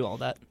semesters. They do all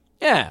that.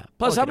 Yeah.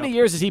 Plus, how many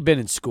years has he been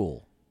in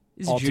school?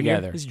 He's altogether? A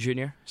junior. He's a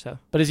junior. So.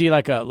 But is he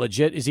like a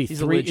legit? Is he He's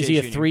three? a legit Is he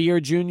a junior. 3-year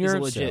junior? He's a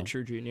legit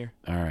true junior.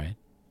 All right.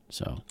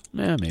 So,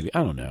 maybe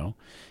I don't know.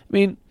 I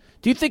mean,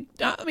 do you think?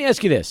 Let me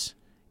ask you this.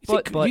 Do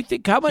you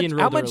think how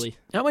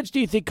much do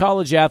you think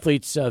college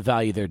athletes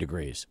value their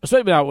degrees?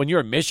 Especially now when you're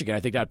in Michigan, I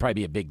think that'd probably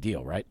be a big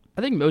deal, right?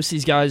 I think most of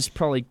these guys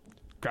probably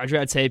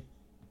graduate, I'd say,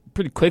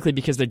 pretty quickly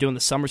because they're doing the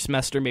summer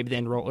semester. Maybe they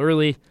enroll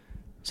early.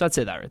 So I'd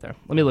say that right there.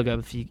 Let me look up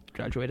if he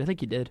graduated. I think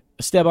he did.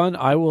 Esteban,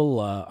 I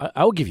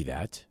will give you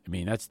that. I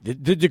mean, that's the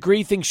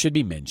degree thing should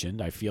be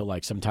mentioned. I feel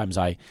like sometimes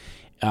I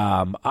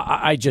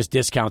just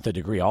discount the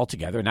degree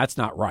altogether, and that's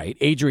not right.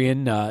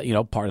 Adrian,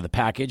 part of the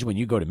package when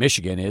you go to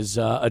Michigan is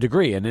a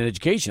degree and an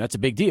education. That's a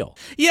big deal.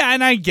 Yeah,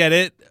 and I get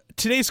it.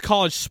 Today's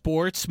college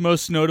sports,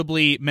 most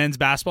notably men's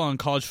basketball and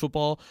college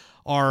football,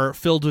 are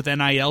filled with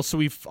NIL, so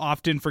we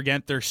often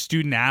forget they're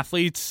student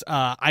athletes.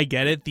 I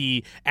get it.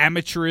 The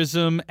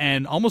amateurism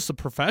and almost the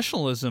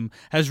professionalism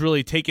has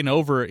really taken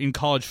over in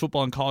college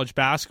football and college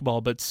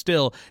basketball, but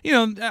still,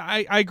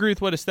 I agree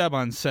with what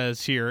Esteban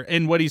says here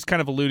and what he's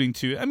kind of alluding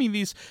to. I mean,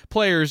 these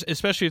players,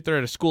 especially if they're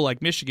at a school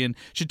like Michigan,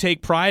 should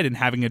take pride in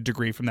having a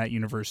degree from that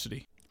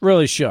university.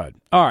 Really should.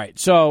 All right,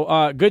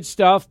 so good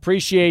stuff.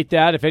 Appreciate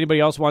that. If anybody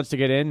else wants to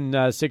get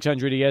in,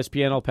 600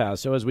 ESPN El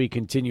Paso, as we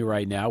continue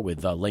right now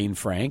with Lane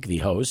Frank, the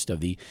host of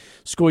the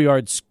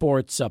Schoolyard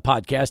Sports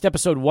Podcast.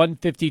 Episode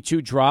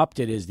 152 dropped.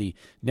 It is the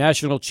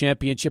National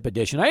Championship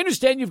edition. I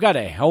understand you've got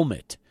a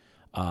helmet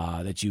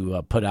that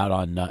you put out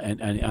on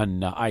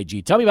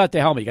IG. Tell me about the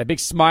helmet. You got a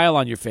big smile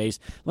on your face.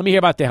 Let me hear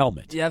about the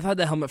helmet. Yeah, I've had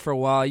the helmet for a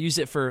while. I use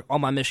it for all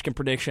my Michigan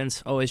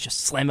predictions. Always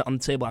just slam it on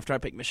the table after I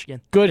pick Michigan.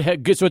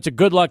 Good. So it's a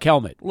good luck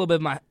helmet. A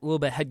little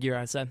bit headgear,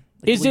 I said.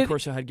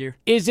 Corso headgear.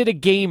 Is it a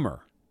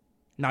gamer?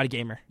 Not a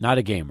gamer. Not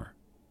a gamer.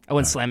 I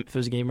wouldn't slam it if it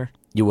was a gamer.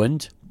 You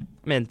wouldn't?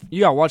 Man,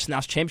 you gotta watch the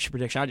National Championship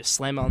prediction. I just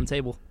slam it on the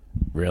table.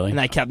 Really? And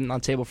I kept it on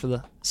the table for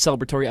the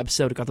celebratory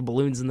episode. It got the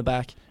balloons in the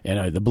back.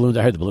 Yeah, the balloons.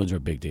 I heard the balloons were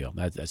a big deal.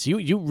 That's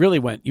you really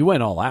went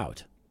all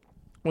out.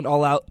 Went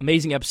all out.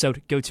 Amazing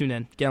episode. Go tune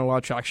in. Getting a lot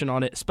of traction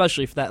on it,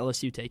 especially for that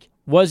LSU take.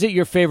 Was it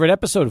your favorite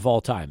episode of all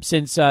time?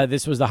 Since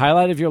this was the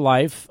highlight of your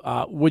life,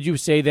 would you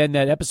say then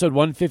that episode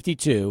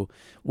 152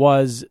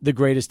 was the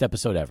greatest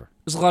episode ever?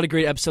 There's a lot of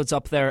great episodes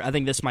up there. I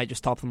think this might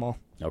just top them all.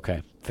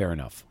 Okay, fair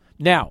enough.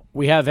 Now,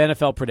 we have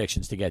NFL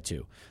predictions to get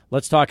to.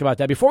 Let's talk about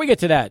that. Before we get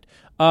to that,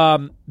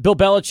 Bill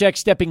Belichick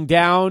stepping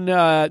down,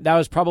 that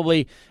was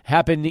probably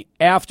happened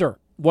after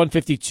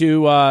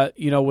 152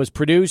 was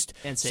produced.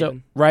 And Saban. So,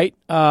 right?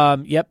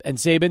 Yep, and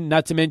Saban.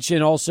 Not to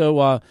mention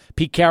also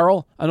Pete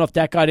Carroll. I don't know if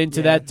that got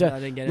into that.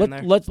 I didn't get in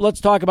there. Let's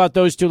talk about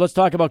those two. Let's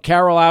talk about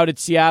Carroll out at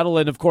Seattle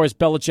and, of course,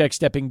 Belichick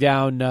stepping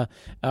down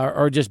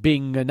or just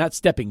being not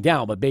stepping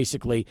down, but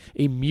basically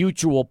a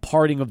mutual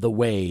parting of the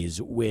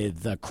ways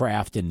with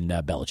Kraft and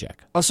Belichick.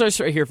 I'll start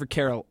right here for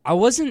Carroll. I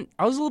was a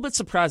little bit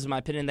surprised, in my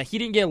opinion, that he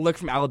didn't get a look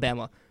from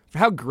Alabama. For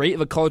how great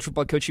of a college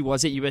football coach he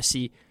was at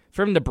USC,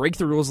 for him to break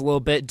the rules a little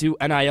bit, do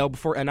NIL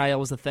before NIL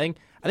was a thing,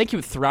 I think he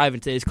would thrive in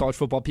today's college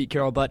football, Pete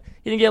Carroll, but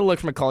he didn't get a look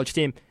from a college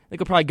team. I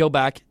think he'll probably go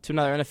back to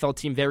another NFL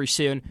team very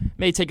soon.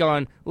 May take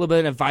on a little bit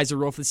of an advisor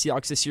role for the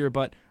Seahawks this year,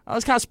 but I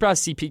was kind of surprised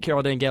to see Pete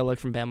Carroll didn't get a look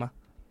from Bama.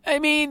 I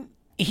mean,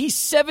 he's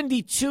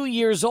 72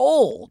 years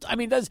old. I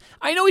mean,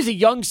 I know he's a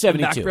young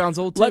 72. Mac Brown's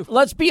old, too.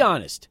 Let's be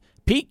honest.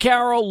 Pete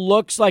Carroll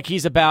looks like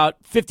he's about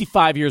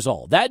 55 years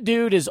old. That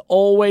dude has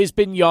always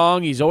been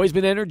young. He's always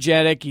been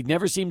energetic. He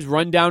never seems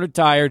run down or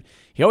tired.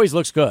 He always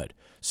looks good.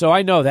 So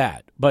I know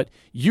that. But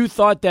you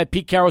thought that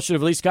Pete Carroll should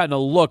have at least gotten a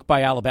look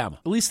by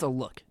Alabama. At least a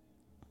look.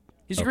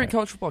 He's a great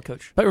college football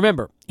coach. But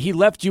remember, he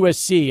left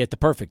USC at the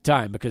perfect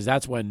time because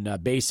that's when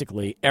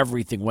basically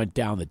everything went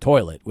down the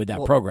toilet with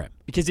that program.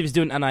 Because he was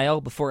doing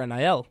NIL before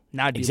NIL.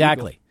 Now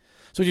exactly.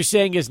 So what you're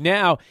saying is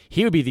now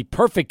he would be the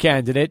perfect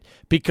candidate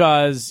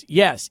because,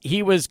 yes,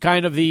 he was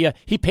kind of he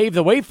paved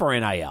the way for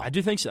NIL. I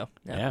do think so.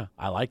 Yeah,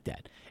 I like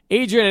that.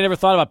 Adrian, I never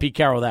thought about Pete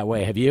Carroll that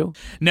way. Have you?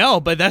 No,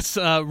 but that's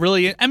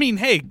really. I mean,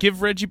 hey,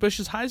 give Reggie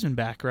Bush's Heisman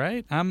back,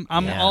 right? I'm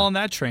all on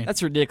that train.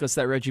 That's ridiculous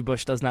that Reggie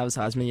Bush doesn't have his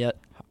Heisman yet.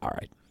 All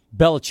right,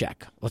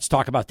 Belichick. Let's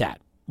talk about that.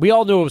 We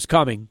all knew it was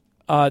coming.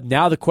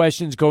 Now the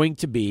question's going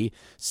to be,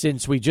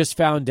 since we just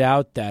found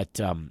out that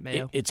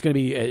it's going to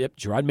be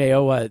Gerard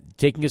Mayo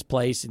taking his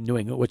place in New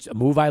England, which a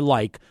move I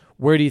like.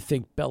 Where do you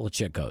think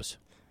Belichick goes?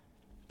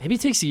 Maybe he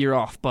takes a year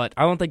off, but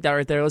I don't think that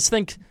right there. Let's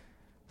think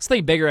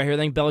bigger right here. I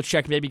think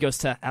Belichick maybe goes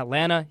to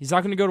Atlanta. He's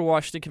not going to go to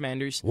Washington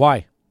Commanders.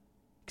 Why?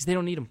 Because they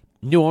don't need him.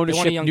 New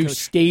ownership, new coach.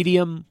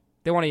 Stadium.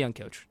 They want a young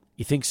coach.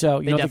 You think so?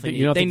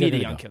 They need a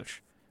young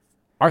coach.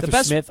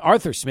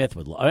 Arthur Smith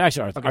would love.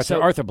 Actually,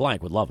 Arthur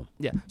Blank would love him.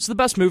 Yeah. So the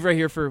best move right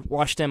here for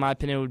Washington, in my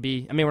opinion, would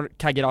be. Can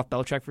I get off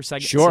Belichick for a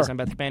second? Sure. Since I'm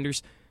about the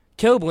Commanders.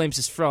 Caleb Williams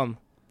is from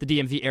the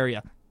DMV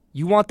area.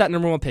 You want that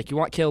number 1 pick. You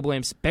want Caleb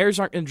Williams. Bears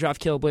aren't going to draft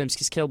Caleb Williams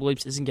because Caleb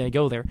Williams isn't going to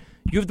go there.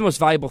 You have the most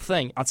valuable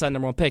thing outside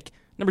number 1 pick.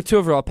 Number 2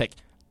 overall pick.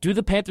 Do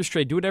the Panthers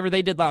trade. Do whatever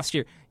they did last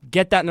year.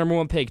 Get that number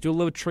 1 pick. Do a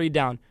little trade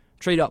down.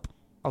 Trade up.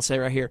 I'll say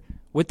right here.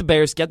 With the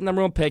Bears, get the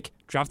number 1 pick.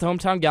 Draft the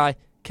hometown guy.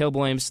 Caleb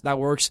Williams. That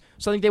works.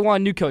 So I think they want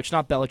a new coach,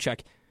 not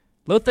Belichick.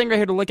 Little thing right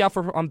here to look out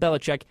for on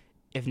Belichick.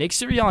 If Nick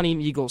Sirianni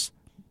and Eagles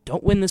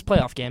don't win this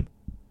playoff game,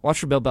 watch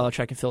for Bill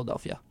Belichick in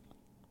Philadelphia.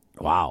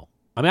 Wow.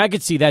 I mean, I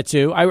could see that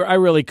too. I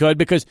really could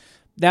because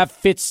that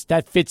fits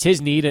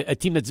his need. A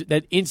team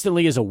that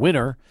instantly is a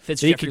winner.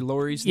 Fits Jeffrey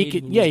Lurie's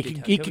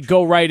need. He could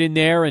go right in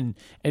there and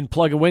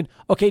plug and win.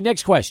 Okay,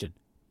 next question.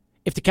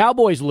 If the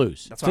Cowboys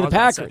lose to the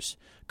Packers,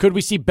 could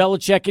we see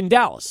Belichick in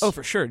Dallas? Oh,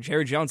 for sure.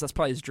 Jerry Jones, that's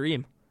probably his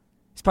dream.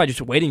 He's probably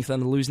just waiting for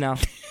them to lose now.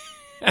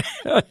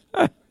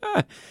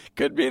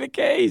 Could be the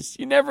case.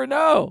 You never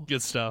know.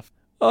 Good stuff.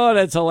 Oh,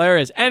 that's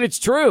hilarious. And it's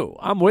true.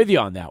 I'm with you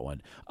on that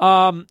one.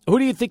 Who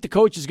do you think the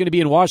coach is going to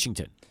be in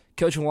Washington?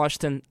 Coach in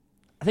Washington,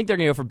 I think they're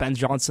going to go for Ben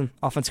Johnson,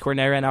 offensive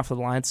coordinator right now for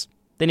the Lions.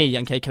 They need a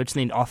young head coach.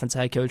 They need an offensive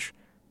head coach.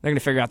 They're going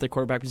to figure out their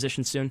quarterback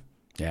position soon.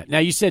 Yeah. Now,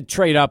 you said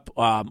trade up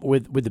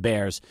with the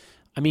Bears.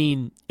 I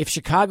mean, if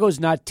Chicago's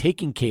not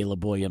taking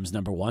Caleb Williams,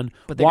 number 1,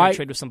 but they're going to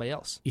trade with somebody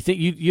else. You think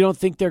you don't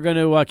think they're going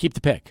to keep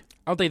the pick?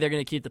 I don't think they're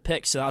going to keep the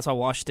pick, so that's why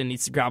Washington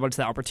needs to grab onto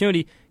that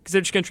opportunity because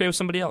they're just going to trade with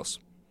somebody else.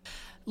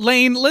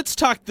 Lane, let's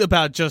talk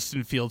about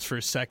Justin Fields for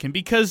a second,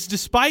 because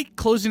despite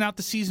closing out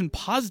the season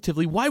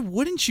positively, why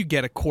wouldn't you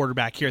get a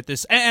quarterback here at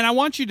this? And I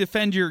want you to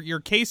defend your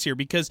case here,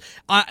 because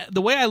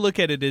the way I look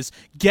at it is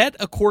get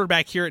a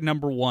quarterback here at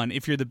number 1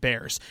 if you're the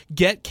Bears.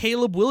 Get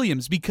Caleb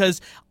Williams, because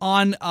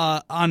on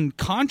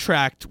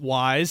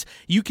contract-wise,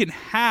 you can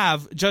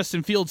have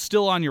Justin Fields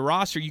still on your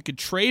roster. You could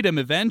trade him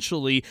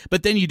eventually,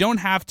 but then you don't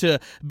have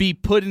to be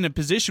put in a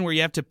position where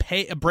you have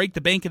to break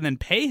the bank and then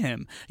pay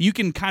him. You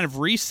can kind of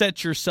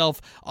reset yourself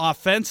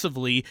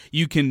offensively.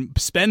 You can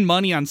spend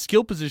money on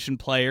skill position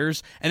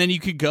players, and then you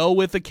could go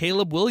with a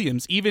Caleb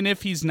Williams, even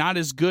if he's not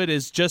as good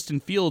as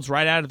Justin Fields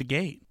right out of the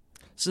gate.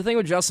 So the thing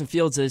with Justin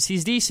Fields is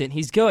he's decent,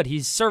 he's good,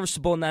 he's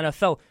serviceable in the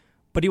NFL,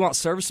 but do you want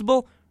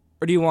serviceable,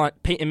 or do you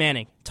want Peyton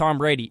Manning, Tom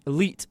Brady,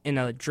 elite in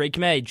a Drake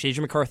May,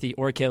 J.J. McCarthy,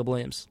 or a Caleb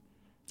Williams?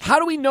 How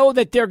do we know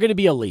that they're going to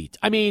be elite?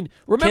 I mean,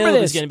 remember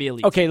Caleb this. is going to be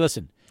elite. Okay,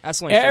 listen.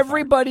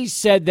 Everybody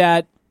said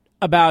that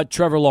about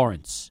Trevor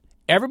Lawrence.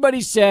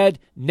 Everybody said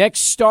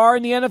next star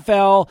in the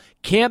NFL,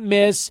 can't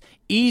miss,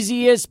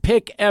 easiest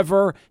pick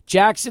ever.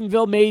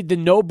 Jacksonville made the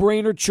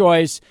no-brainer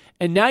choice,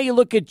 and now you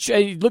look at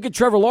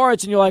Trevor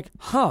Lawrence and you're like,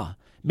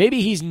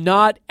 maybe he's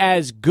not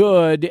as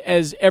good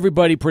as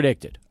everybody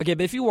predicted. Okay,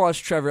 but if you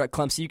watch Trevor at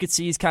Clemson, you could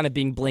see he's kind of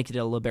being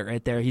blanketed a little bit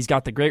right there. He's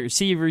got the great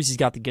receivers, he's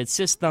got the good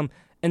system,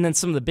 and then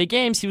some of the big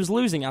games he was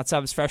losing outside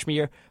of his freshman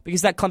year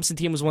because that Clemson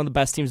team was one of the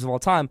best teams of all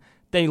time.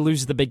 Then he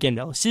loses the big game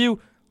to LSU,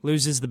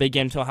 loses the big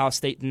game to Ohio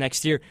State the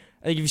next year.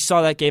 I think if you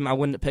saw that game, I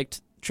wouldn't have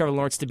picked Trevor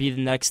Lawrence to be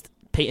the next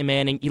Peyton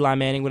Manning, Eli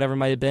Manning, whatever it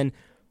might have been.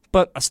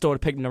 But I still would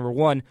have picked number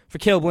 1. For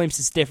Caleb Williams,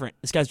 it's different.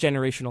 This guy's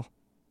generational.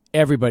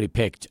 Everybody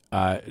picked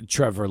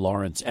Trevor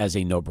Lawrence as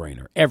a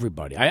no-brainer.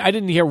 Everybody. I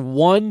didn't hear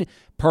one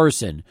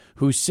person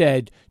who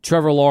said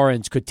Trevor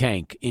Lawrence could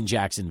tank in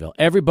Jacksonville.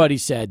 Everybody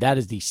said that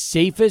is the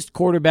safest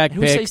quarterback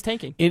pick says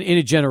tanking? In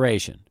a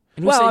generation.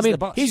 Well, I mean,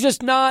 he's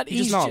just not.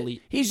 He's not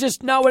elite. He's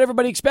just not what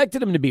everybody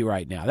expected him to be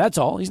right now. That's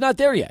all. He's not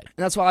there yet.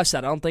 And that's why I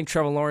said I don't think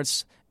Trevor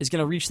Lawrence is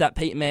going to reach that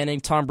Peyton Manning,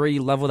 Tom Brady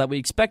level that we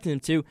expected him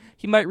to.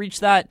 He might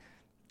reach that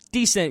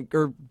decent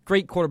or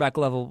great quarterback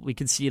level we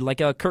could see, like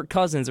a Kirk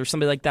Cousins or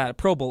somebody like that, a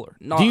Pro Bowler,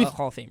 not a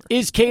Hall of Famer.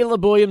 Is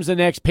Caleb Williams the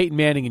next Peyton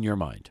Manning in your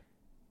mind?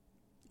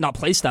 Not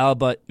play style,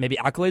 but maybe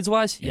accolades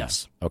wise,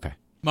 yes. Okay.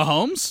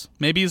 Mahomes?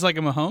 Maybe he's like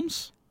a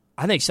Mahomes?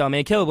 I think so. I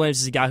mean, Caleb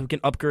Williams is a guy who can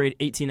upgrade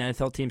 18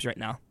 NFL teams right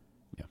now.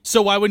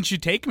 So why wouldn't you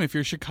take him if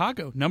you're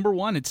Chicago? Number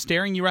 1, it's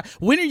staring you right.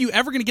 When are you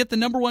ever going to get the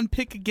number 1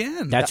 pick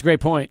again? That's a great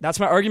point. That's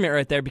my argument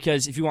right there,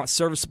 because if you want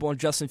serviceable in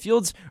Justin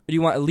Fields, or do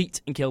you want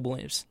elite in Caleb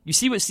Williams? You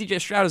see what C.J.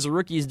 Stroud as a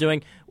rookie is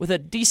doing with a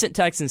decent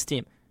Texans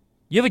team.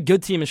 You have a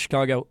good team in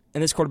Chicago,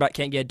 and this quarterback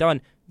can't get it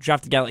done.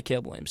 draft a guy like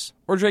Caleb Williams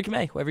or Drake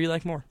May, whoever you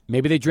like more.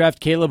 Maybe they draft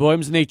Caleb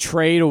Williams and they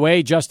trade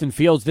away Justin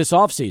Fields this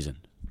offseason.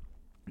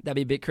 That'd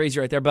be a bit crazy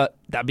right there, but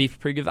that'd be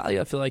pretty good value,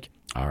 I feel like.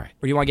 All right.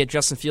 Or you want to get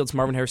Justin Fields,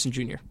 Marvin Harrison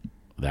Jr.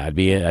 That'd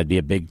be a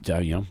big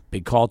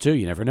big call too.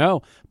 You never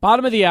know.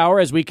 Bottom of the hour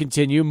as we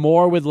continue.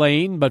 More with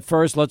Lane, but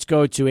first let's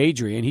go to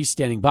Adrian. He's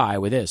standing by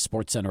with his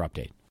Sports Center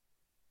update.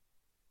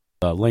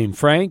 Lane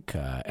Frank,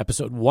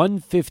 episode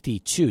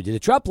 152. Did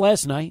it drop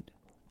last night?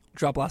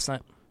 Dropped last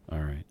night. All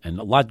right, and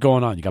a lot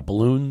going on. You got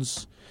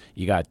balloons.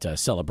 You got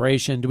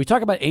celebration. Do we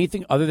talk about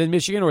anything other than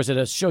Michigan, or is it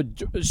a show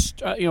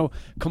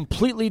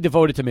completely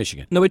devoted to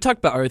Michigan? No, we talked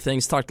about other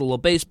things. Talked a little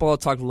baseball,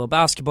 talked a little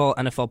basketball,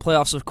 NFL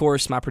playoffs, of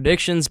course, my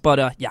predictions.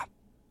 But, yeah,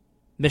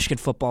 Michigan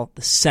football,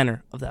 the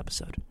center of the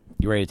episode.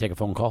 You ready to take a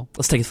phone call?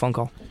 Let's take a phone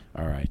call.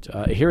 All right.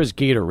 Here is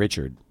Gator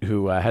Richard,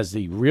 who has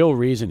the real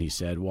reason, he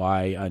said,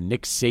 why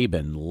Nick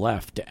Saban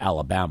left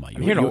Alabama.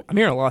 I'm hearing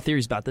a lot of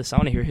theories about this. I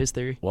want to hear his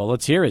theory. Well,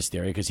 let's hear his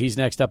theory because he's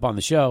next up on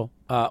the show.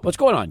 What's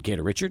going on,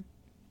 Gator Richard?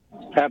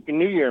 Happy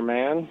New Year,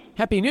 man.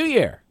 Happy New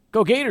Year.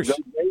 Go Gators. Go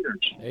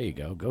Gators. There you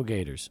go. Go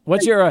Gators.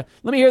 What's your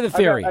let me hear the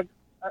theory.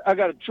 I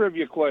got a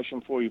trivia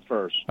question for you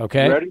first.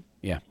 Okay. You ready?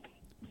 Yeah.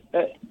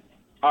 All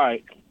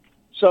right.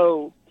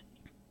 So,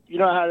 you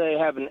know how they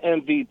have an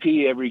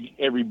MVP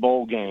every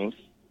bowl game?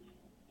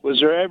 Was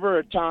there ever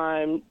a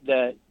time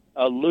that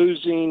a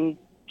losing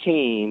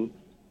team,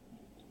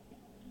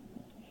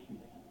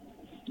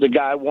 the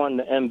guy won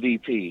the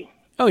MVP?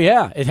 Oh,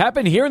 yeah. It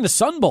happened here in the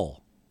Sun Bowl.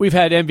 We've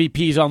had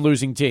MVPs on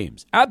losing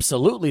teams.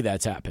 Absolutely,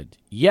 that's happened.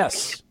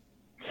 Yes.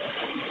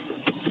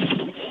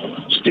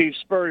 Steve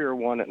Spurrier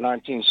won at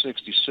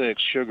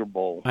 1966 Sugar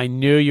Bowl. I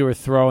knew you were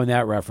throwing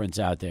that reference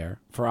out there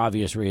for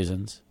obvious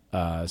reasons.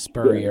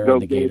 Spurrier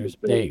and the Gators.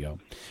 There you go.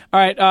 All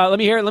right, let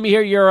me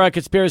hear your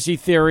conspiracy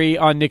theory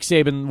on Nick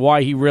Saban,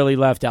 why he really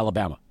left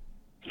Alabama.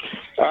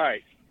 All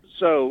right,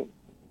 so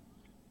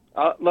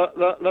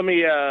let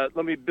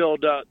me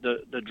build up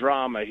the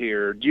drama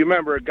here. Do you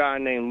remember a guy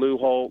named Lou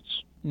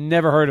Holtz?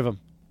 Never heard of him.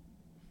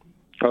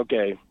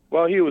 Okay.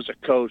 Well, he was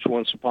a coach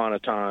once upon a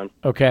time.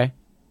 Okay.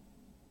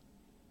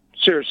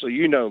 Seriously,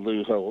 you know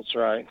Lou Holtz,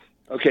 right?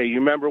 Okay, you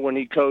remember when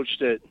he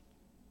coached at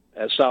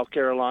South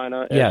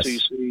Carolina, yes.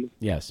 SEC?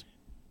 Yes.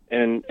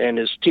 And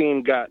his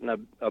team got in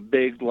a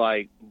big,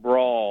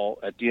 brawl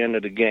at the end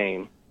of the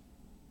game.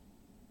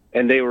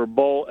 And they were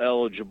bowl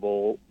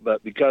eligible,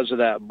 but because of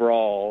that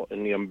brawl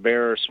and the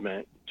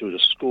embarrassment to the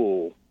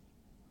school,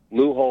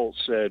 Lou Holtz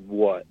said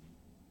what?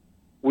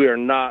 We are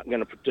not going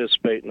to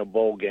participate in a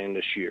bowl game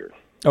this year.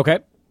 Okay.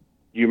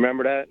 You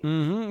remember that?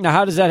 Mm-hmm. Now,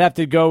 how does that have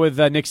to go with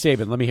Nick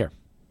Saban? Let me hear.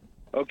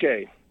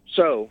 Okay,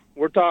 so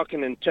we're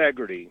talking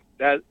integrity.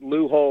 That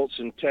Lou Holtz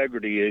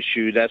integrity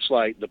issue, that's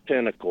like the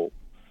pinnacle.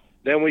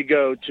 Then we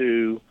go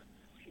to,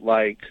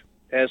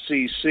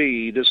 SEC.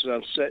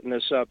 I'm setting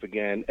this up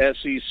again.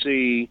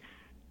 SEC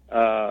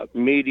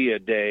Media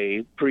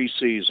Day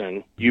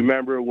preseason. You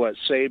remember what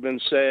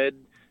Saban said?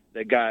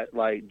 They got,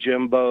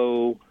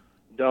 Jimbo,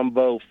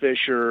 Dumbo,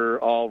 Fisher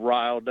all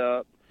riled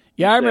up.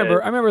 Yeah, I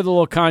remember the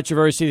little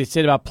controversy they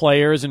said about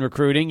players and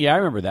recruiting. Yeah, I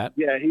remember that.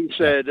 Yeah, he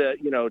said,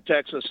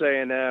 Texas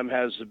A&M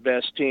has the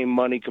best team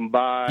money can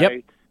buy.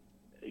 Yep.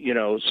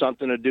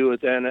 Something to do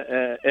with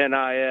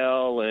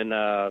NIL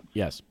and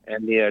yes,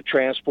 and the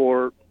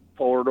transfer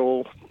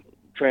portal.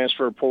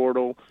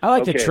 I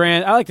like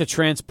the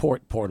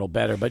transport portal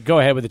better, but go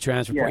ahead with the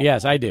transfer portal.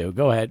 Yes, I do.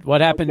 Go ahead.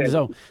 What happened?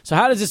 Okay. So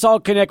how does this all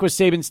connect with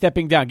Saban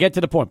stepping down? Get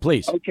to the point,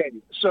 please. Okay,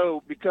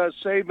 so because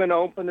Saban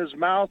opened his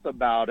mouth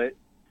about it,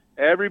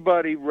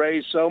 everybody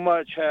raised so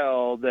much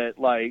hell that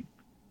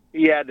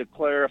he had to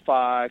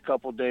clarify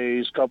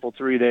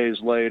 3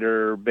 days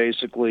later,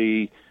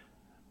 basically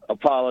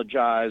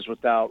apologize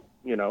without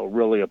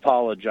really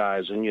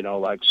apologizing.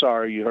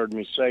 Sorry you heard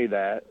me say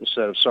that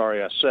instead of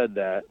sorry I said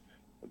that.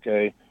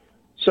 Okay,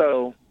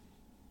 so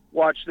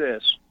watch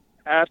this.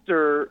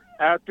 After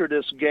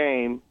this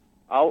game,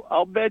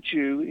 I'll bet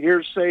you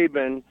here's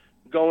Saban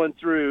going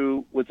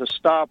through with a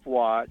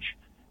stopwatch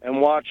and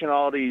watching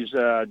all these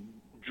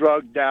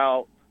drugged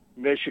out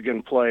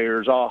Michigan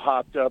players all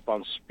hopped up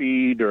on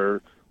speed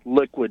or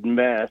liquid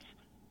meth,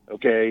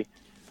 okay,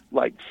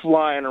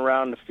 flying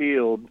around the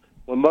field.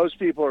 When most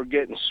people are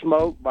getting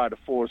smoked by the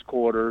fourth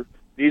quarter,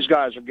 these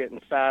guys are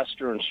getting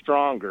faster and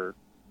stronger,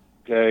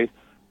 okay?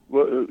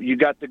 You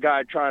got the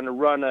guy trying to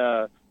run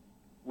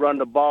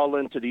the ball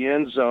into the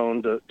end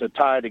zone to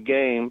tie the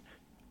game,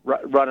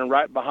 running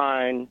right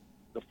behind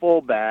the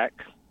fullback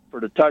for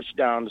the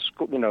touchdown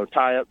to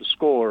tie up the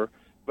score,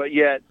 but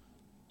yet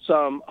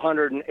some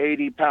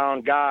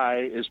 180-pound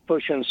guy is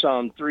pushing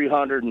some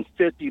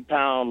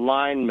 350-pound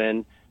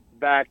lineman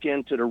back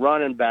into the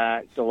running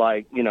back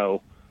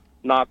to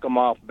knock him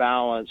off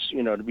balance,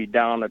 to be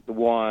down at the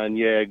one,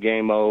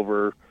 game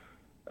over.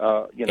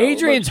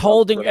 Adrian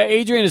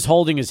is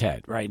holding his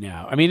head right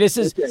now. I mean, this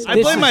is.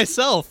 I blame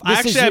myself.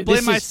 I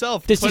blame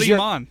myself for putting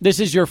him on. This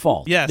is your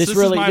fault. Yes, this is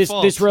my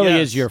fault. This really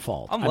is your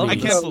fault. I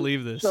can't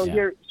believe this. So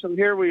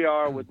here we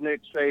are with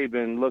Nick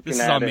Saban looking at it. This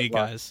is on me,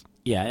 guys.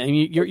 Yeah, and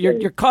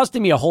you're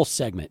costing me a whole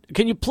segment.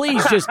 Can you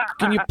please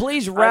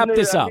wrap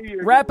this up?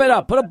 Wrap it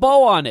up. Put a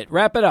bow on it.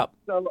 Wrap it up.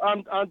 So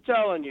I'm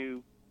telling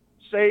you,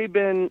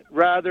 Saban,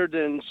 rather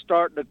than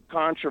start the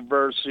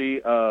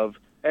controversy of,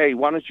 hey,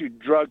 why don't you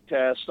drug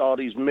test all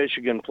these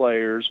Michigan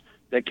players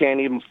that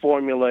can't even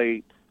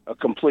formulate a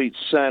complete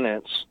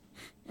sentence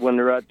when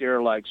they're out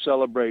there like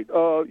celebrate,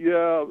 coach,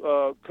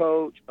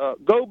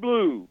 go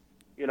blue.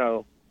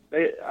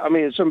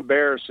 It's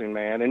embarrassing,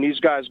 man. And these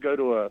guys go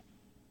to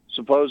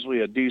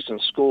supposedly a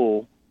decent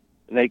school,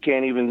 and they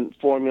can't even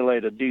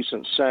formulate a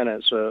decent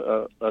sentence,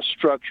 a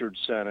structured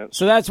sentence.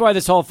 So that's why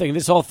this whole thing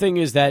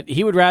is that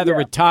he would rather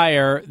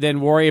retire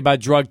than worry about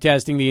drug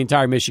testing the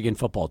entire Michigan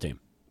football team.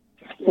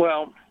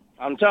 Well,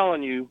 I'm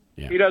telling you,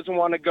 he doesn't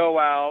want to go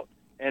out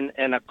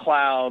in a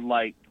cloud,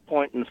 like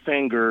pointing the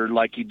finger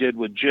like he did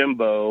with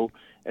Jimbo,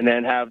 and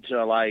then have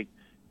to, like,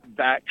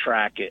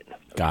 backtrack it.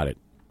 Got it.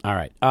 All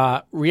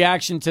right.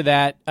 Reaction to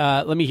that.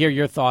 Let me hear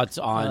your thoughts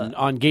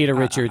on Gator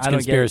Richards'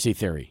 conspiracy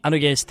theory. I don't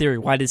get his theory.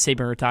 Why did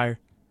Saban retire?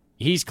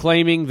 He's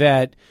claiming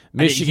that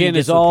Michigan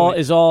is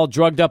all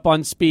drugged up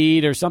on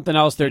speed or something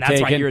else they're taking.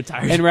 That's why he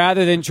retired. And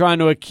rather than trying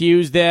to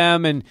accuse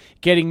them and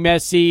getting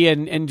messy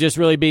and just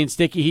really being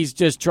sticky, he's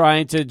just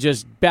trying to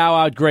just bow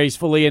out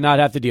gracefully and not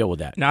have to deal with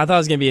that. No, I thought it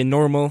was going to be a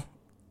normal.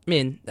 I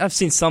mean, I've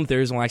seen some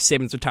theories when like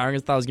Saban's retiring. I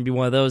thought it was going to be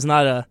one of those.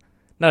 Not an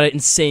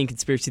insane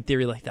conspiracy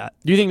theory like that.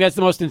 Do you think that's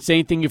the most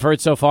insane thing you've heard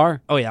so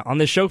far? Oh yeah, on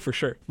this show for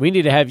sure. You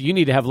need to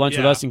have lunch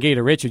with us and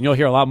Gator Richard, and you'll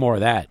hear a lot more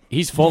of that.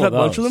 He's full of those.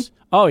 Lunch with him?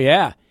 Oh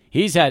yeah,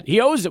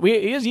 he owes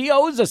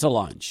us a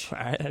lunch. All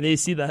right, I need to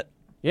see that.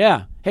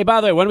 Yeah. Hey,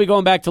 by the way, when are we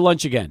going back to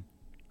lunch again?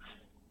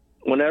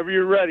 Whenever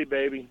you're ready,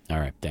 baby. All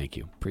right, thank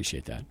you.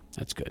 Appreciate that.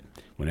 That's good.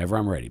 Whenever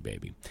I'm ready,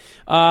 baby.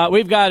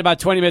 We've got about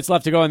 20 minutes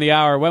left to go in the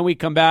hour. When we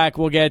come back,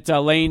 we'll get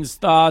Lane's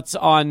thoughts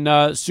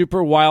on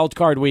Super Wild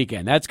Card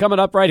Weekend. That's coming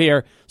up right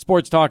here.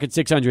 Sports Talk at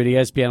 600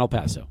 ESPN El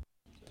Paso.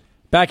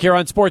 Back here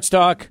on Sports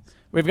Talk.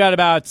 We've got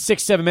about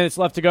 6-7 minutes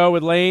left to go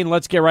with Lane.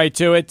 Let's get right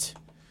to it.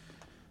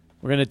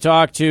 We're going to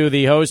talk to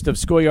the host of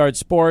Schoolyard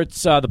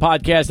Sports. The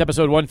podcast,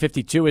 episode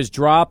 152, is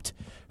dropped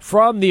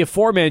from the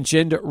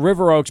aforementioned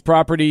River Oaks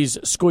Properties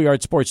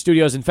Schoolyard Sports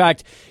Studios. In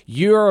fact,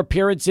 your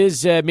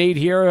appearances made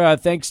here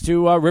thanks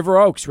to River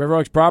Oaks. River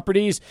Oaks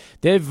Properties,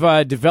 they've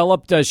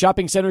developed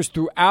shopping centers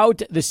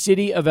throughout the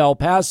city of El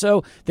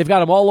Paso. They've got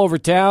them all over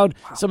town.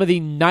 Some of the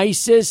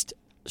nicest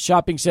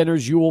shopping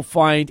centers you will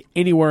find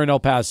anywhere in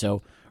El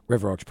Paso.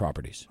 River Oaks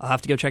Properties. I'll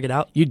have to go check it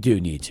out. You do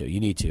need to. You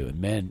need to.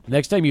 And man,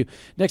 next time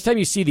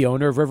you see the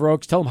owner of River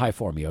Oaks, tell him hi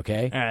for me,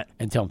 okay? All right.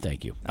 And tell him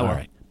thank you. All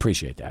right.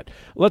 Appreciate that.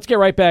 Let's get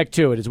right back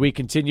to it as we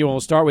continue.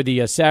 We'll start with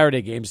the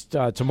Saturday games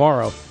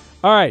tomorrow.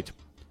 All right.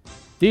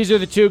 These are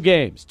the two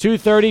games.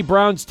 2:30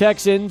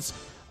 Browns-Texans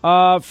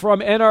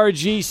from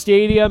NRG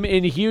Stadium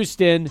in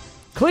Houston.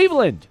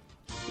 Cleveland,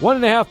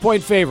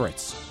 1.5-point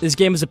favorites. This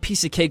game is a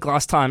piece of cake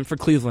last time for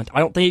Cleveland. I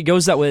don't think it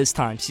goes that way this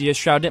time. C.J.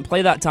 Stroud didn't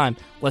play that time.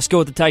 Let's go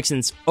with the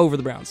Texans over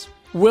the Browns.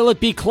 Will it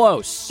be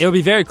close? It'll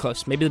be very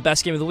close. Maybe the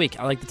best game of the week.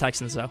 I like the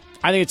Texans, though.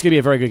 I think it's going to be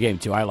a very good game,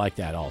 too. I like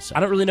that also.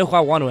 I don't really know who I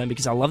want to win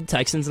because I love the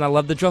Texans and I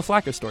love the Joe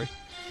Flacco story.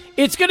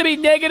 It's going to be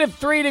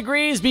 -3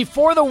 degrees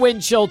before the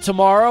wind chill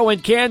tomorrow when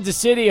Kansas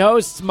City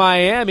hosts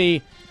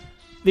Miami.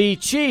 The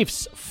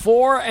Chiefs,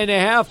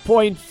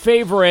 4.5-point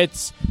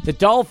favorites. The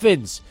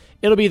Dolphins,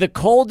 it'll be the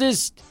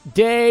coldest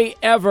day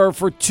ever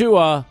for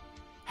Tua.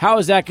 How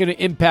is that going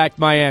to impact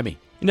Miami?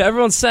 You know,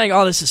 everyone's saying,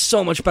 oh, this is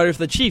so much better for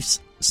the Chiefs.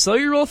 Slow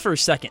your roll for a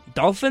second.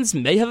 Dolphins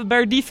may have a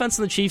better defense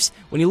than the Chiefs.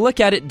 When you look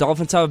at it,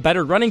 Dolphins have a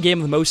better running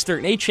game with Mostert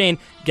and A-Chain.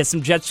 Get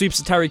some jet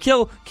sweeps to Tyreek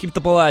Hill. Keep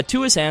the ball out of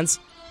Tua's hands.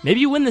 Maybe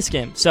you win this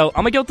game. So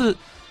I'm going to go with the...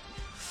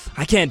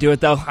 I can't do it,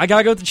 though. I got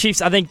to go with the Chiefs.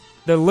 I think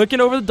they're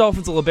looking over the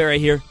Dolphins a little bit right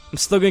here. I'm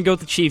still going to go with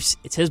the Chiefs.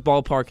 It's his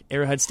ballpark,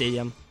 Arrowhead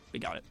Stadium. We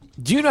got it.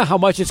 Do you know how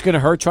much it's going to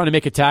hurt trying to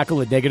make a tackle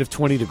at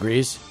 -20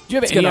 degrees? Do you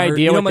have any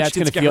idea what that's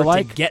going to feel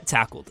like? To get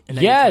tackled at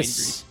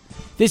yes.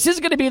 This is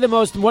going to be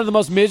one of the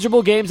most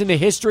miserable games in the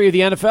history of the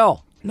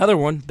NFL. Another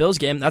one, Bills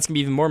game. That's going to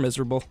be even more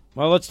miserable.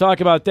 Well, let's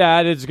talk about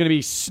that. It's going to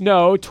be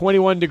snow,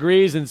 21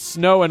 degrees, and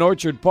snow in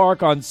Orchard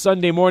Park on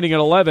Sunday morning at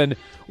 11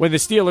 when the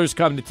Steelers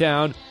come to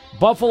town.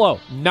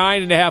 Buffalo,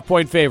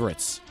 9.5-point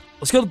favorites.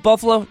 Let's go with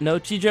Buffalo. No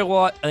TJ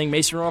Watt. I think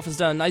Mason Rudolph has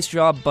done a nice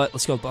job, but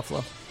let's go with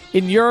Buffalo.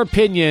 In your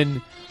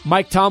opinion,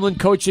 Mike Tomlin,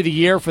 Coach of the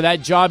Year, for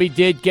that job he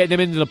did, getting him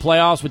into the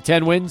playoffs with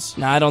 10 wins?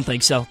 No, I don't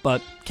think so,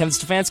 but Kevin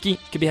Stefanski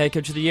could be head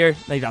coach of the year. I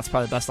think that's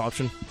probably the best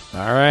option.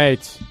 All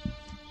right.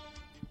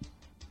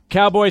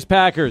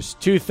 Cowboys-Packers,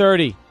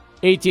 2:30,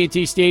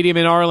 AT&T Stadium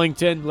in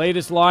Arlington.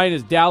 Latest line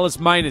is Dallas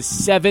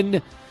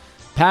 -7.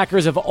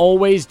 Packers have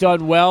always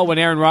done well when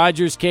Aaron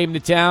Rodgers came to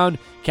town.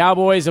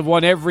 Cowboys have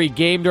won every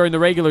game during the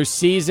regular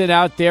season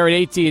out there at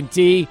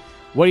AT&T.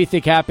 What do you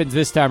think happens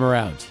this time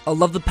around? I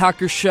love the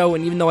Packers show,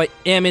 and even though I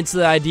am into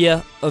the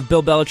idea of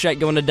Bill Belichick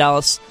going to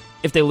Dallas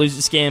if they lose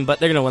this game, but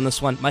they're going to win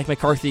this one. Mike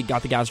McCarthy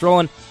got the guys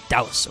rolling.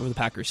 Dallas over the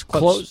Packers.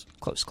 Close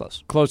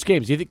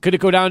Games. You think, could it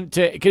go down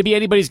to? Could it be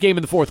anybody's game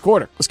in the fourth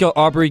quarter? Let's go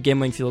Aubrey,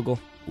 game-winning field goal.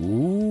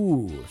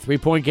 Ooh,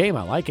 3-point game.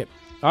 I like it.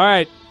 All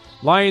right,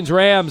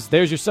 Lions-Rams.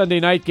 There's your Sunday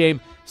night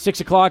game. 6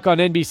 o'clock on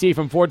NBC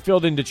from Ford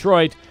Field in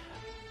Detroit.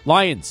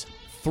 Lions,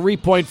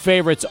 3-point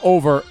favorites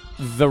over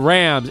the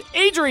Rams.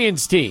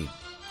 Adrian's team.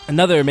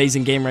 Another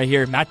amazing game right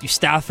here. Matthew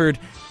Stafford,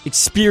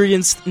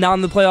 experienced now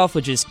in the playoff,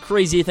 which is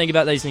crazy to think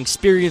about that he's an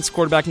experienced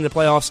quarterback in the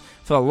playoffs.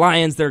 For the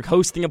Lions, they're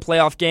hosting a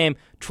playoff game,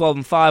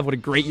 12-5. What a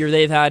great year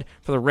they've had.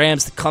 For the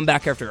Rams to come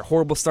back after a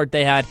horrible start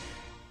they had.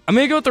 I'm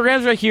going to go with the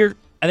Rams right here.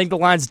 I think the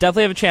Lions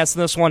definitely have a chance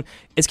in this one.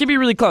 It's going to be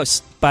really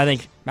close, but I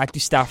think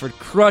Matthew Stafford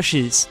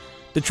crushes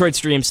Detroit's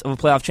dreams of a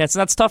playoff chance, and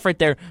that's tough right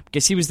there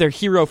because he was their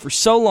hero for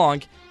so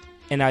long,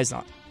 and now he's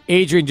not.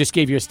 Adrian just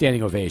gave you a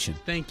standing ovation.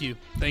 Thank you.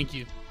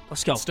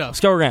 Let's go. Stuff. Let's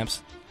go,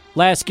 Rams.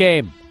 Last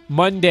game,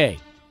 Monday.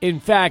 In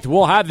fact,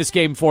 we'll have this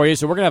game for you,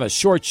 so we're going to have a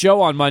short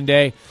show on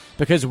Monday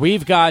because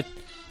we've got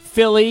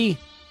Philly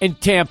and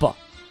Tampa.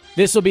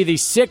 This will be the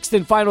 6th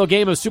and final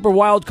game of Super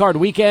Wildcard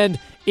Weekend.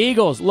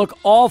 Eagles look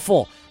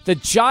awful. The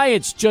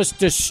Giants just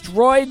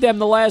destroyed them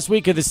the last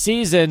week of the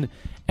season,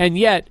 and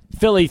yet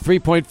Philly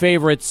 3-point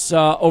favorites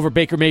over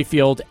Baker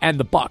Mayfield and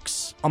the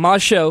Bucs. On my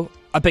show,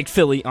 I picked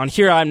Philly. On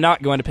here, I'm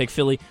not going to pick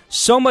Philly.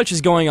 So much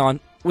is going on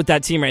with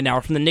that team right now,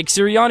 from the Nick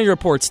Sirianni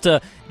reports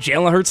to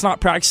Jalen Hurts not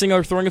practicing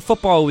or throwing a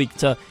football a week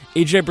to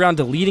A.J. Brown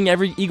deleting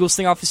every Eagles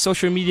thing off his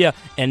social media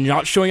and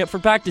not showing up for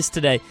practice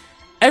today.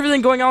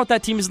 Everything going on with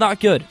that team is not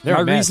good.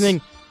 My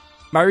reasoning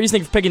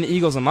for picking the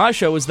Eagles on my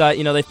show was that,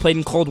 they've played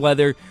in cold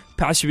weather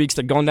past few weeks.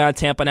 They're going down to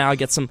Tampa now,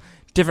 get some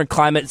different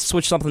climate,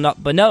 switch something up.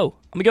 But no,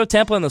 I'm going to go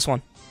Tampa in this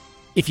one.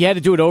 If you had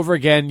to do it over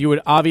again, you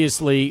would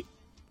obviously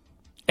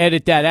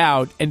edit that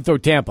out and throw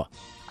Tampa.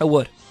 I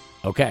would.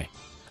 Okay.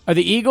 Are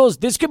the Eagles,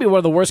 this could be one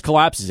of the worst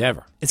collapses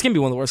ever. It's going to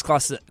be one of the worst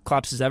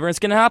collapses ever, and it's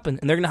going to happen.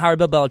 And they're going to hire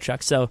Bill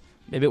Belichick, so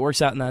maybe it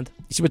works out in the end.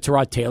 You see what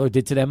Tyrod Taylor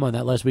did to them on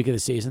that last week of the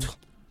season?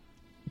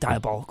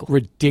 Diabolical.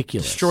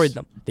 Ridiculous. Destroyed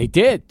them. They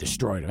did.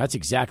 Destroyed them. That's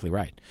exactly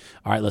right.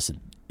 All right,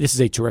 listen. This is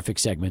a terrific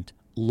segment.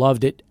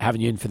 Loved it having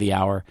you in for the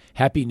hour.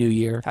 Happy New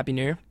Year. Happy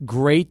New Year.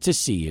 Great to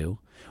see you.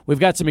 We've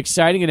got some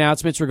exciting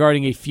announcements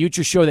regarding a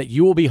future show that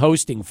you will be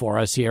hosting for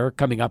us here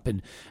coming up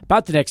in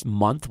about the next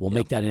month. We'll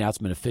make that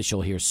announcement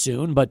official here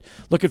soon. But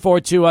looking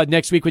forward to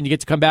next week when you get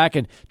to come back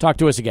and talk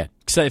to us again.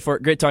 Excited for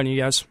it. Great talking to you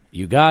guys.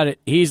 You got it.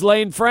 He's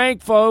Lane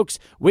Frank, folks.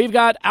 We've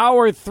got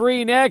hour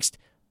 3 next.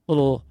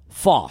 Little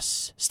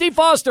Foss. Steve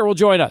Foster will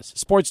join us.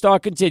 Sports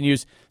Talk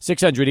continues.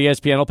 600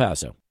 ESPN El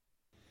Paso.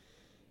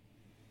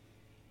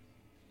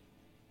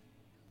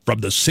 From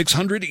the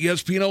 600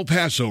 ESPN El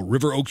Paso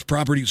River Oaks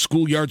Properties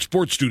Schoolyard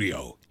Sports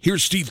Studio,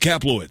 here's Steve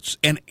Kaplowitz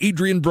and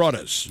Adrian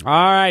Broadus. All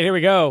right, here we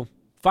go.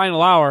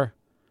 Final hour.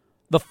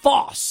 The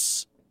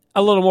Foss,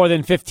 a little more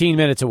than 15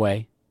 minutes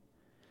away.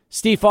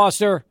 Steve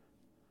Foster,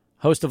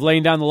 host of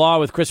Laying Down the Law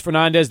with Chris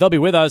Fernandez. They'll be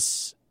with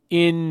us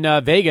in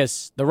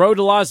Vegas, the road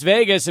to Las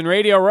Vegas and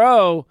Radio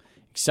Row.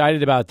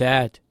 Excited about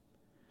that.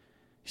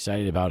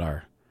 Excited about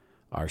our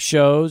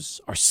shows,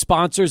 our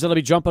sponsors that'll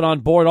be jumping on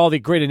board, all the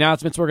great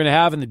announcements we're going to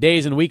have in the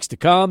days and weeks to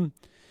come.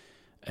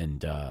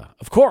 And,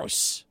 of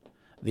course,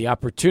 the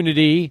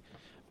opportunity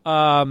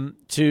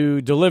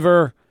to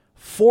deliver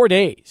 4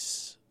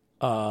 days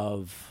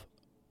of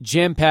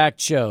jam-packed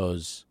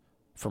shows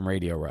from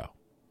Radio Row.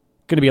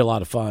 Going to be a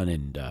lot of fun,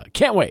 and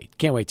can't wait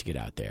to get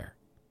out there.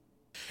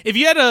 If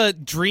you had a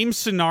dream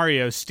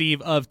scenario,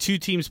 Steve, of two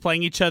teams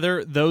playing each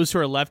other, those who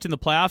are left in the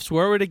playoffs,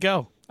 where would it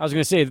go? I was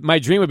going to say, my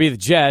dream would be the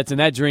Jets, and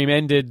that dream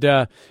ended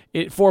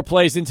 4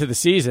 plays into the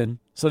season,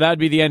 so that would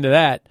be the end of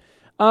that.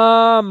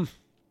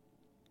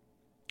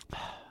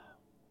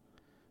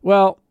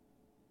 Well,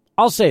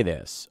 I'll say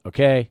this,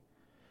 okay?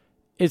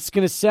 It's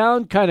going to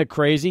sound kind of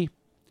crazy,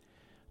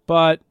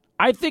 but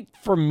I think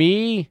for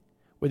me,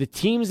 with the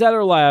teams that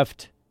are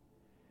left,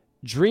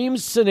 dream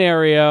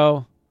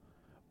scenario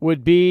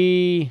would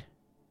be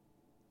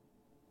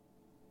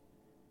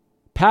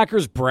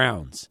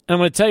Packers-Browns. And I'm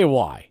going to tell you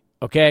why,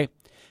 okay?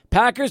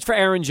 Packers for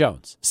Aaron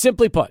Jones.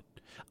 Simply put,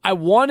 I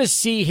want to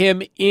see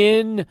him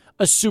in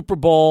a Super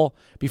Bowl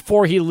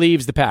before he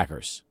leaves the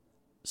Packers.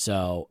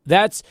 So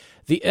that's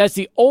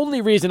the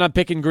only reason I'm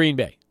picking Green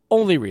Bay.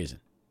 Only reason.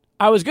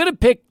 I was going to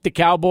pick the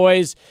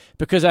Cowboys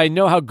because I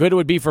know how good it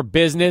would be for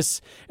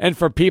business and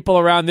for people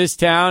around this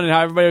town and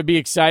how everybody would be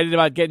excited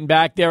about getting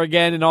back there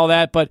again and all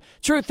that. But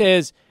truth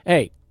is,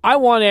 hey, I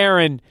want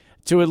Aaron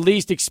to at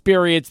least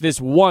experience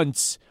this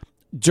once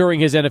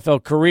during his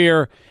NFL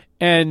career.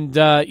 And,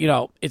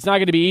 it's not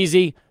going to be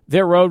easy.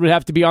 Their road would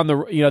have to be on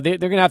the, they're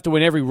going to have to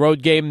win every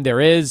road game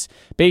there is.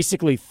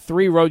 Basically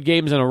 3 road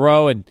games in a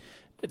row, and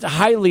it's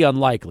highly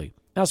unlikely.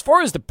 Now, as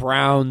far as the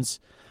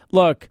Browns,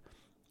 look,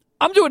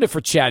 I'm doing it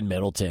for Chad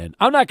Middleton.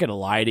 I'm not going to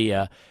lie to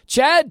you.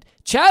 Chad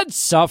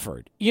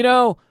suffered.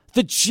 The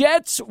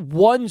Jets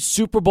won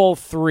Super Bowl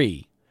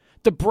III.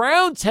 The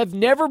Browns have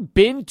never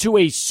been to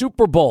a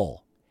Super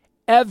Bowl.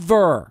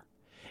 ever.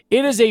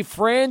 It is a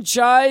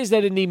franchise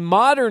that in the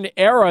modern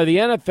era, the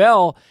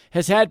NFL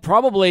has had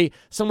probably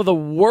some of the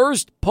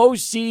worst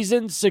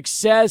postseason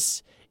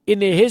success in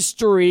the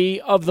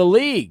history of the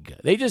league.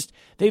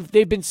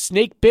 They've been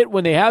snake bit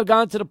when they have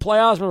gone to the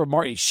playoffs. Remember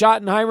Marty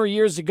Schottenheimer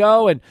years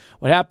ago and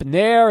what happened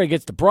there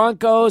against the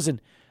Broncos. And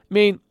I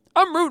mean,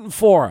 I'm rooting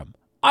for them.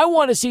 I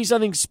want to see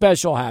something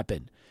special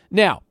happen.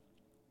 Now,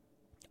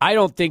 I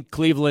don't think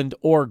Cleveland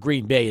or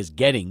Green Bay is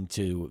getting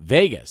to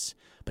Vegas.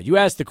 But you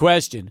asked the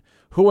question,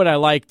 who would I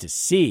like to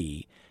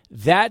see?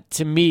 That,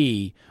 to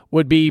me,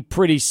 would be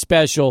pretty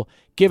special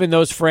given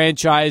those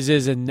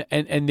franchises and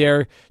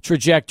their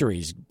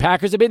trajectories.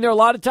 Packers have been there a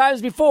lot of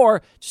times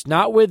before, just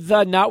not with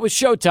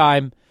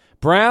Showtime.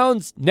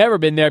 Browns, never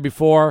been there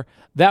before.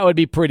 That would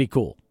be pretty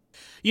cool.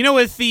 You know,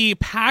 with the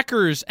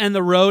Packers and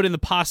the road and the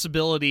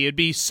possibility, it'd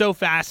be so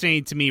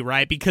fascinating to me,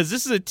 right? Because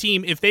this is a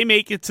team, if they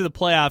make it to the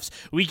playoffs,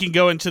 we can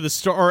go into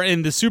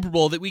in the Super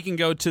Bowl, that we can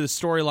go to the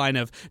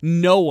storyline of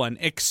no one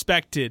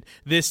expected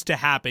this to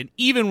happen,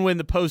 even when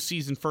the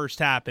postseason first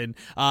happened.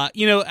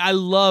 I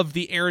love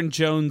the Aaron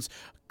Jones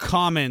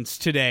comments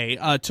today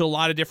to a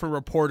lot of different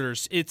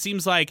reporters. It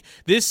seems like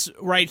this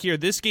right here,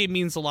 this game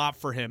means a lot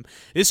for him.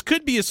 This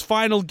could be his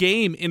final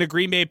game in a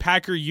Green Bay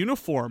Packer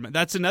uniform.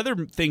 That's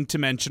another thing to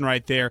mention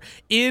right there.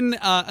 In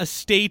a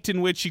state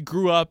in which he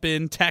grew up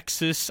in,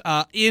 Texas,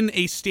 in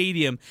a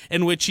stadium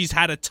in which he's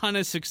had a ton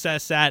of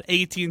success at,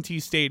 AT&T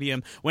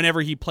Stadium,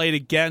 whenever he played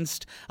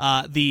against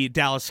the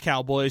Dallas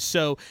Cowboys.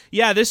 So,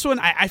 yeah, this one,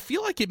 I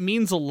feel like it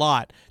means a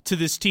lot to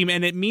this team,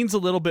 and it means a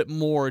little bit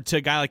more to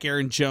a guy like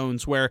Aaron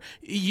Jones, where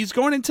he's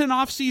going into an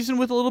offseason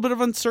with a little bit of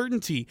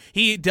uncertainty.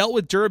 He dealt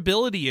with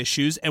durability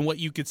issues, and what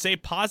you could say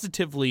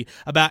positively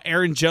about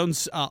Aaron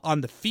Jones on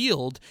the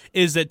field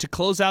is that to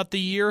close out the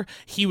year,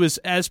 he was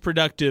as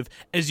productive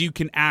as you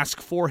can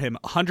ask for him.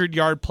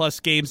 100-yard plus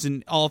games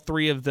in all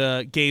three of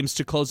the games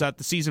to close out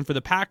the season for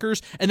the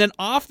Packers. And then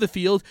off the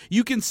field,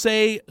 you can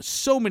say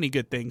so many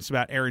good things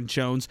about Aaron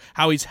Jones,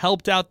 how he's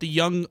helped out the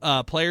young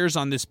players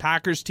on this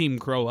Packers team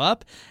grow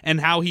up,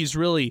 and how he's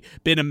really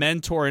been a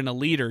mentor and a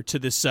leader to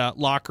this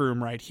locker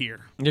room right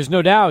here. There's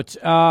no doubt.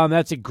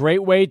 That's a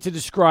great way to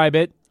describe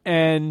it.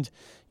 And,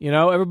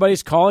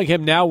 everybody's calling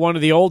him now one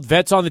of the old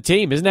vets on the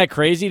team. Isn't that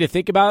crazy to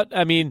think about?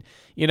 I mean,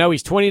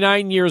 he's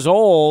 29 years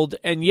old,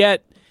 and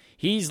yet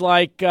he's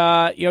like,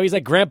 he's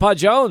like Grandpa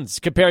Jones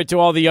compared to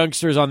all the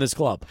youngsters on this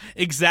club.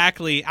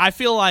 Exactly. I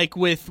feel like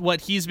with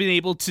what he's been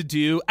able to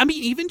do, I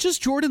mean, even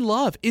just Jordan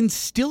Love,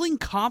 instilling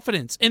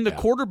confidence in the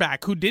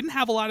quarterback who didn't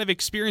have a lot of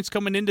experience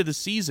coming into the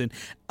season,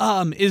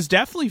 is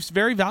definitely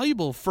very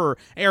valuable for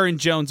Aaron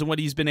Jones and what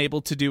he's been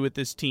able to do with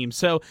this team.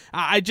 So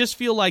I just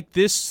feel like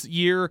this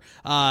year,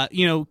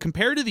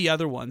 compared to the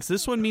other ones,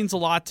 this one means a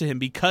lot to him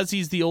because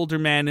he's the older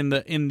man in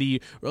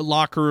the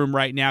locker room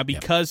right now,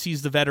 because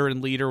he's the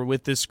veteran leader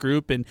with this group.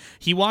 And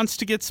he wants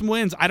to get some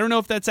wins. I don't know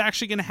if that's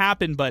actually going to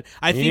happen, but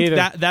I think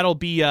that'll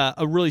be a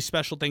really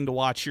special thing to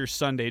watch here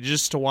Sunday,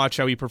 just to watch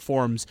how he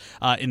performs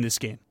in this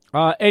game.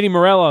 Eddie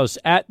Morelos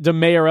at the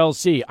Mayor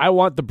LC. I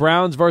want the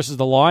Browns versus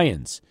the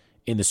Lions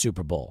in the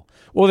Super Bowl.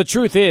 Well, the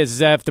truth is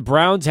that if the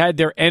Browns had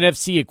their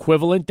NFC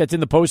equivalent that's in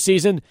the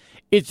postseason,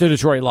 it's the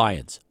Detroit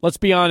Lions. Let's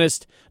be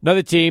honest.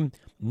 Another team,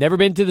 never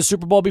been to the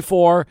Super Bowl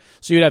before,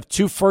 so you'd have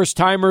two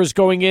first-timers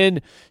going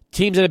in,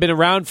 teams that have been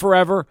around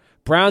forever.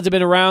 Browns have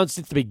been around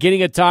since the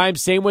beginning of time.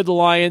 Same with the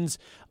Lions.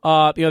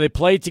 They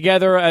played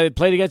together,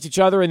 played against each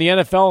other in the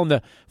NFL in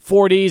the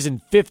 40s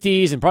and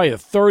 50s and probably the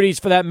 30s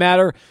for that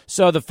matter.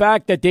 So the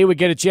fact that they would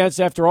get a chance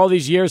after all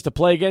these years to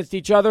play against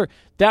each other,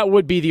 that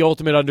would be the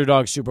ultimate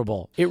underdog Super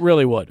Bowl. It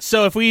really would.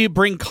 So if we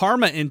bring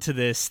karma into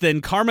this, then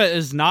karma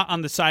is not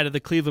on the side of the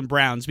Cleveland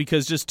Browns,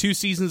 because just 2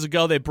 seasons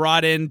ago they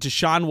brought in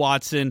Deshaun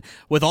Watson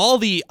with all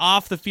the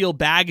off-the-field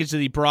baggage that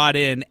he brought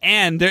in,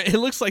 and it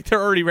looks like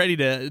they're already ready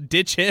to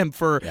ditch him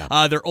for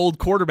their old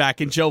quarterback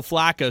in Joe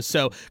Flacco.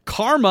 So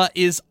karma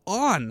is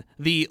on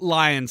the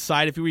Lions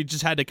side if we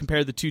just had to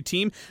compare the two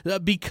teams,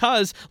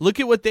 because look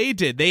at what they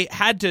did. They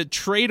had to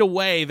trade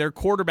away their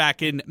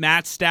quarterback in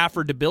Matt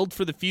Stafford to build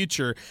for the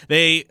future.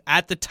 They,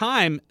 at the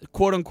time,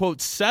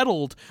 quote-unquote,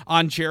 settled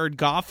on Jared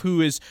Goff, who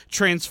has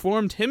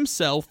transformed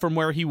himself from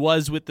where he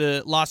was with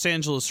the Los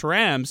Angeles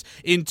Rams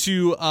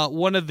into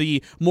one of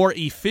the more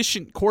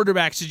efficient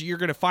quarterbacks that you're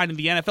going to find in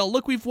the NFL.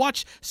 Look, we've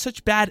watched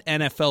such bad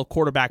NFL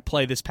quarterback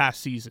play this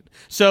past season.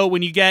 So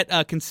when you get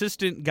a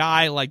consistent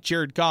guy like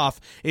Jared Goff,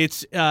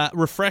 it's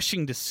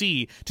refreshing to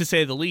see, to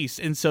say the least.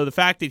 And so the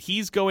fact that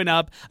he's going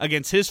up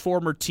against his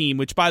former team,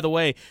 which, by the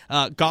way,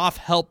 Goff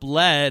helped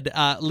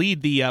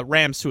lead the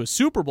Rams to a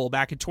Super Bowl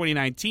back in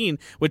 2019,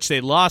 which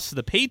they lost to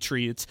the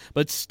Patriots.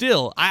 But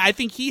still, I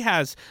think he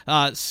has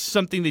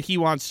something that he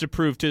wants to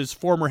prove to his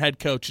former head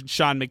coach,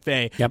 Sean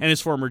McVay, and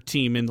his former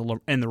team in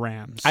the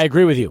Rams. I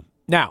agree with you.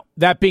 Now,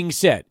 that being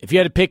said, if you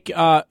had to pick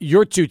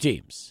your two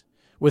teams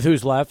with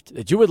who's left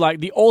that you would like,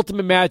 the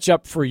ultimate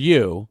matchup for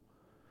you,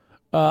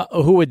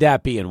 who would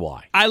that be and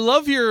why? I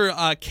love your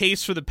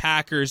case for the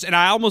Packers, and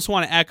I almost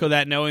want to echo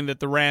that, knowing that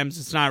the Rams,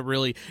 it's not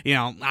really,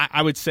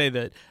 I would say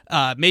that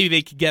maybe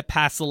they could get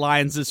past the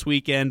Lions this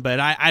weekend, but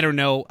I don't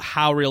know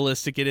how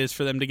realistic it is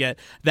for them to get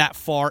that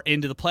far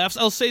into the playoffs.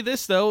 I'll say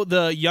this, though.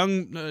 The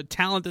young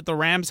talent that the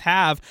Rams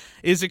have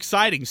is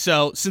exciting.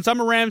 So since I'm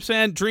a Rams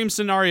fan, dream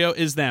scenario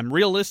is them.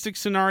 Realistic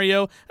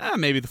scenario,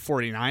 maybe the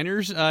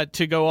 49ers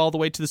to go all the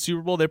way to the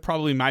Super Bowl. They're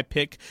probably my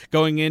pick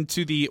going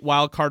into the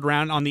wild card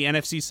round on the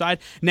NFC side.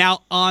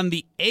 Now, on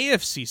the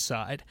AFC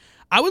side,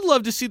 I would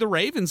love to see the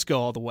Ravens go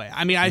all the way.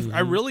 I mean, I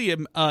really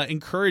am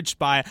encouraged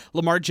by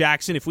Lamar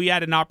Jackson. If we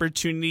had an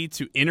opportunity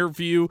to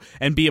interview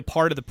and be a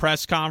part of the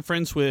press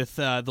conference with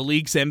the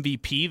league's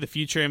MVP, the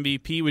future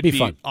MVP, would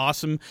be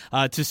awesome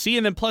to see.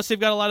 And then plus, they've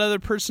got a lot of other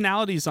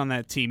personalities on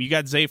that team. You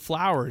got Zay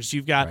Flowers.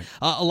 You've got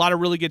a lot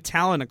of really good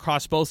talent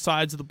across both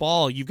sides of the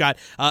ball. You've got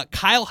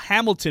Kyle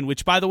Hamilton,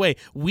 which, by the way,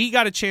 we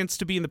got a chance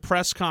to be in the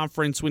press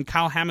conference when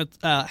Kyle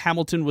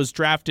Hamilton was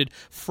drafted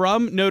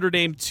from Notre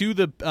Dame to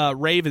the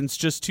Ravens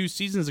just 2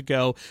 seasons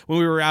ago when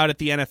we were out at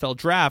the NFL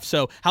draft.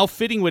 So how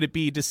fitting would it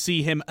be to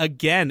see him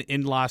again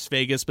in Las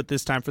Vegas, but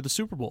this time for the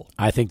Super Bowl?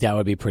 I think that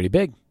would be pretty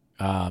big.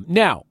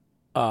 Now,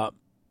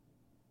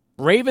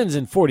 Ravens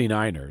and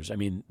 49ers, I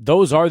mean,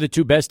 those are the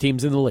two best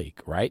teams in the league,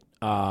 right?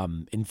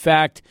 In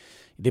fact,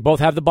 they both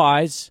have the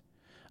byes.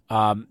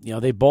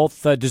 They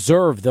both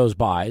deserve those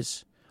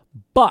byes.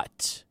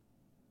 But,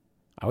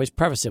 I always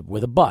preface it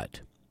with a but.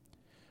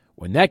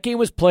 When that game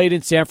was played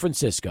in San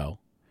Francisco,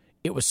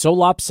 it was so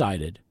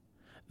lopsided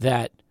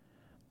that,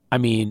 I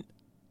mean,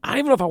 I don't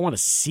even know if I want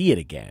to see it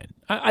again.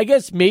 I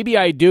guess maybe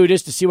I do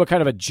just to see what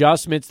kind of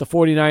adjustments the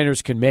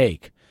 49ers can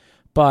make.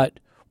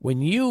 But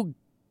when you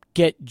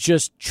get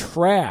just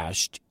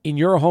trashed in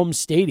your home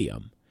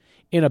stadium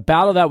in a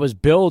battle that was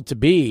billed to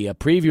be a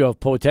preview of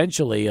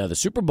potentially the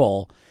Super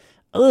Bowl,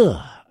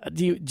 do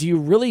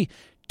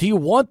you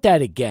want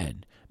that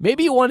again?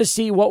 Maybe you want to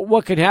see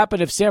what could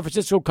happen if San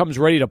Francisco comes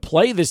ready to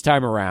play this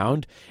time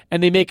around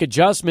and they make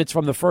adjustments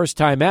from the first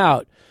time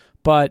out.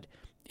 But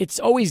it's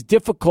always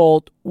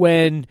difficult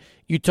when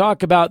you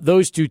talk about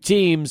those two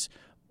teams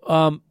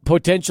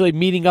potentially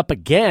meeting up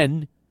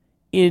again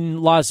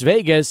in Las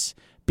Vegas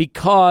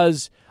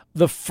because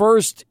the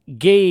first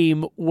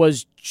game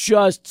was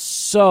just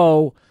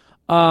so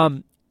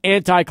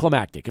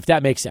anticlimactic, if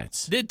that makes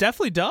sense. It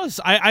definitely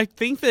does. I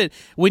think that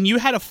when you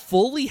had a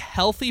fully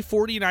healthy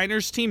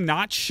 49ers team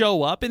not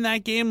show up in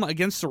that game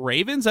against the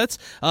Ravens, that's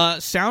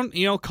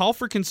call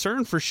for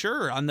concern for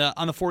sure on the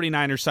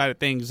 49ers side of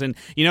things. And,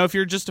 if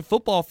you're just a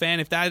football fan,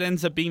 if that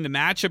ends up being the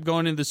matchup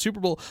going into the Super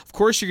Bowl, of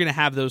course you're going to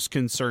have those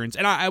concerns.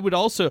 And I would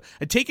also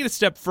take it a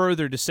step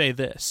further to say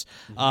this.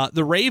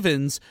 The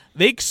Ravens,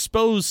 they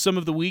expose some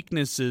of the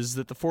weaknesses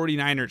that the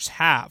 49ers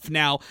have.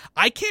 Now,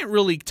 I can't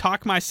really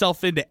talk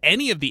myself into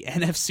any of the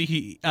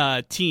NFC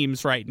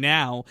teams right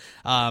now,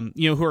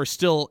 who are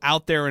still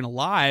out there and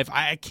alive.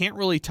 I can't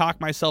really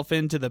talk myself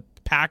into the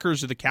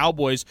Packers or the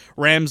Cowboys,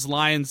 Rams,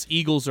 Lions,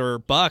 Eagles, or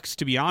Bucks,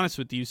 to be honest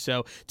with you.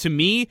 So to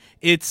me,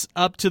 it's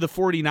up to the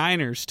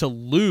 49ers to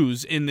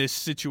lose in this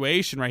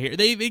situation right here.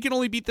 They can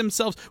only beat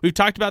themselves. We've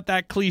talked about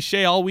that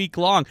cliche all week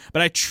long,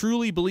 but I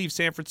truly believe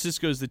San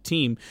Francisco is the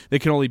team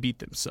that can only beat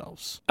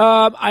themselves.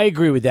 I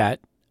agree with that.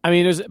 I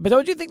mean, but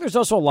don't you think there's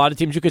also a lot of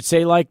teams you could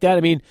say like that?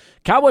 I mean,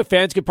 Cowboy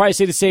fans could probably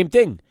say the same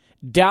thing.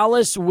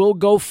 Dallas will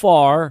go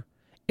far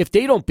if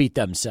they don't beat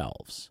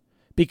themselves.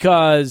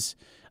 Because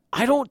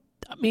here's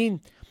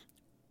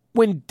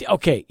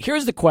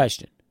the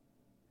question.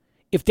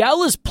 If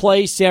Dallas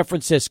plays San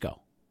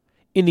Francisco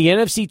in the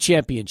NFC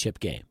Championship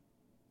game,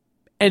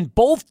 and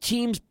both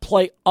teams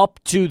play up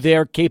to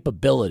their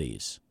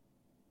capabilities,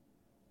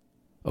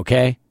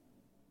 okay,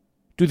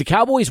 do the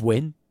Cowboys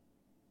win?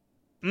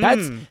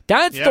 That's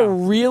the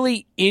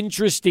really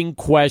interesting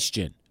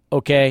question,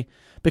 okay?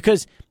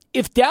 Because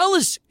if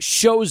Dallas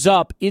shows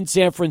up in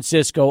San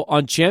Francisco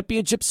on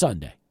Championship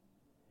Sunday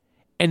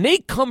and they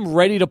come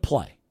ready to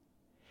play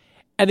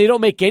and they don't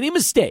make any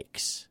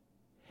mistakes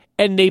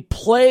and they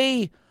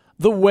play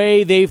the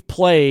way they've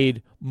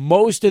played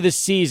most of the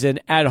season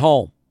at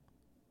home,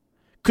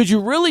 could you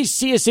really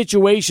see a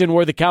situation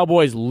where the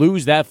Cowboys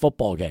lose that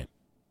football game?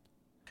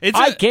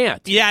 I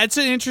can't. Yeah, it's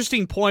an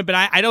interesting point, but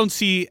I don't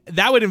see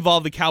that would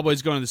involve the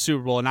Cowboys going to the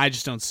Super Bowl, and I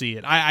just don't see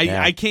it.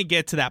 I can't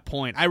get to that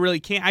point. I really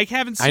can't. I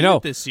haven't seen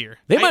it this year.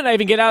 They might not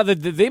even get out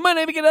of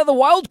the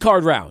wild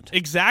card round.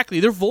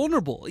 Exactly. They're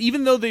vulnerable.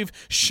 Even though they've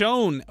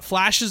shown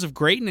flashes of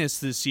greatness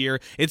this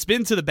year, it's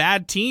been to the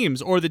bad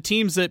teams or the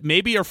teams that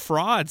maybe are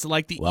frauds,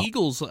 like the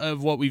Eagles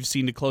of what we've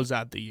seen to close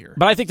out the year.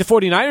 But I think the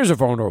 49ers are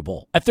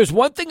vulnerable. If there's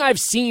one thing I've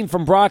seen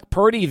from Brock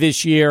Purdy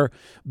this year,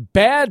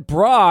 bad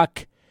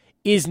Brock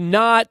is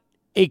not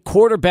a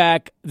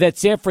quarterback that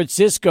San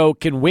Francisco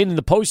can win in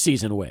the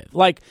postseason with.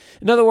 Like,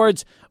 in other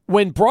words,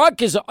 when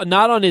Brock is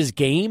not on his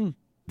game,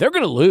 they're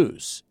going to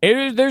lose.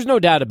 There's no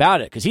doubt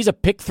about it because he's a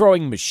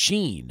pick-throwing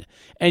machine.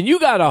 And you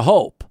got to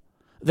hope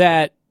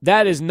that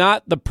that is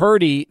not the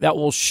Purdy that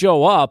will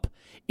show up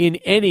in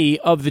any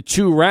of the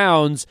 2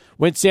 rounds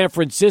when San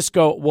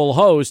Francisco will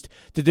host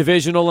the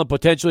divisional and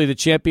potentially the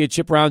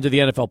championship round of the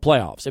NFL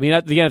playoffs. I mean,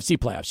 the NFC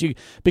playoffs.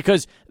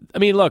 Because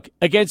look,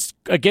 against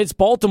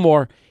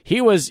Baltimore, he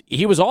was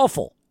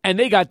awful, and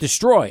they got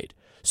destroyed.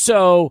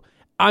 So,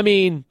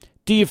 do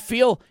you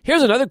feel –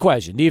 here's another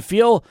question. Do you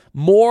feel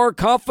more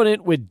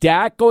confident with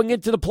Dak going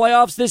into the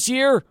playoffs this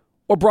year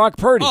or Brock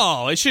Purdy?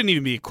 Oh, it shouldn't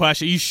even be a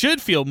question. You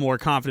should feel more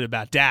confident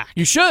about Dak.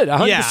 You should,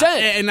 100%. Yeah,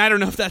 and I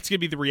don't know if that's going to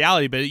be the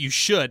reality, but you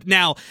should.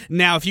 Now,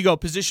 if you go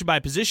position by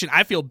position,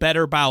 I feel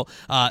better about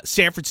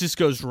San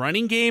Francisco's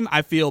running game.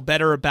 I feel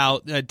better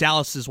about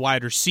Dallas's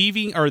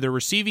receiving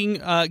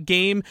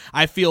game.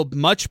 I feel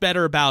much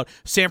better about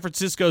San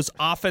Francisco's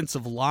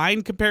offensive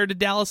line compared to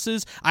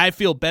Dallas's. I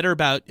feel better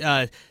about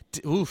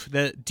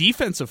the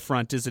defensive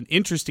front is an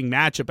interesting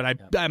matchup,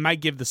 but I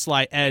might give the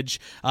slight edge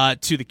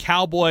to the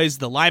Cowboys.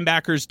 The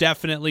linebackers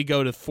definitely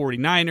go to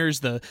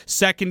 49ers. The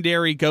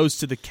secondary goes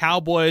to the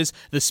Cowboys.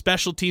 The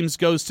special teams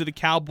goes to the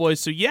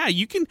Cowboys. So, yeah,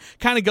 you can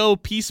kind of go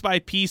piece by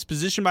piece,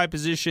 position by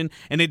position,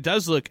 and it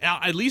does look,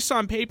 at least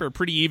on paper,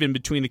 pretty even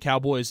between the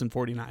Cowboys and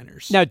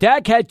 49ers. Now,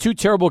 Dak had 2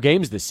 terrible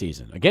games this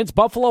season. Against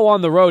Buffalo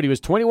on the road, he was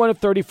 21 of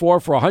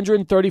 34 for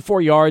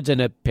 134 yards and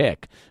a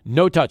pick.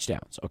 No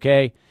touchdowns,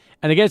 okay?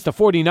 And against the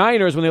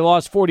 49ers, when they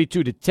lost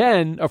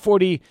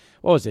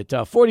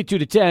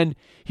 42-10,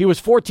 he was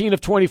 14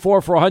 of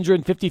 24 for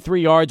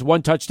 153 yards,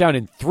 1 touchdown,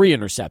 and 3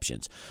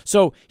 interceptions.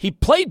 So he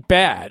played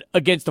bad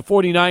against the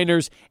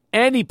 49ers,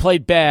 and he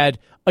played bad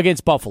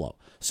against Buffalo.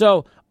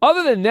 So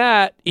other than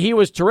that, he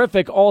was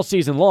terrific all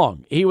season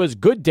long. He was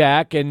good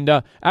Dak, and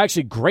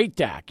actually great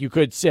Dak, you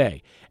could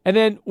say. And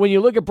then when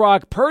you look at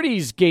Brock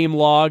Purdy's game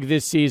log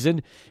this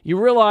season,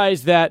 you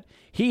realize that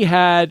he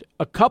had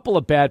a couple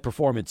of bad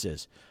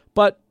performances.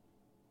 But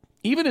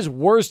even his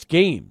worst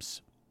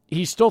games,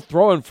 he's still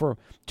throwing for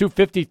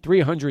 250,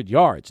 300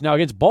 yards. Now,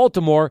 against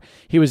Baltimore,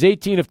 he was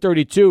 18 of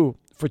 32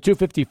 for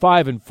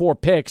 255 and 4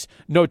 picks,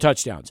 no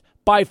touchdowns.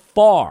 By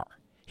far,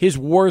 his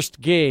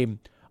worst game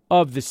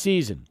of the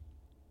season.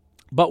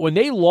 But when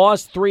they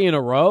lost 3 in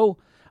a row,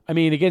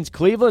 against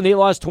Cleveland, they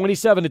lost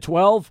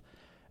 27-12.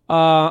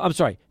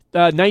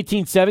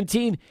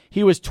 19-17,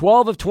 he was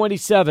 12 of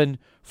 27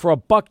 for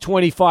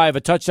 $125,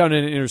 a touchdown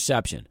and an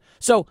interception.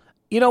 So,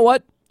 you know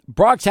what?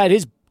 Brock's had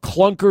his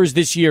clunkers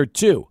this year,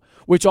 too,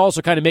 which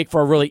also kind of make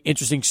for a really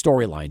interesting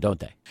storyline,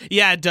 don't they?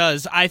 Yeah, it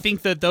does. I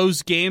think that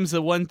those games,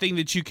 the one thing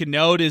that you can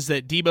note is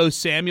that Deebo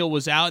Samuel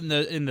was out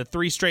in the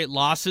 3 straight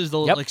losses.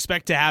 They'll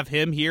expect to have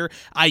him here.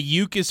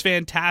 Ayuk is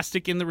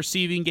fantastic in the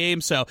receiving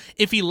game. So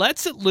if he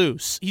lets it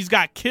loose, he's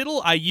got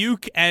Kittle,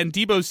 Ayuk, and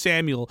Deebo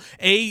Samuel,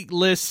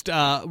 A-list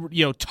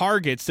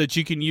targets that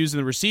you can use in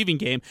the receiving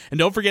game. And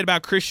don't forget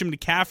about Christian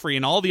McCaffrey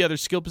and all the other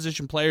skill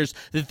position players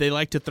that they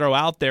like to throw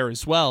out there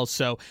as well.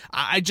 So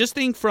I just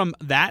think from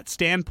that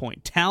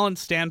standpoint, talent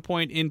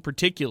standpoint in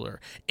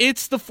particular,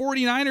 it's the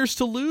 49ers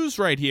to lose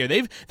right here.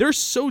 They're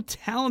so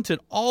talented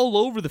all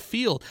over the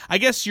field. I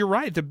guess you're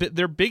right.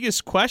 Their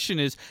biggest question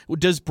is,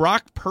 does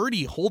Brock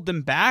Purdy hold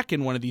them back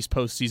in one of these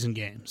postseason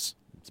games?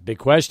 It's a big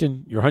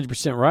question. You're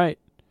 100% right.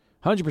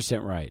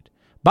 100% right.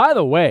 By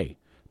the way,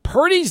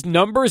 Purdy's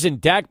numbers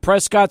and Dak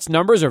Prescott's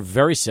numbers are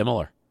very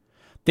similar.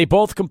 They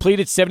both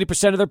completed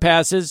 70% of their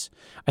passes.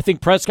 I think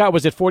Prescott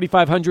was at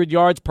 4,500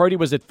 yards. Purdy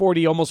was at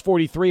almost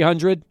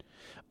 4,300.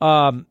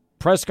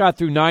 Prescott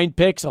threw 9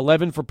 picks,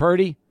 11 for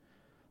Purdy.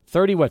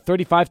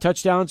 35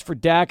 touchdowns for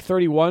Dak,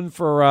 31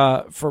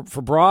 for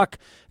Brock.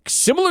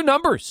 Similar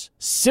numbers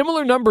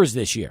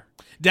this year.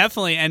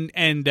 Definitely, and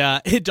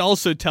it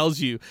also tells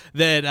you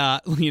that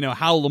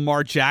how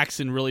Lamar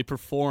Jackson really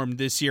performed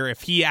this year.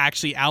 If he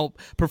actually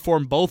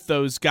outperformed both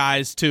those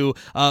guys to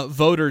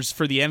voters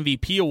for the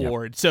MVP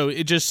award, so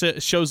it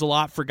just shows a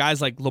lot for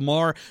guys like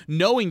Lamar,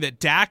 knowing that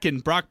Dak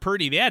and Brock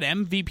Purdy, they had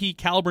MVP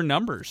caliber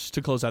numbers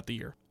to close out the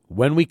year.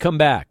 When we come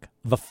back,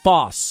 the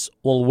Foss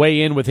will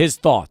weigh in with his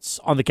thoughts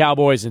on the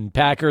Cowboys and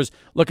Packers.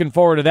 Looking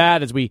forward to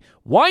that as we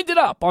wind it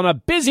up on a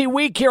busy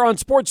week here on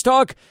Sports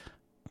Talk.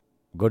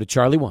 Go to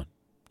Charlie 1.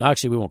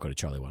 Actually, we won't go to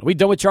Charlie 1. Are we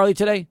done with Charlie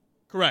today?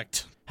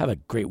 Correct. Have a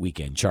great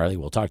weekend, Charlie.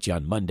 We'll talk to you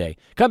on Monday.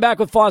 Come back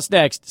with Foss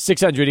next,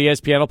 600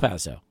 ESPN El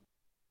Paso.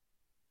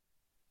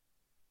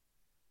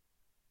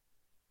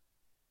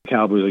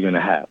 Cowboys are going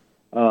to have.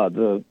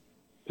 The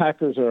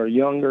Packers are a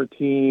younger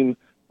team,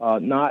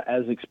 not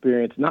as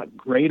experienced, not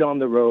great on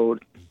the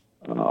road.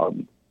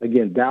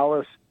 Again,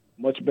 Dallas,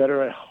 much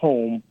better at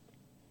home.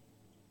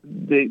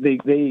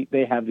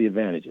 They have the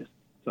advantages.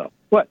 So,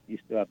 but you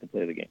still have to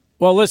play the game.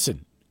 Well,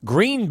 listen,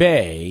 Green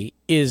Bay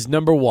is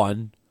number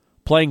 1,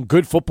 playing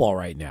good football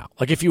right now.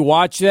 Like, if you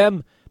watch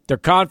them, they're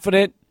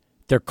confident,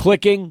 they're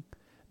clicking,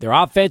 their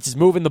offense is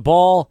moving the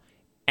ball.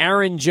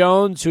 Aaron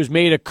Jones, who's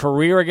made a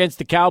career against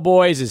the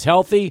Cowboys, is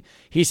healthy.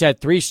 He's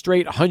had 3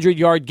 straight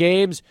 100-yard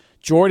games.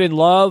 Jordan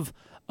Love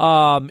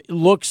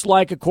looks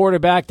like a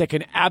quarterback that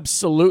can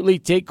absolutely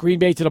take Green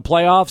Bay to the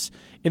playoffs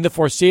in the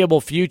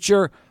foreseeable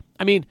future.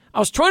 I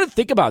was trying to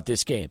think about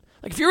this game.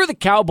 Like, if you were the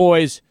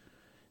Cowboys,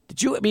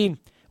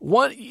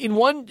 in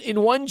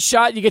one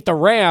shot you get the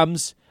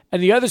Rams,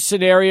 and the other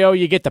scenario,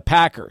 you get the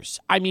Packers.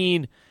 I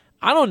mean,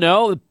 I don't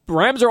know. The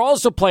Rams are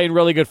also playing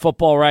really good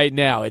football right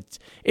now.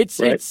 It's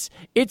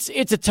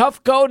a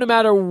tough go no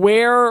matter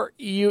where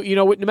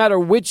no matter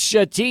which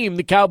team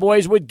the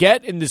Cowboys would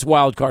get in this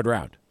wild card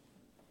round.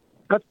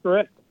 That's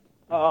correct.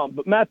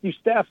 But Matthew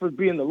Stafford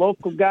being the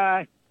local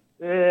guy,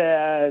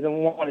 I don't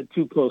want it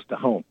too close to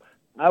home.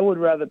 I would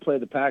rather play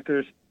the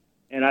Packers,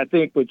 and I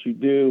think what you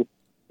do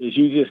is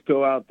you just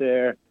go out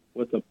there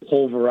with a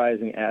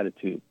pulverizing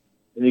attitude.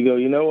 And you go,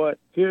 you know what?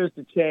 Here's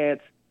the chance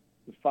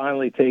to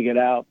finally take it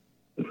out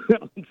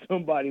on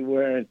somebody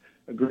wearing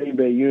a Green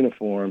Bay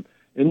uniform.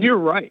 And you're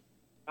right.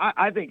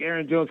 I think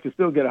Aaron Jones can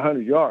still get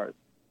 100 yards.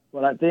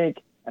 But I think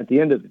at the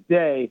end of the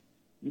day,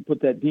 you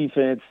put that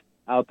defense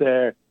out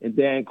there and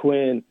Dan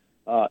Quinn,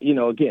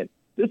 again,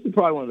 this is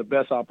probably one of the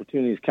best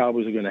opportunities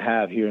Cowboys are going to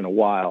have here in a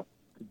while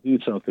to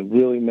do something,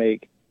 really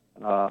make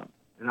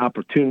an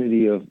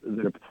opportunity of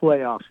their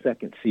playoff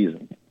second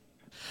season.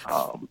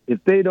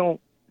 If they don't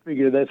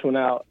figure this one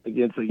out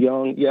against a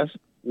young,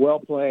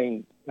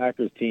 well-playing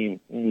Packers team,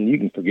 you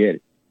can forget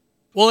it.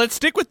 Well, let's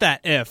stick with that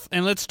if,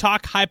 and let's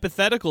talk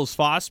hypotheticals,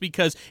 Foss,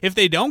 because if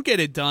they don't get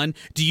it done,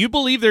 do you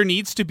believe there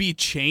needs to be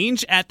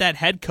change at that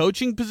head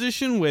coaching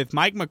position with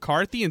Mike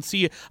McCarthy and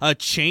see a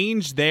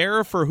change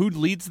there for who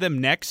leads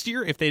them next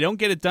year if they don't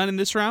get it done in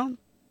this round?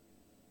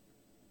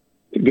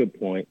 Good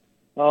point.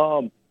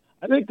 I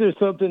think there's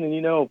something,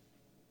 and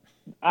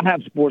I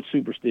have sports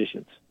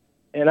superstitions.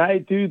 And I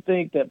do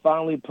think that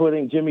finally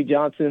putting Jimmy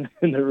Johnson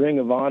in the Ring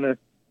of Honor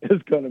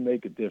is going to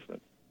make a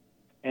difference.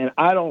 And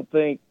I don't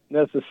think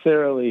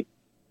necessarily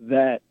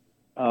that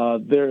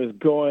there is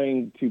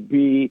going to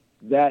be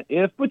that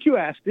if, but you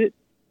asked it.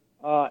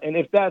 And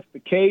if that's the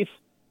case,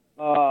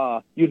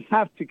 you'd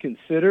have to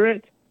consider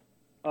it.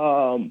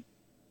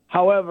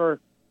 However,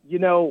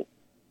 you'd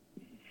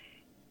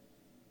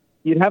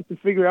have to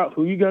figure out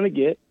who you're going to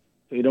get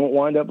so you don't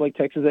wind up like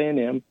Texas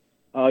A&M.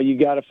 You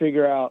got to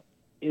figure out,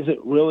 is it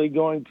really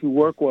going to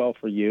work well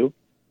for you?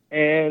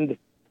 And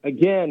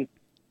again,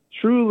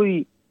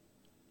 truly,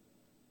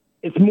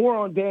 it's more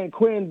on Dan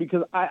Quinn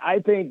because I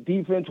think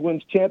defense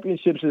wins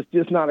championships is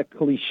just not a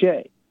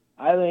cliche.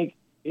 I think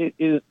it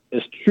is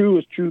as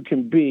true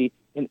can be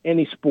in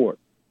any sport.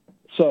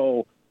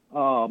 So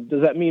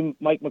does that mean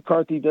Mike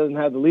McCarthy doesn't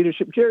have the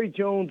leadership? Jerry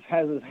Jones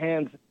has his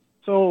hands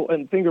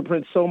and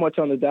fingerprints so much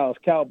on the Dallas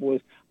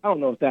Cowboys. I don't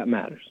know if that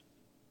matters.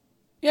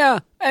 Yeah,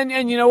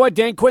 and you know what?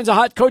 Dan Quinn's a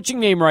hot coaching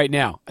name right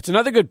now. That's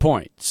another good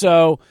point.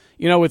 So,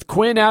 with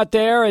Quinn out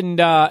there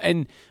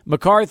and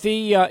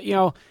McCarthy,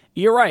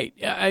 you're right.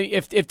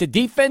 If the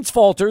defense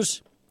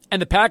falters and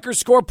the Packers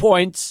score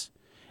points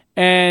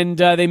and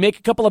they make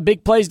a couple of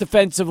big plays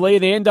defensively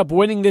and they end up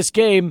winning this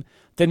game,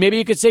 then maybe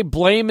you could say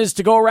blame is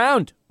to go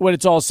around when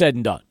it's all said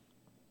and done.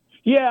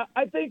 Yeah,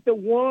 I think the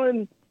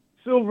one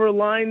silver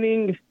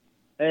lining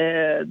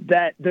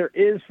that there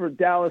is for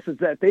Dallas is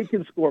that they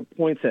can score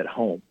points at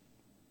home.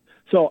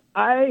 So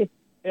I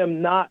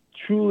am not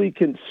truly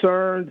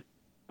concerned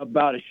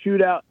about a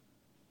shootout.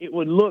 It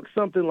would look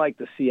something like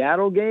the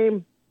Seattle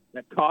game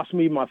that cost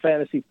me my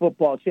fantasy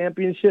football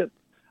championship.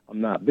 I'm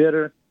not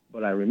bitter,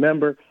 but I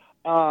remember.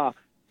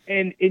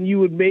 And you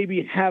would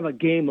maybe have a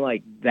game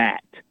like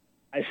that.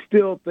 I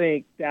still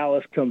think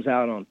Dallas comes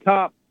out on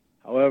top.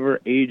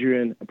 However,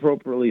 Adrian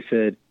appropriately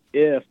said,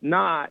 if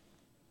not,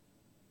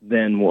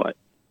 then what?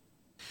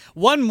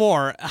 One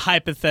more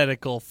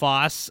hypothetical,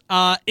 Foss.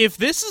 If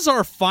this is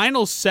our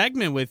final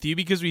segment with you,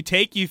 because we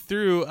take you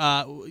through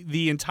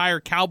the entire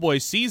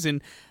Cowboys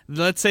season,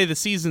 let's say the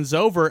season's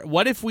over,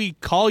 what if we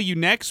call you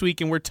next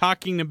week and we're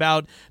talking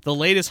about the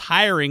latest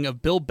hiring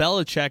of Bill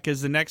Belichick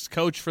as the next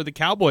coach for the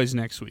Cowboys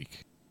next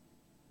week?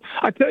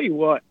 I tell you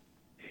what,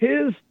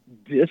 his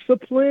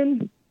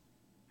discipline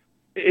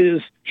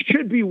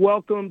should be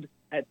welcomed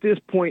at this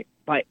point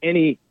by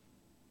any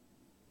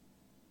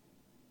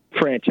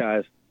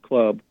franchise,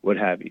 club, what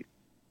have you.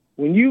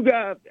 When you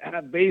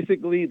have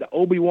basically the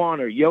Obi-Wan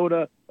or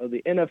Yoda of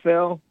the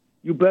NFL,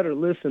 you better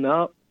listen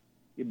up,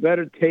 you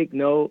better take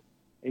note,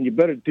 and you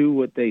better do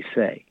what they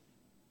say.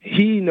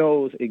 He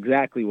knows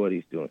exactly what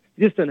he's doing.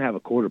 He just doesn't have a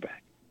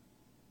quarterback.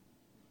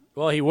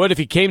 Well, he would if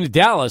he came to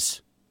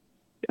Dallas.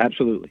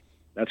 Absolutely.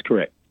 That's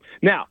correct.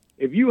 Now,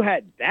 if you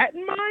had that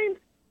in mind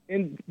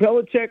and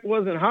Belichick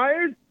wasn't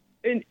hired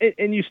and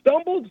you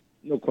stumbled,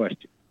 no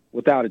question,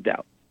 without a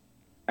doubt.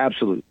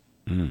 Absolutely.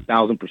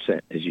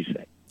 1,000%, as you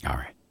say. All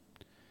right.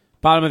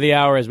 Bottom of the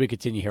hour as we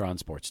continue here on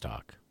Sports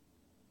Talk.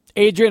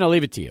 Adrian, I'll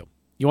leave it to you.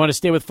 You want to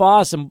stay with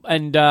Foss or you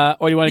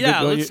want to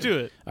go? Let's do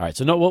it. All right.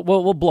 So no,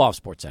 we'll blow off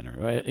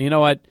SportsCenter. Right? You know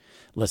what?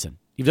 Listen,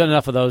 you've done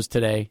enough of those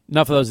today.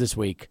 Enough of those this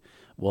week.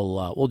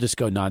 We'll just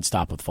go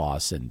nonstop with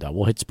Foss, and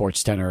we'll hit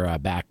SportsCenter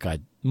back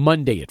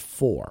Monday at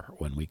 4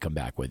 when we come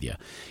back with you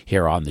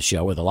here on the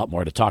show with a lot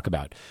more to talk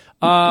about.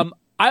 I'm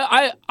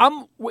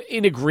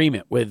in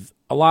agreement with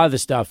a lot of the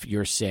stuff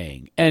you're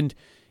saying. And,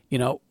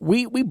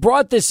 we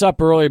brought this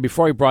up earlier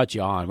before we brought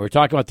you on. We were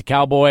talking about the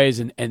Cowboys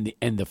and the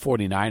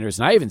 49ers.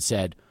 And I even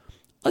said,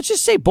 let's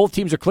just say both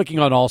teams are clicking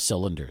on all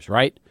cylinders,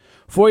 right?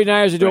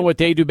 49ers are doing what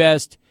they do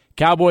best.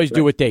 Cowboys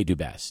do what they do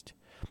best.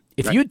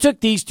 If you took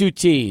these two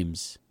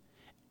teams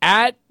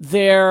at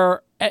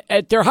their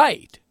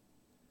height,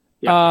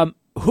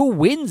 who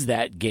wins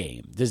that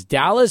game? Does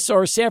Dallas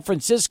or San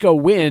Francisco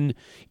win,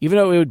 even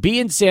though it would be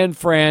in San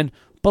Fran?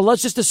 But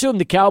let's just assume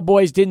the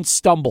Cowboys didn't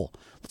stumble.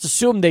 Let's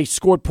assume they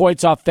scored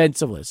points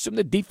offensively. Let's assume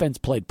the defense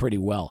played pretty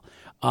well.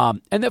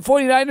 And the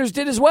 49ers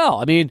did as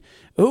well. I mean,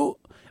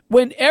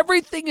 when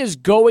everything is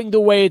going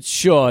the way it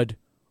should,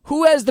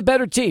 who has the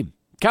better team,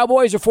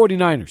 Cowboys or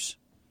 49ers?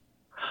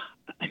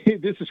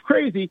 This is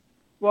crazy,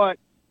 but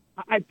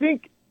I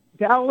think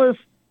Dallas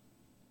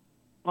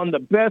on the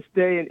best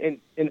day,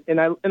 and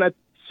I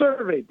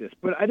surveyed this,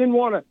 but I didn't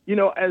want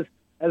to,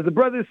 as the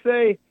brothers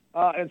say,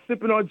 and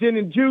sipping on gin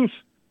and juice,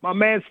 my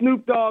man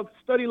Snoop Dogg,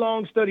 study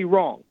long, study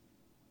wrong.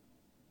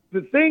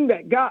 The thing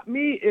that got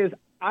me is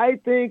I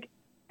think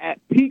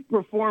at peak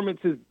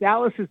performances,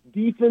 Dallas's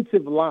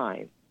defensive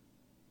line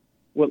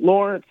with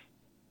Lawrence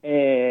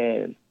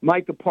and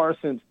Micah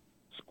Parsons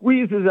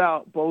squeezes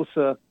out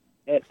Bosa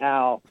et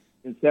al.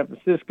 In San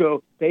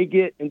Francisco. They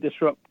get and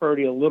disrupt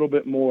Purdy a little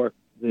bit more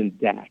than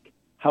Dak.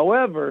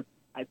 However,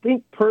 I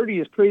think Purdy,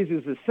 as crazy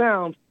as it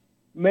sounds,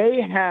 may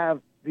have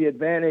the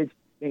advantage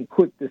in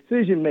quick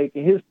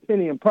decision-making. His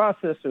Pentium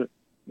processor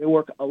may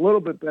work a little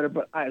bit better,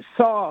 but I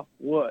saw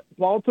what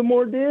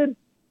Baltimore did,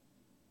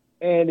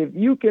 and if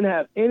you can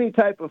have any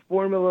type of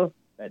formula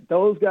that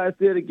those guys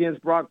did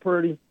against Brock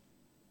Purdy,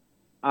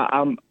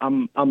 I'm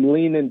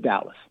leaning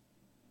Dallas.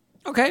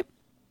 Okay,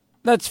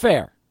 that's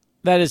fair.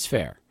 That is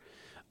fair.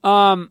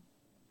 All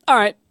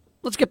right,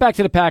 let's get back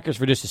to the Packers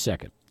for just a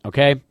second,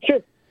 okay? Sure.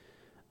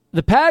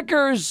 The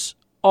Packers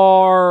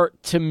are,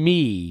 to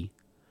me,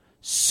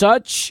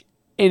 such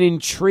an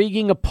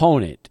intriguing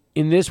opponent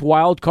in this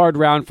wild card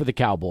round for the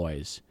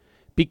Cowboys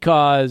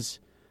because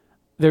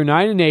they're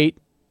 9-8.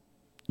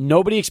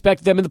 Nobody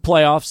expected them in the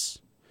playoffs.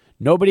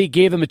 Nobody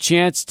gave them a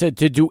chance to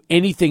do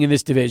anything in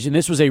this division.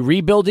 This was a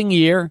rebuilding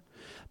year.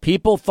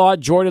 People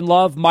thought Jordan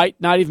Love might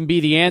not even be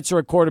the answer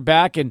at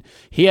quarterback, and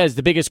he has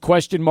the biggest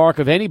question mark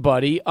of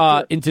anybody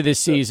into this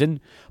season.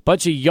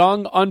 Bunch of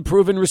young,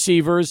 unproven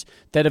receivers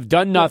that have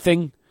done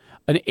nothing,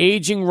 an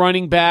aging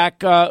running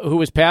back who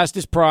was past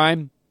his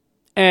prime,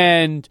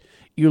 and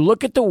you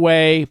look at the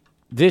way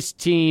this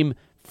team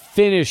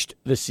finished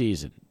the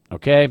season,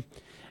 okay?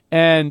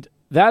 And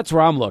that's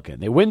where I'm looking.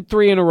 They win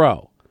 3 in a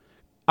row,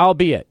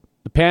 albeit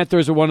the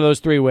Panthers are one of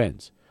those 3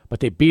 wins, but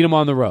they beat them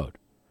on the road.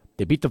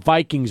 They beat the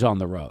Vikings on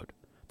the road.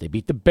 They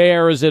beat the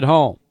Bears at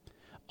home.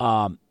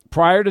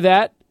 Prior to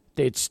that,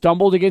 they had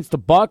stumbled against the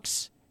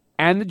Bucs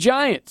and the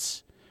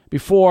Giants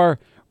before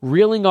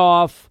reeling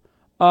off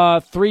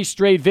 3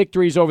 straight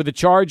victories over the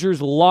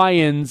Chargers,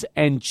 Lions,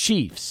 and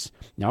Chiefs.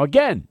 Now,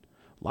 again,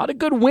 a lot of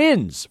good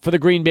wins for the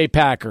Green Bay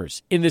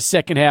Packers in the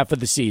second half of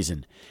the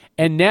season.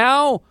 And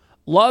now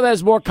Love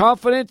has more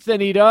confidence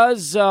than he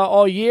does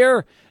all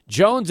year.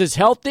 Jones is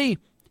healthy.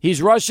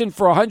 He's rushing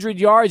for 100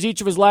 yards each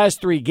of his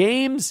last 3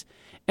 games.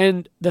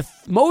 And the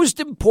most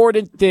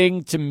important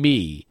thing to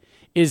me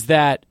is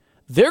that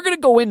they're going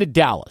to go into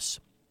Dallas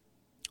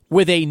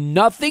with a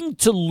nothing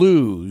to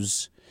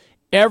lose,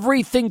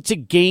 everything to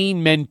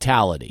gain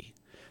mentality.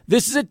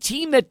 This is a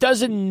team that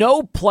doesn't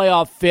know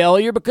playoff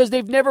failure because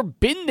they've never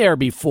been there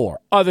before,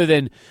 other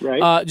than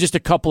just a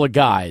couple of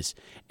guys.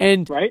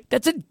 And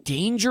that's a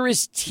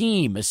dangerous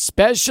team,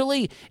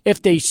 especially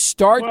if they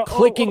start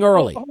clicking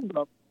early.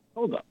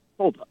 Hold up.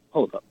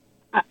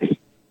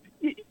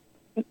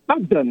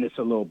 I've done this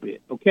a little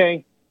bit,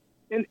 okay?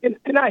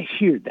 And I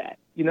hear that,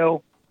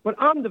 but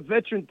I'm the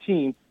veteran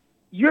team.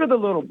 You're the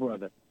little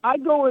brother. I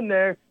go in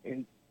there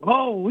and,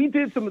 we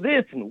did some of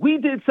this and we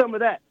did some of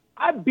that.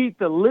 I beat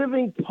the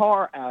living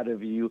tar out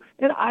of you,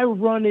 and I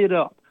run it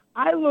up.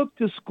 I look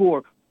to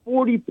score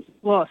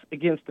 40-plus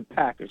against the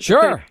Packers.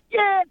 Sure. Okay?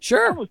 Yeah,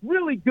 sure. That was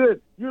really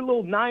good. Your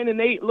little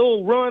 9-8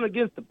 little run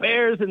against the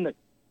Bears and the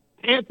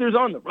Panthers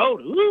on the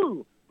road.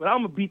 Ooh. But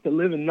I'm going to beat the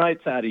living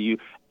nights out of you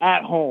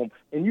at home,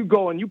 and you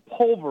go and you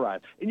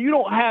pulverize, and you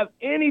don't have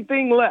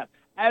anything left.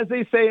 As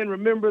they say in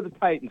Remember the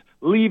Titans,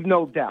 leave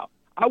no doubt.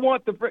 I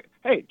want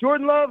hey,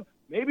 Jordan Love,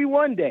 maybe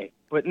one day,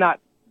 but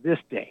not this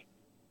day.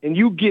 And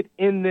you get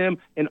in them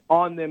and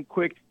on them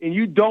quick, and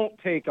you don't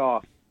take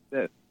off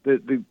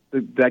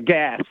the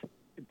gas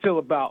until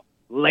about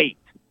late,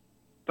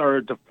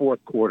 third to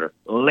fourth quarter,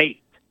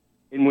 late.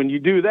 And when you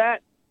do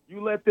that,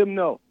 you let them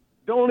know.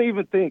 Don't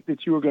even think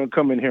that you were going to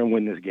come in here and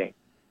win this game.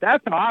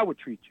 That's how I would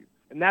treat you.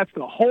 And that's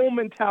the whole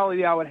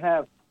mentality I would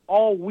have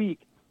all week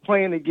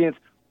playing against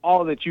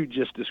all that you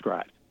just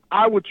described.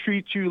 I would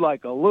treat you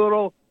like a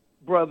little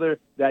brother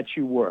that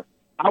you were.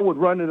 I would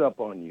run it up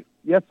on you.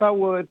 Yes, I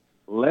would.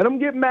 Let them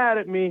get mad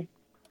at me,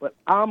 but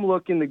I'm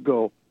looking to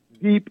go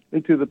deep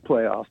into the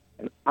playoffs,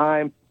 and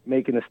I'm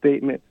making a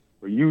statement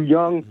for you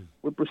young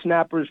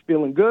whippersnappers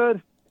feeling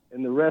good,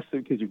 and the rest of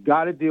it, because you've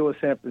got to deal with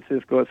San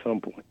Francisco at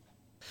some point.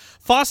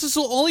 Foss, this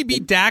will only be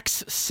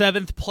Dak's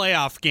 7th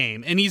playoff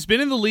game, and he's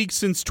been in the league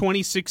since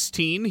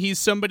 2016. He's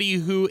somebody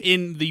who,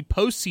 in the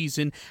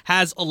postseason,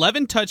 has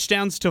 11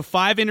 touchdowns to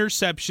 5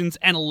 interceptions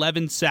and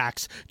 11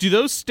 sacks. Do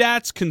those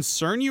stats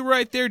concern you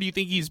right there? Do you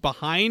think he's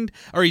behind,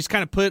 or he's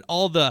kind of put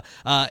all the,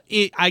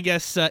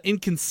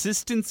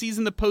 inconsistencies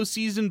in the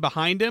postseason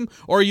behind him,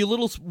 or are you a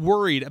little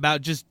worried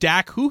about just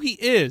Dak, who he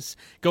is,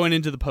 going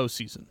into the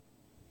postseason?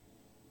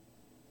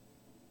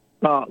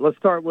 Let's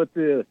start with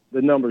the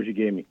numbers you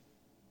gave me.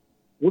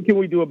 What can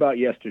we do about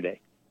yesterday?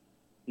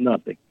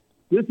 Nothing.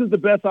 This is the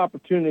best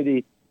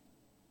opportunity,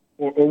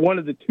 or one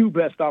of the 2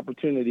 best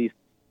opportunities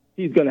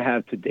he's going to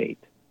have to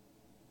date.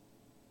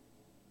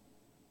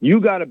 You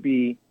got to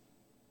be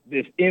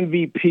this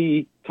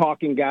MVP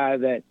talking guy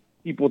that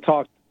people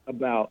talked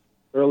about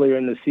earlier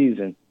in the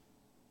season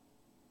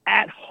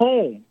at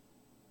home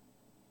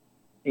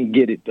and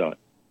get it done,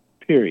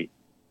 period.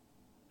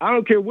 I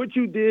don't care what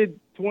you did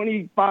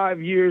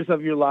 25 years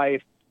of your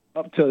life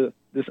up to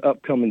this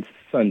upcoming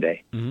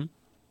Sunday. Mm-hmm.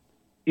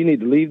 You need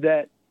to leave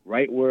that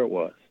right where it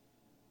was.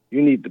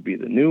 You need to be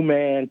the new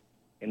man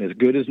and as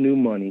good as new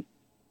money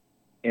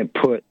and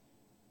put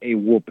a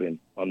whooping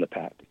on the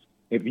Packers.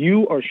 If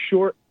you are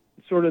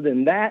shorter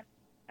than that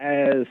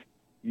as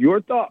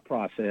your thought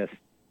process,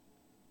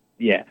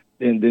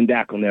 then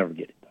Dak will never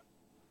get it done.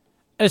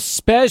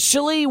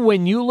 Especially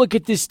when you look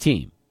at this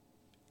team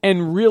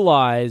and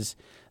realize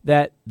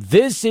that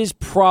this is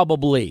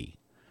probably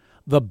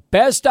the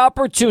best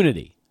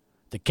opportunity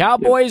the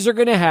Cowboys are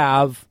going to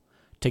have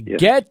to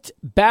get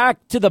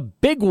back to the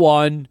big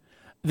one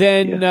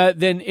than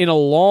in a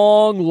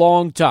long,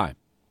 long time.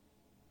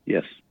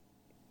 Yes.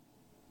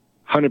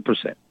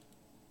 100%.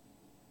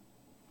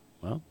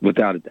 Well,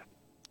 without a doubt.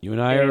 You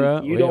and I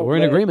we're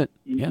in agreement.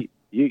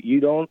 You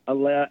don't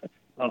allow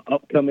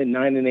upcoming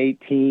 9-8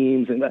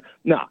 teams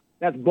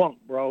that's bunk,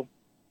 bro.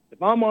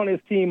 If I'm on his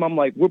team, I'm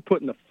like, we're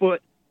putting a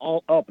foot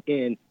all up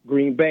in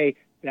Green Bay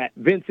that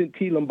Vincent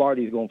T.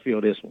 Lombardi is going to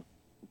feel this one.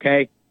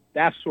 Okay?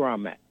 That's where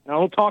I'm at. I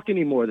don't talk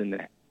any more than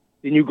that.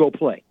 Then you go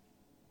play.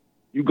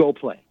 Y'all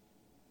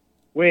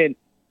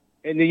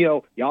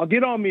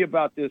get on me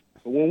about this,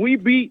 but when we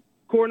beat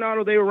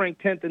Coronado, they were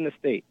ranked 10th in the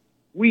state.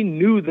 We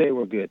knew they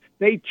were good.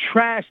 They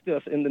trashed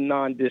us in the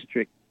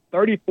non-district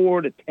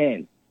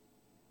 34-10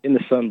 in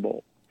the Sun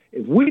Bowl.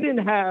 If we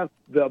didn't have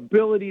the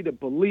ability to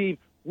believe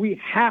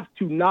we have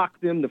to knock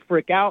them the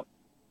frick out,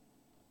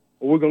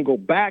 or we're going to go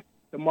back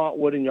to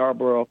Montwood and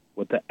Yarborough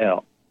with the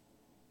L.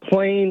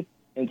 Plain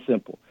and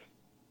simple.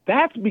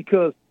 That's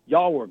because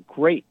y'all were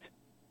great.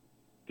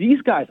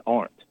 These guys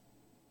aren't.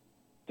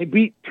 They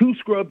beat 2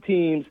 scrub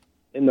teams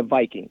in the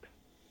Vikings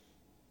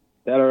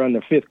that are on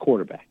their 5th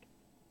quarterback.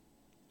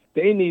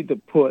 They need to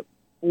put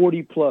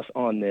 40-plus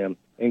on them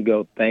and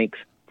go, thanks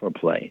for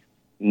playing.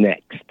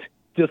 Next.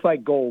 Just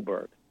like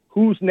Goldberg.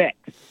 Who's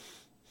next?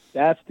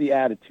 That's the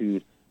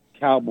attitude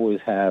Cowboys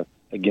have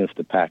against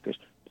the Packers.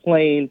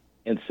 Plain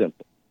and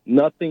simple.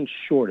 Nothing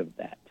short of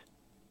that.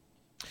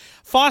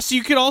 Foss,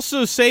 you could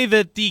also say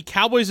that the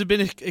Cowboys have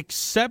been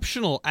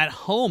exceptional at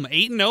home,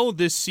 8-0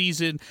 this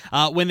season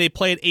when they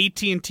play at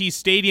AT&T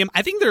Stadium.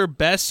 I think their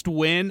best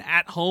win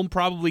at home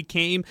probably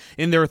came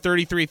in their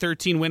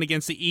 33-13 win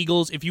against the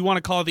Eagles. If you want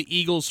to call the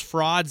Eagles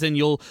frauds, and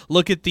you'll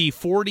look at the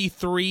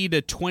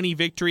 43-20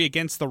 victory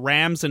against the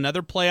Rams,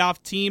 another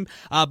playoff team.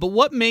 But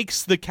what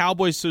makes the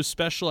Cowboys so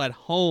special at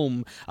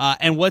home?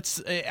 And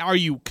are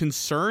you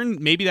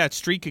concerned maybe that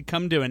streak could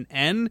come to an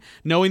end,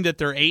 knowing that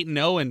they're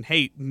 8-0 and,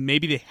 hey,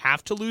 maybe they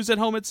have to lose at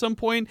home at some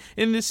point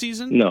in this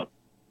season? No,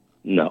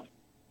 not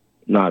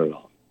at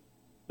all.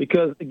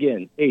 Because,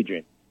 again,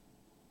 Adrian,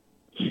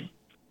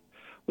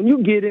 when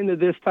you get into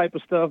this type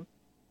of stuff,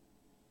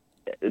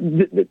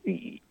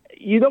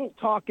 you don't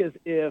talk as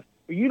if,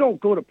 or you don't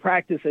go to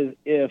practice as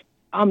if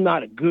I'm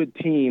not a good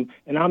team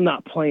and I'm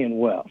not playing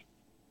well.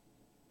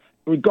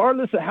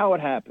 Regardless of how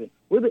it happened,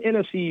 we're the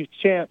NFC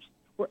champs.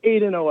 We're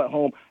 8-0 at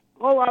home.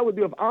 All I would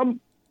do if I'm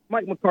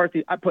Mike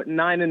McCarthy, I put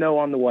 9-0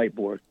 on the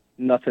whiteboard,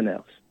 nothing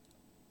else.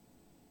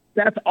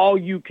 That's all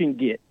you can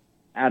get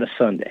out of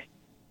Sunday.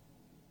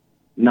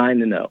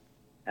 9-0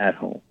 at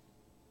home.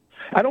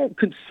 I don't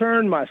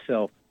concern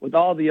myself with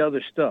all the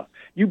other stuff.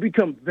 You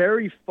become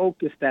very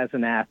focused as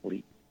an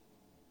athlete.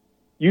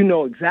 You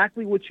know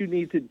exactly what you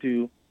need to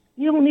do.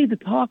 You don't need to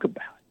talk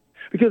about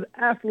it because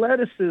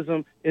athleticism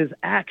is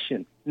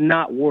action,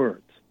 not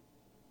words.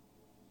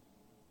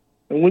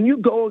 And when you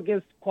go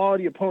against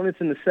quality opponents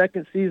in the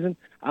second season,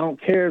 I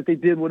don't care if they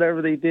did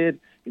whatever they did,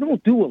 you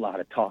don't do a lot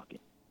of talking.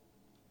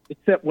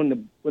 Except when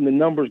the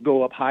numbers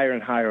go up higher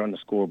and higher on the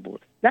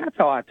scoreboard. That's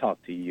how I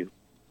talk to you.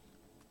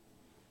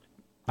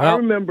 I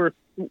remember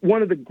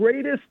one of the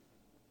greatest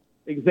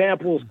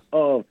examples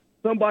of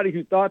somebody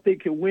who thought they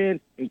could win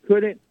and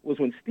couldn't was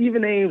when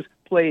Stephen Ames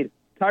played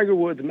Tiger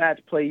Woods' match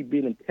play. He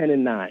beat him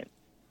 10-9.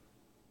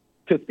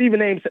 Because Stephen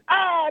Ames said,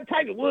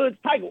 Tiger Woods,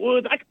 I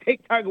can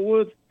take Tiger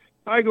Woods.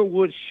 Tiger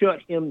Woods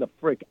shut him the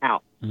frick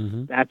out.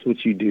 Mm-hmm. That's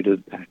what you do to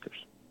the Packers.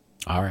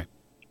 All right.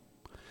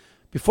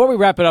 Before we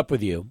wrap it up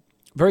with you,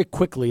 very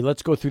quickly,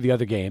 let's go through the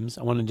other games.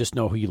 I want to just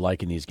know who you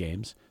like in these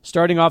games.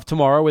 Starting off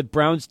tomorrow with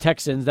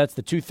Browns-Texans. That's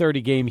the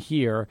 2:30 game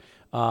here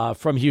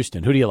from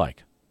Houston. Who do you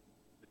like?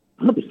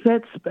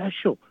 Upset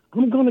special.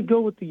 I'm going to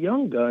go with the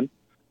young gun.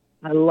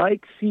 I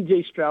like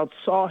C.J. Stroud.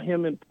 Saw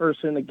him in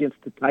person against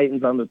the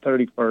Titans on the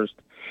 31st.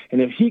 And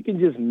if he can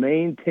just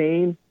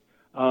maintain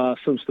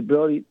some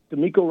stability,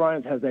 D'Amico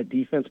Ryans has that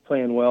defense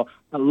playing well.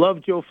 I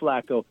love Joe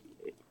Flacco.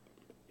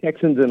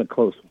 Texans in a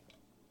close one.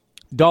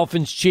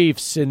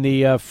 Dolphins-Chiefs in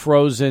the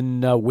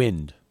frozen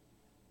wind.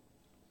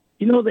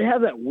 You know, they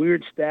have that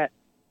weird stat,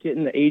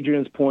 getting to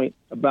Adrian's point,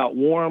 about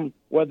warm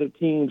weather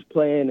teams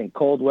playing in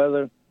cold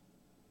weather.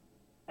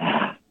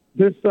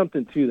 There's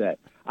something to that.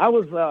 I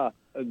was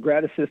a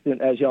grad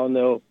assistant, as y'all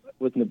know,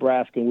 with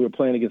Nebraska, and we were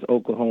playing against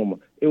Oklahoma.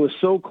 It was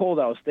so cold,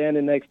 I was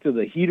standing next to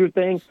the heater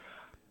thing.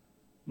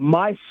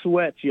 My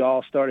sweats,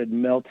 y'all, started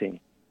melting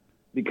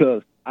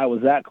because I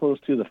was that close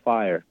to the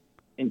fire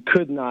and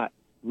could not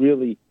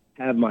really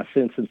have my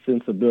sense and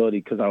sensibility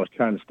because I was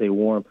trying to stay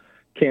warm.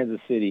 Kansas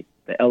City,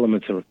 the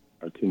elements are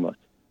too much.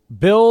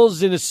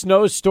 Bills in a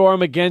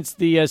snowstorm against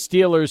the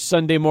Steelers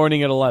Sunday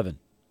morning at 11.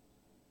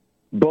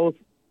 Both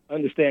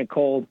understand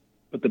cold,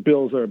 but the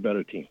Bills are a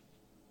better team.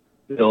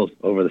 Bills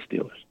over the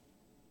Steelers.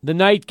 The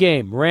night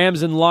game,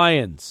 Rams and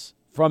Lions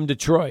from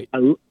Detroit.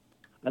 I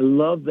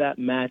love that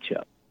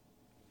matchup.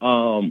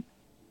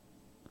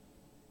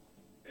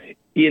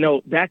 You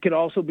know, that could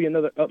also be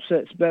another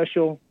upset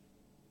special,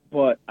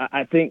 but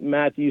I think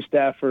Matthew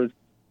Stafford,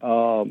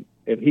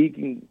 if he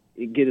can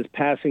get his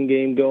passing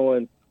game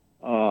going,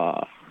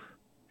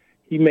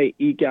 he may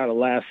eke out a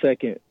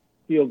last-second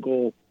field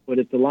goal, but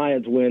if the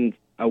Lions win,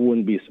 I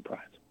wouldn't be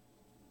surprised.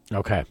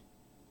 Okay.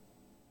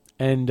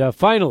 And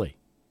finally,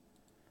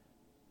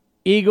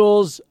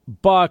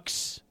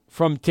 Eagles-Bucks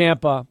from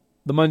Tampa,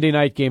 the Monday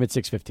night game at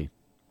 6:15.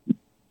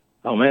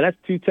 Oh, man, that's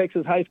two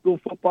Texas high school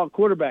football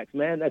quarterbacks,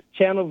 man. That's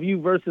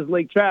Channelview versus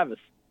Lake Travis.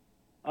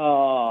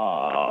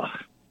 The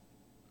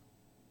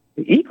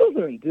Eagles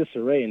are in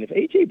disarray, and if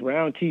A.J.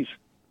 Brown keeps,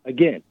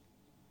 again,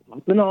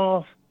 popping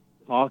off,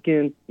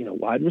 talking,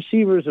 wide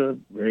receivers are a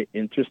very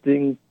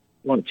interesting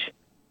bunch.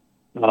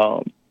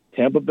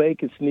 Tampa Bay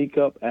could sneak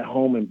up at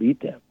home and beat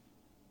them.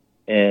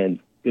 And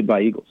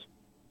goodbye, Eagles.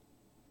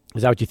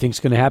 Is that what you think is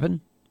going to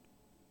happen?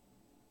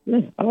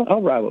 Yeah,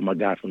 I'll ride with my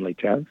guy from Lake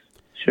Travis.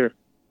 Sure.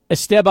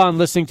 Esteban,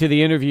 listening to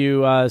the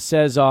interview,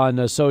 says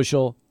on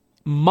social,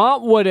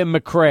 Montwood and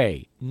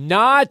McRae,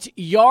 not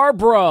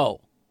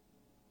Yarbrough.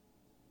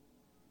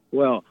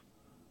 Well,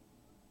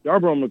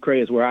 Yarbrough and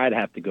McRae is where I'd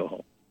have to go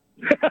home.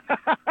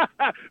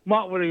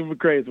 Montwood and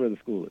McRae is where the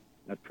school is.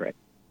 That's correct.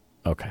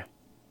 Okay.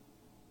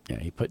 Yeah,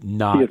 he put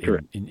not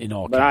in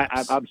all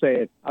caps. But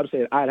I'm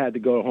saying I'd have to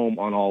go home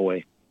on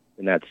Allway,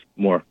 and that's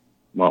more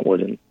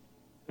Montwood and.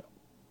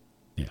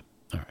 Yeah.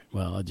 All right.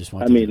 Well, I just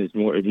want. It's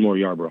more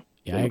Yarbrough.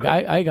 Yeah,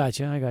 I got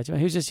you.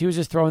 He was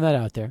just throwing that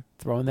out there,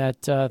 throwing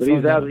that. But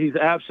he's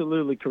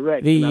absolutely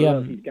correct.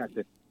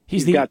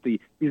 He's got the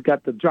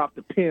drop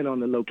the pin on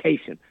the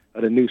location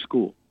of the new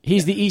school.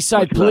 He's the East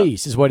Side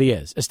Police, is what he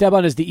is.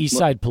 Esteban is the East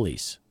Side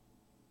Police.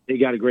 He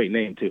got a great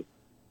name too.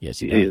 Yes,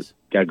 he does.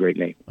 Got a great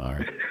name. All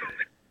right.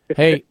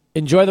 Hey,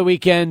 enjoy the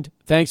weekend.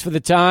 Thanks for the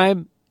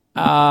time.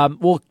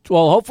 We'll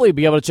hopefully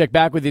be able to check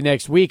back with you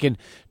next week and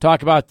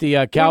talk about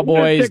the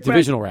Cowboys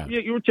divisional round.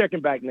 Yeah, you were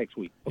checking back next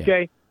week.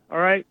 Okay, yeah.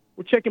 All right.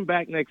 We're checking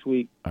back next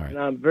week, all right. And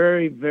I'm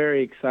very,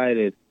 very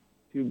excited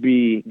to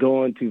be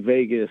going to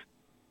Vegas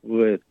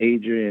with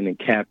Adrian and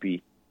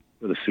Cappy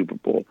for the Super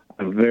Bowl.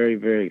 I'm very,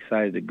 very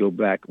excited to go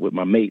back with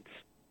my mates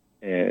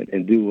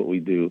and do what we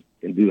do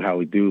and do how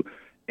we do.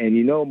 And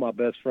my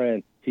best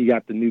friend, he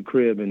got the new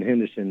crib in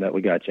Henderson that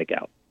we got to check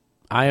out.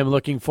 I am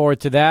looking forward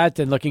to that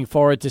and looking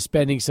forward to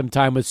spending some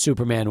time with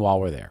Superman while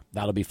we're there.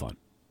 That'll be fun.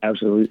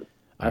 Absolutely.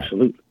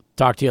 Absolutely. Right.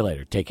 Talk to you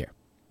later. Take care.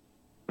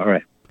 All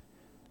right.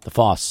 The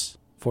Foss,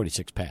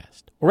 46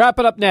 past. We'll wrap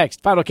it up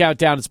next. Final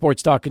countdown and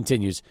Sports Talk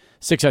continues.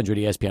 600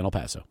 ESPN El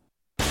Paso.